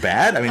tell them it's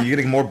bad? I mean, you're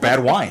getting more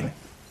bad wine.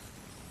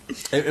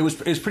 It was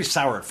pretty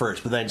sour at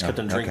first, but then I just kept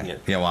on drinking Okay.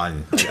 it. Yeah, well,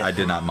 I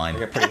did not mind.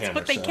 I got pretty That's hammered,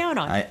 what they so. count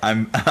on.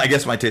 I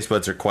guess my taste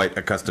buds are quite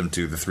accustomed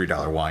to the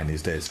 $3 wine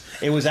these days.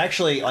 It was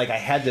actually like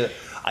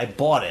I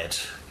bought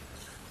it,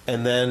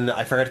 and then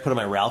I forgot to put in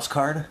my Ralph's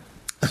card,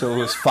 so it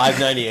was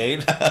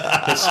 $5.98.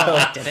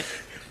 Oh, did it?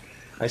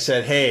 I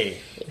said, "Hey,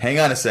 Hang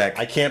on a sec.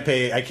 I can't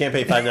pay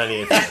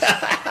 $5.98 for this."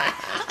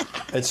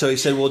 And so he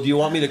said, "Well, do you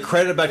want me to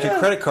credit back your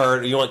credit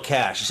card, or you want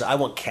cash?" I said, "I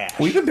want cash."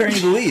 We've been bearing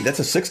the lead. That's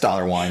a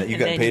 $6 wine that you And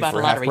got then you paid bought for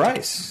a half lottery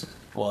price.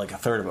 Well, like a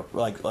third of it,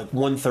 like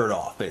 1/3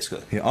 off,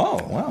 basically. Yeah, oh,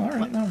 well, all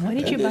right. No, Why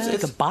did you buy like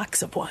It's- a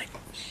box of wine?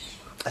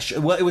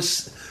 Well, it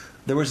was.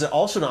 There was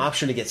also an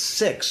option to get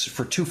 6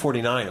 for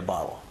 $2.49 a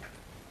bottle.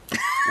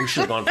 We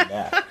should have gone for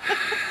that.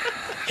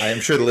 I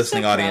am sure the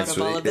listening So proud audience,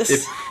 of all of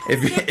this.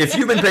 if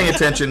you've been paying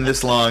attention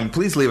this long,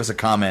 please leave us a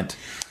comment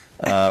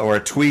or a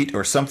tweet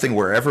or something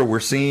wherever we're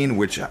seen,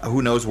 which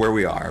who knows where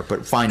we are,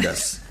 but find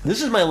us.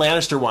 This is my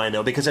Lannister wine,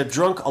 though, because I've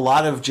drunk a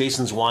lot of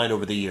Jason's wine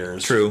over the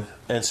years. True.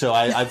 And so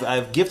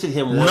I've gifted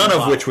him one None of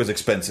bottle. which was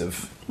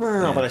expensive.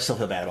 No, but I still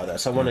feel bad about that.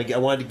 So I wanted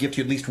to gift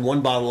you at least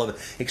one bottle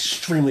of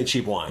extremely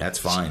cheap wine. That's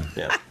fine.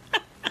 Yeah.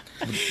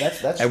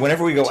 That's And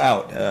whenever we go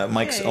out,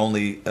 Mike's Hey.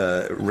 only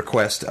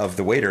request of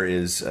the waiter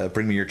is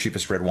bring me your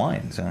cheapest red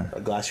wine. So, a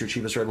glass of your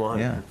cheapest red wine.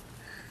 yeah.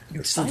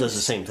 It still does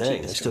the same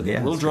thing. I still get Yeah,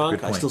 a little that's a drunk.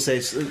 good I point. still say,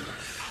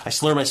 I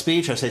slur my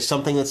speech. I say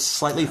something that's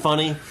slightly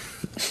funny.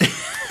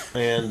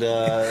 And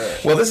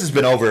Well, this has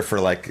been over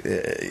for like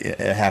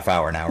a half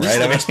hour now,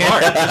 right? I mean,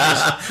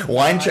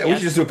 wine. We should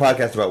just do a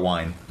podcast about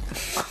wine.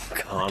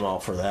 I'm all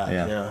for that.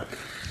 Yeah. Yeah.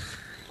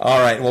 All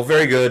right. Well,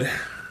 very good.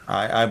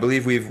 I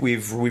believe we've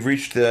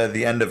reached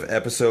the end of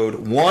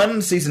episode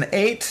 1, season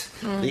 8,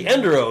 The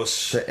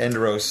Enderos the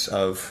Enderos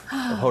of.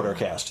 of Hodor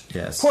cast.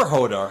 Yes. Poor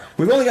Hodor.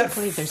 We've only got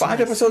believe there's 5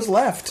 less. episodes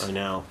left. I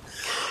know.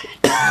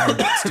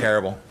 It's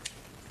terrible.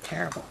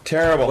 Terrible.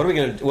 Terrible. What are we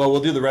going to do? Well,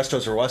 we'll do the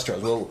Restos or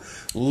Westeros. We'll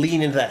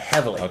lean into that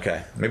heavily.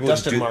 Okay. Maybe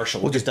Dustin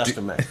Marshall. We'll just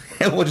Dustin May.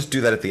 We'll just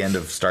do that at the end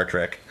of Star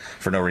Trek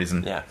for no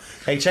reason. Yeah.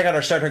 Hey, check out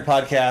our Star Trek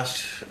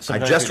podcast. I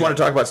Sometimes just we want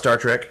do- to talk about Star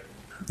Trek.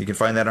 You can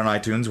find that on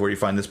iTunes, where you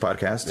find this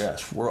podcast.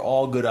 Yes, we're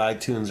all good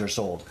iTunes are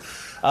sold.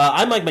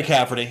 I'm Mike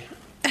McCafferty.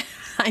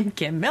 I'm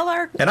Kim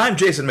Miller. And I'm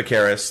Jason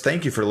McCarris.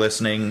 Thank you for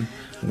listening.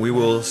 We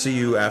will see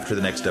you after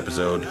the next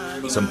episode,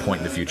 some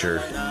point in the future.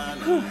 Of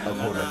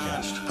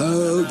Hodorcast.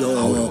 Hold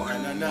on.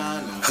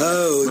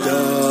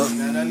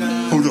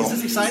 Hold on. This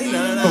is exciting.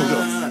 Hold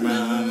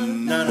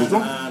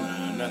on.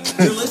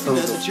 You're listening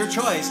to this. It's your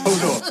choice.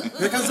 Hold on.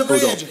 Here comes the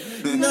bridge.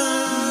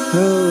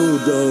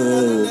 Hold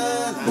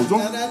on. Hold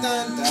on.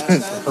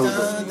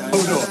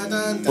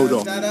 Hold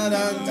on. Hold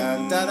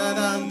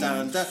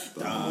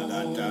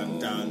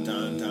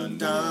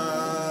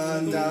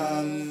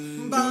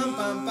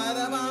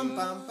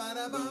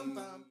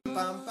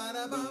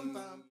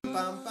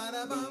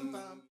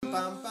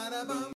on.